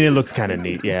 right? I mean, it looks kind of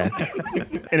neat, yeah.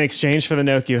 In exchange for the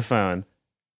Nokia phone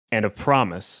and a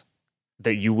promise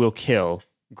that you will kill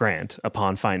Grant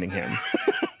upon finding him.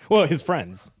 Well, his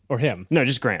friends or him. No,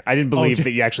 just Grant. I didn't believe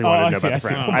that you actually wanted to know about the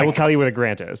friends. I will tell you where the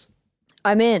Grant is.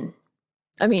 I'm in.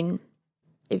 I mean,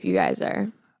 if you guys are.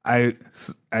 I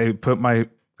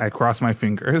cross my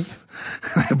fingers,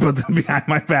 I put them behind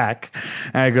my back,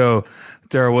 and I go,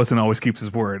 "Darryl Wilson always keeps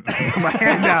his word." My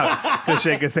hand out to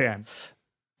shake his hand.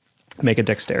 Make a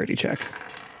dexterity check.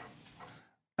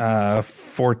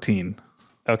 14.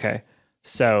 Okay.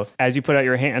 So as you put out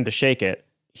your hand to shake it,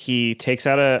 he takes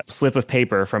out a slip of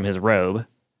paper from his robe,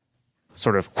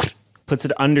 sort of puts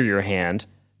it under your hand,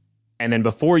 and then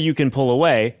before you can pull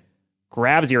away,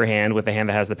 grabs your hand with the hand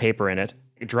that has the paper in it,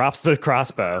 drops the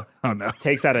crossbow, Oh, no.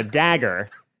 takes out a dagger,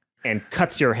 and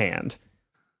cuts your hand.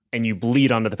 And you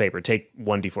bleed onto the paper. Take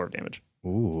 1d4 of damage.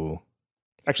 Ooh.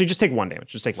 Actually, just take 1 damage.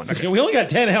 Just take 1 damage. Okay, we only got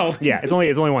 10 health. Yeah, it's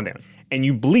only 1 damage. And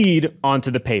you bleed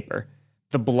onto the paper.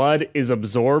 The blood is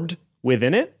absorbed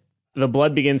within it. The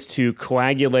blood begins to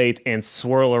coagulate and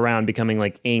swirl around, becoming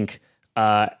like ink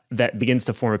that begins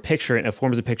to form a picture, and it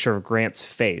forms a picture of Grant's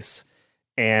face.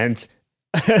 And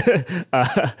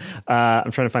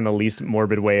I'm trying to find the least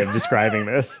morbid way of describing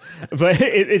this, but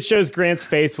it shows Grant's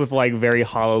face with like very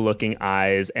hollow looking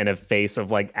eyes and a face of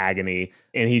like agony.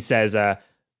 And he says,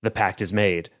 the pact is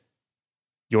made.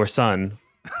 Your son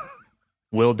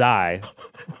will die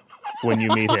when you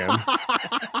meet him.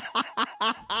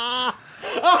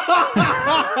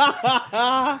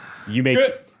 You make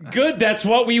Good. That's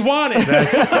what we wanted.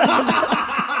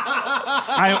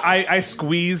 I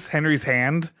squeeze Henry's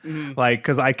hand, like,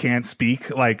 because I can't speak.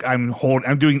 Like, I'm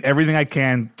doing everything I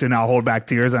can to not hold back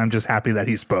tears. And I'm just happy that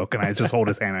he spoke, and I just hold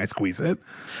his hand and I squeeze it.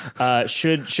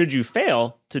 Should you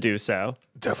fail to do so,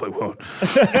 Definitely won't.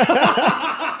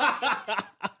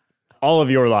 all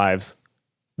of your lives,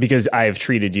 because I have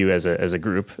treated you as a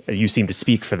group, you seem to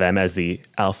speak for them as the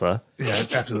alpha. Yeah,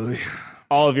 absolutely.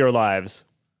 All of your lives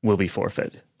will be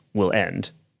forfeit, will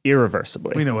end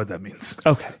irreversibly. We know what that means.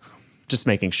 Okay, just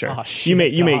making sure. Oh,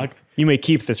 shit, you may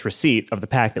keep this receipt of the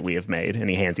pact that we have made, and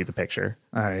he hands you the picture.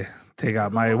 I take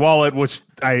out my wallet, which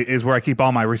is where I keep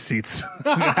all my receipts,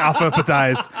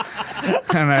 alphabetized,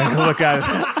 and I look at it,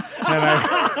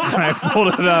 and I fold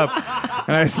it up,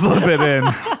 and I slip it in.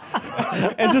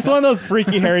 Is this one of those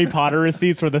freaky Harry Potter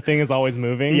receipts where the thing is always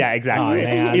moving? Yeah, exactly. Oh,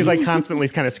 man. He's like constantly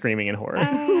kind of screaming in horror.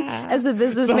 As a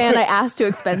businessman, I asked to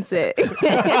expense it.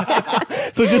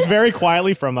 So just very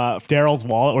quietly from Darryl's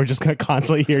wallet, we're just going to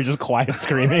constantly hear just quiet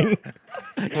screaming.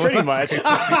 Pretty much. It's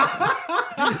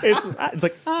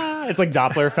like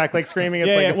Doppler effect, like screaming. It's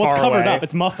Yeah, like yeah. Well, it's far covered away. up.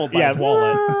 It's muffled by his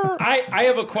wallet. I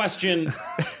have a question.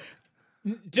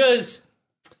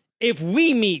 If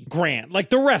we meet Grant, like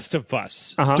the rest of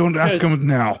us, Don't ask him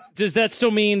now. does that still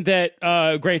mean that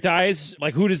Grant dies?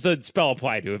 Like, who does the spell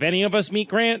apply to? If any of us meet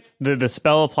Grant? The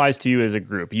spell applies to you as a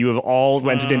group. You have all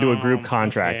entered into a group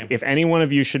contract. okay. If any one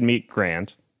of you should meet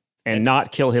Grant and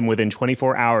not kill him within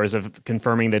 24 hours of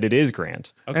confirming that it is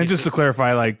Grant. And just to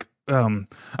clarify, like, I mean,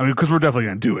 because we're definitely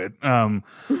gonna do it.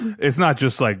 It's not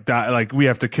just like that. Like, we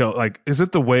have to kill. Like, is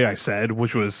it the way I said,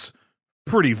 which was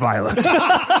pretty violent?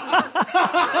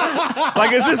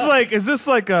 Like, is this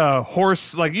like a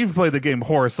horse? Like, you've played the game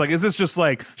Horse. Like, is this just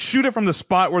like shoot it from the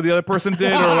spot where the other person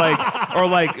did, or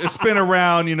like spin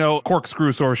around,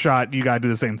 corkscrew sort of shot? You gotta do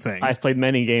the same thing. I've played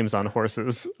many games on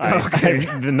horses. Okay.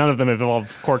 None of them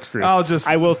involve corkscrews.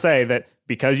 I will say that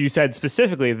because you said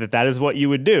specifically that is what you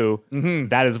would do,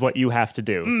 that is what you have to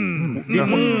do.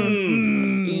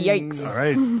 Yikes. All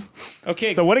right.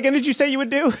 Okay. So what again did you say you would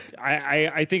do?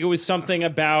 I think it was something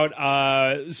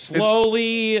about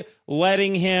slowly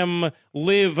letting him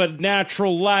live a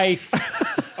natural life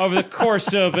over the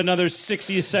course of another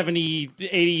 60, 70,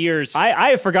 80 years.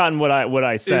 I have forgotten what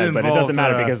I said, but it doesn't involved,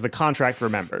 matter because the contract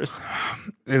remembers.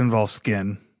 It involves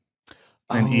skin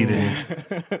and eating.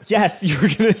 Yes, you were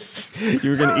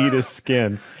gonna eat his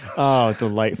skin. Oh,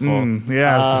 delightful.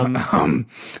 Yes.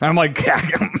 I'm like,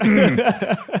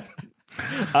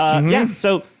 Yeah,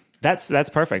 so that's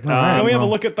perfect. Can we have a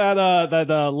look at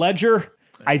that ledger?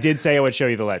 I did say I would show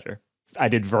you the ledger. I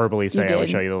did verbally say I would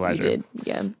show you the ledger. You did,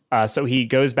 yeah. So he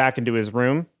goes back into his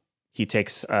room. He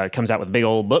comes out with a big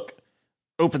old book,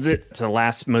 opens it to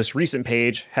the most recent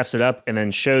page, hefts it up, and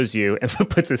then shows you and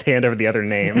puts his hand over the other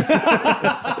names.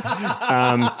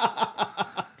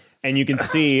 And you can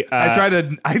see. I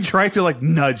try to like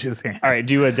nudge his hand. All right,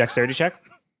 do a dexterity check.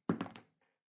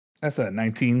 That's a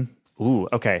 19. Ooh,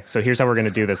 okay. So here's how we're going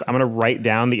to do this. I'm going to write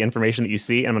down the information that you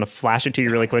see, and I'm going to flash it to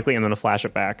you really quickly, and then I'm going to flash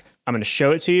it back. I'm going to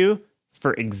show it to you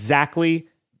for exactly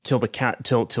till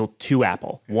 2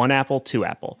 apple. 1 apple, 2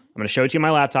 apple. I'm going to show it to you on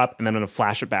my laptop, and then I'm going to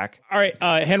flash it back. All right.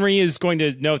 Henry is going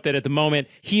to note that at the moment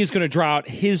he is going to draw out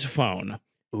his phone.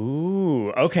 Ooh,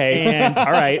 okay. And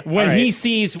all right. When he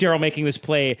sees Darryl making this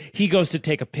play, he goes to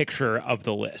take a picture of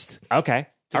the list. Okay.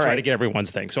 To try to get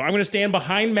everyone's thing. So I'm going to stand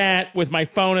behind Matt with my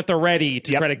phone at the ready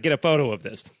to try to get a photo of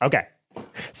this. Okay.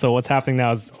 So what's happening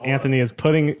now is Anthony is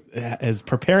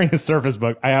preparing his Surface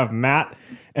Book. I have Matt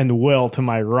and Will to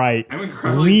my right,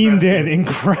 leaned in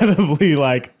incredibly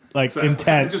like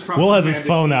intent. Will has his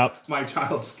phone up. My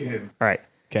child's skin. All right.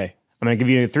 Okay. I'm going to give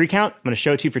you a 3 count. I'm going to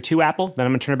show it to you for 2 apple. Then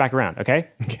I'm going to turn it back around. Okay.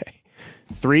 Okay.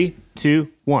 3,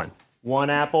 2, 1. 1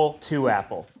 apple, 2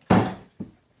 apple.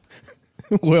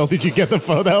 Will, did you get the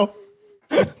photo?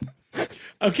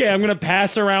 Okay, I'm going to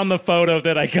pass around the photo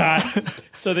that I got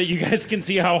so that you guys can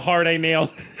see how hard I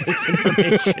nailed this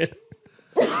information.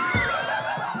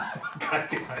 God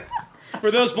damn it. For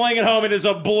those playing at home, it is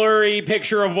a blurry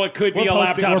picture of what could be a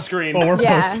laptop screen. Oh, we're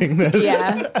posting this.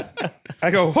 Yeah.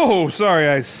 I go, oh, sorry,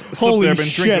 I slipped Holy there. Been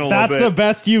shit, drinking a little that's bit. the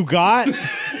best you got?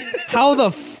 How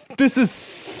this is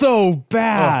so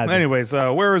bad. Anyways,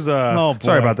 where's Oh, boy.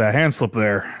 sorry about that hand slip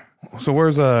there. So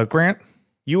where's Grant?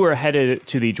 You are headed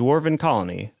to the dwarven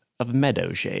colony of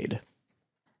Meadowshade.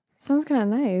 Sounds kind of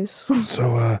nice.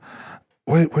 So,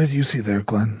 what did you see there,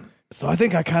 Glenn? So I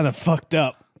think I kind of fucked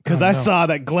up because I saw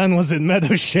that Glenn was in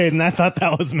Meadowshade and I thought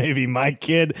that was maybe my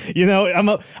kid. You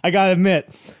know, I gotta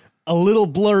admit, a little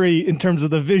blurry in terms of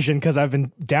the vision because I've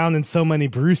been down in so many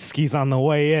brewskis on the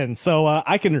way in. So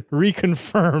I can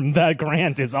reconfirm that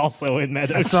Grant is also in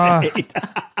Meadowshade.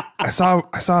 I saw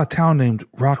a town named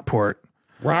Rockport,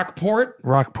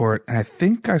 and I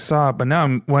think I saw, but now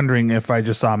I'm wondering if I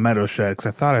just saw Meadowshed because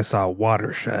I thought I saw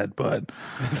Watershed, but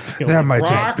that might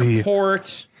just be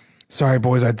Rockport. Sorry,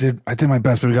 boys, I did my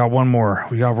best, but we got one more.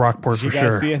 We got Rockport for Did you guys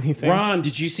sure. see anything? Ron,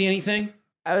 did you see anything?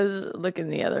 I was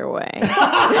looking the other way.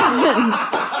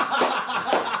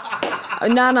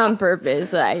 Not on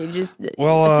purpose. I just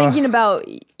thinking about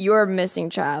your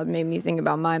missing child made me think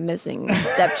about my missing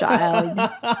stepchild.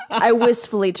 I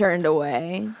wistfully turned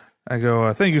away. I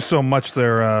go, thank you so much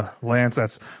there, Lance.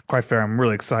 That's quite fair. I'm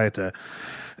really excited to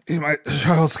eat my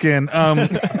child's skin.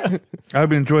 I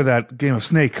hope you enjoy that game of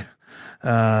Snake.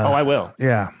 I will.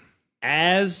 Yeah.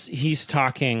 As he's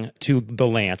talking to the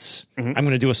Lance, I'm going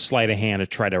to do a sleight of hand to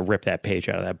try to rip that page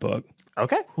out of that book.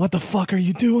 Okay. What the fuck are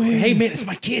you doing? Hey, man, it's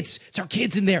my kids. It's our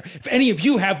kids in there. If any of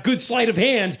you have good sleight of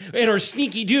hand and are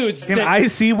sneaky dudes, Can I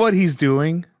see what he's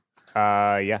doing?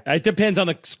 Yeah. it depends on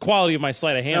the quality of my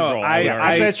sleight of hand roll.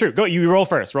 Actually, that's true. Go. You roll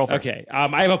first. Okay.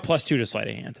 I have a +2 to sleight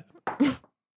of hand.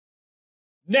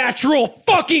 Natural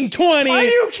fucking 20. Are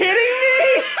you kidding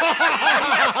me?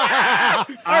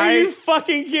 Are you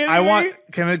fucking kidding me?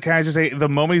 Can I just say, the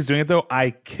moment he's doing it though,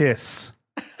 I kiss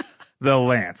the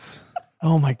Lance.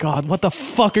 Oh my God, what the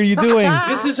fuck are you doing?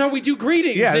 This is how we do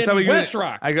greetings That's how in we do it. West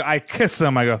Rock. I kiss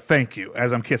him. I go, thank you,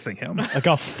 as I'm kissing him. Like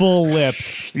a full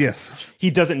lipped. Yes.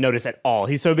 He doesn't notice at all.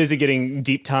 He's so busy getting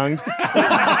deep tongued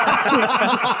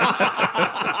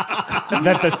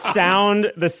that the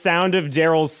sound of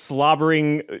Darryl's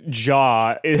slobbering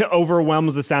jaw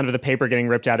overwhelms the sound of the paper getting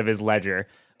ripped out of his ledger.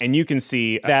 And you can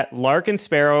see that Lark and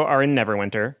Sparrow are in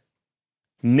Neverwinter.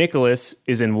 Nicholas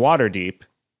is in Waterdeep.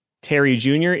 Terry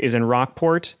Jr. is in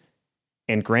Rockport.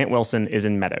 And Grant Wilson is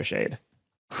in Meadowshade.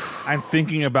 I'm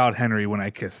thinking about Henry when I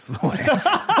kiss the Lance.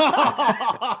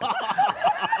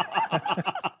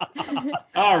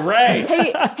 All right.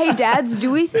 Hey, dads,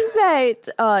 do we think that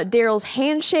Darryl's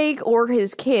handshake or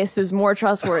his kiss is more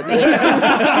trustworthy?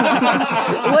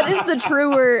 What is the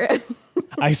truer?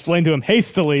 I explained to him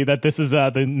hastily that this is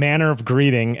the manner of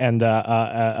greeting and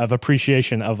of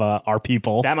appreciation of our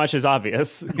people. That much is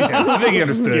obvious. I think he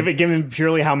understood. Given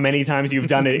purely how many times you've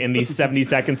done it in the 70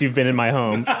 seconds you've been in my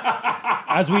home.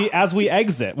 As we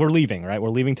exit, we're leaving, right? We're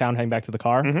leaving town, heading back to the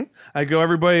car. Mm-hmm. I go,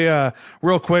 everybody,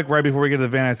 real quick, right before we get to the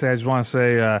van, I just want to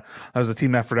say that was a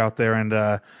team effort out there.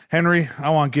 And Henry, I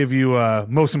want to give you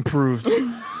most improved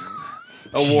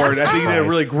award. I think you did a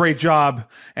really great job.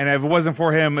 And if it wasn't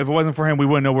for him, we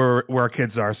wouldn't know where our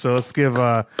kids are. So let's give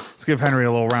Henry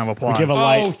a little round of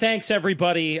applause. Thanks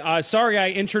everybody. Sorry I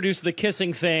introduced the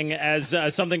kissing thing as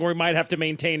something we might have to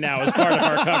maintain now as part of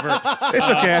our cover. It's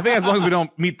okay. I think as long as we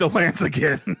don't meet the Lance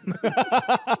again.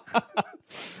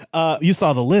 You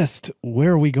saw the list.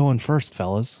 Where are we going first,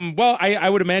 fellas? Well, I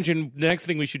would imagine the next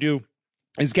thing we should do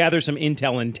is gather some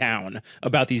intel in town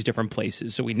about these different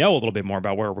places so we know a little bit more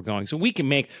about where we're going so we can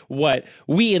make what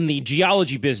we in the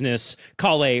geology business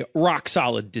call a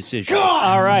rock-solid decision.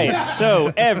 All right,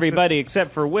 so everybody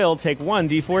except for Will take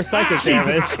 1d4 psychic damage.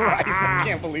 Jesus Christ, I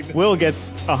can't believe it. Will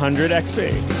gets 100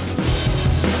 XP.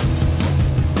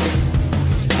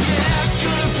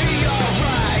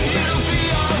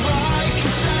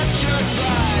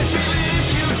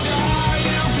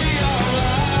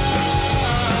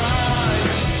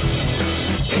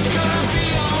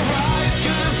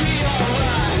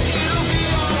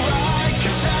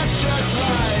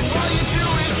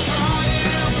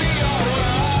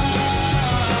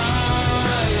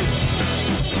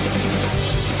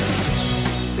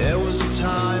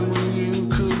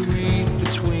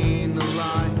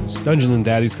 Dungeons and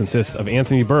Daddies consists of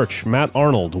Anthony Burch, Matt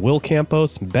Arnold, Will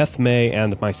Campos, Beth May,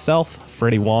 and myself,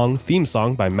 Freddie Wong. Theme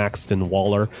song by Maxton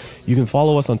Waller. You can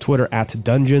follow us on Twitter at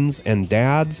Dungeons and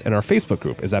Dads, and our Facebook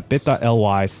group is at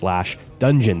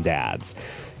bit.ly/Dungeon Dads.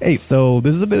 Hey, so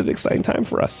this is a bit of an exciting time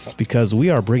for us because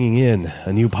we are bringing in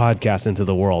a new podcast into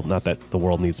the world. Not that the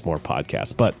world needs more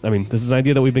podcasts, but I mean, this is an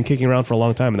idea that we've been kicking around for a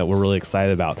long time and that we're really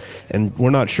excited about. And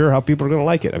we're not sure how people are going to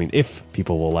like it. I mean, if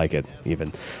people will like it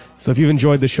even. So if you've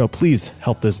enjoyed the show, please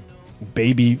help this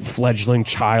baby fledgling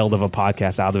child of a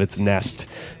podcast out of its nest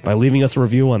by leaving us a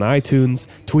review on iTunes,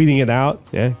 tweeting it out.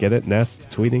 Yeah, get it? Nest,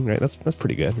 tweeting, right? That's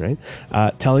pretty good, right?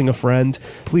 Telling a friend.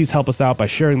 Please help us out by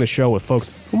sharing the show with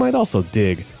folks who might also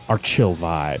dig our chill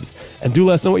vibes. And do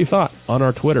let us know what you thought on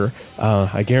our Twitter.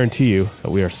 I guarantee you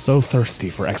that we are so thirsty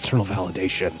for external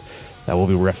validation that we'll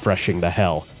be refreshing the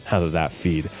hell out of that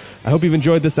feed. I hope you've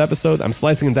enjoyed this episode. I'm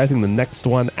slicing and dicing the next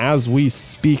one as we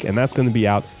speak, and that's going to be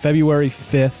out February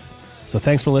 5th. So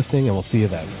thanks for listening, and we'll see you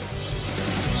then.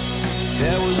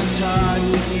 There was a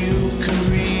time when you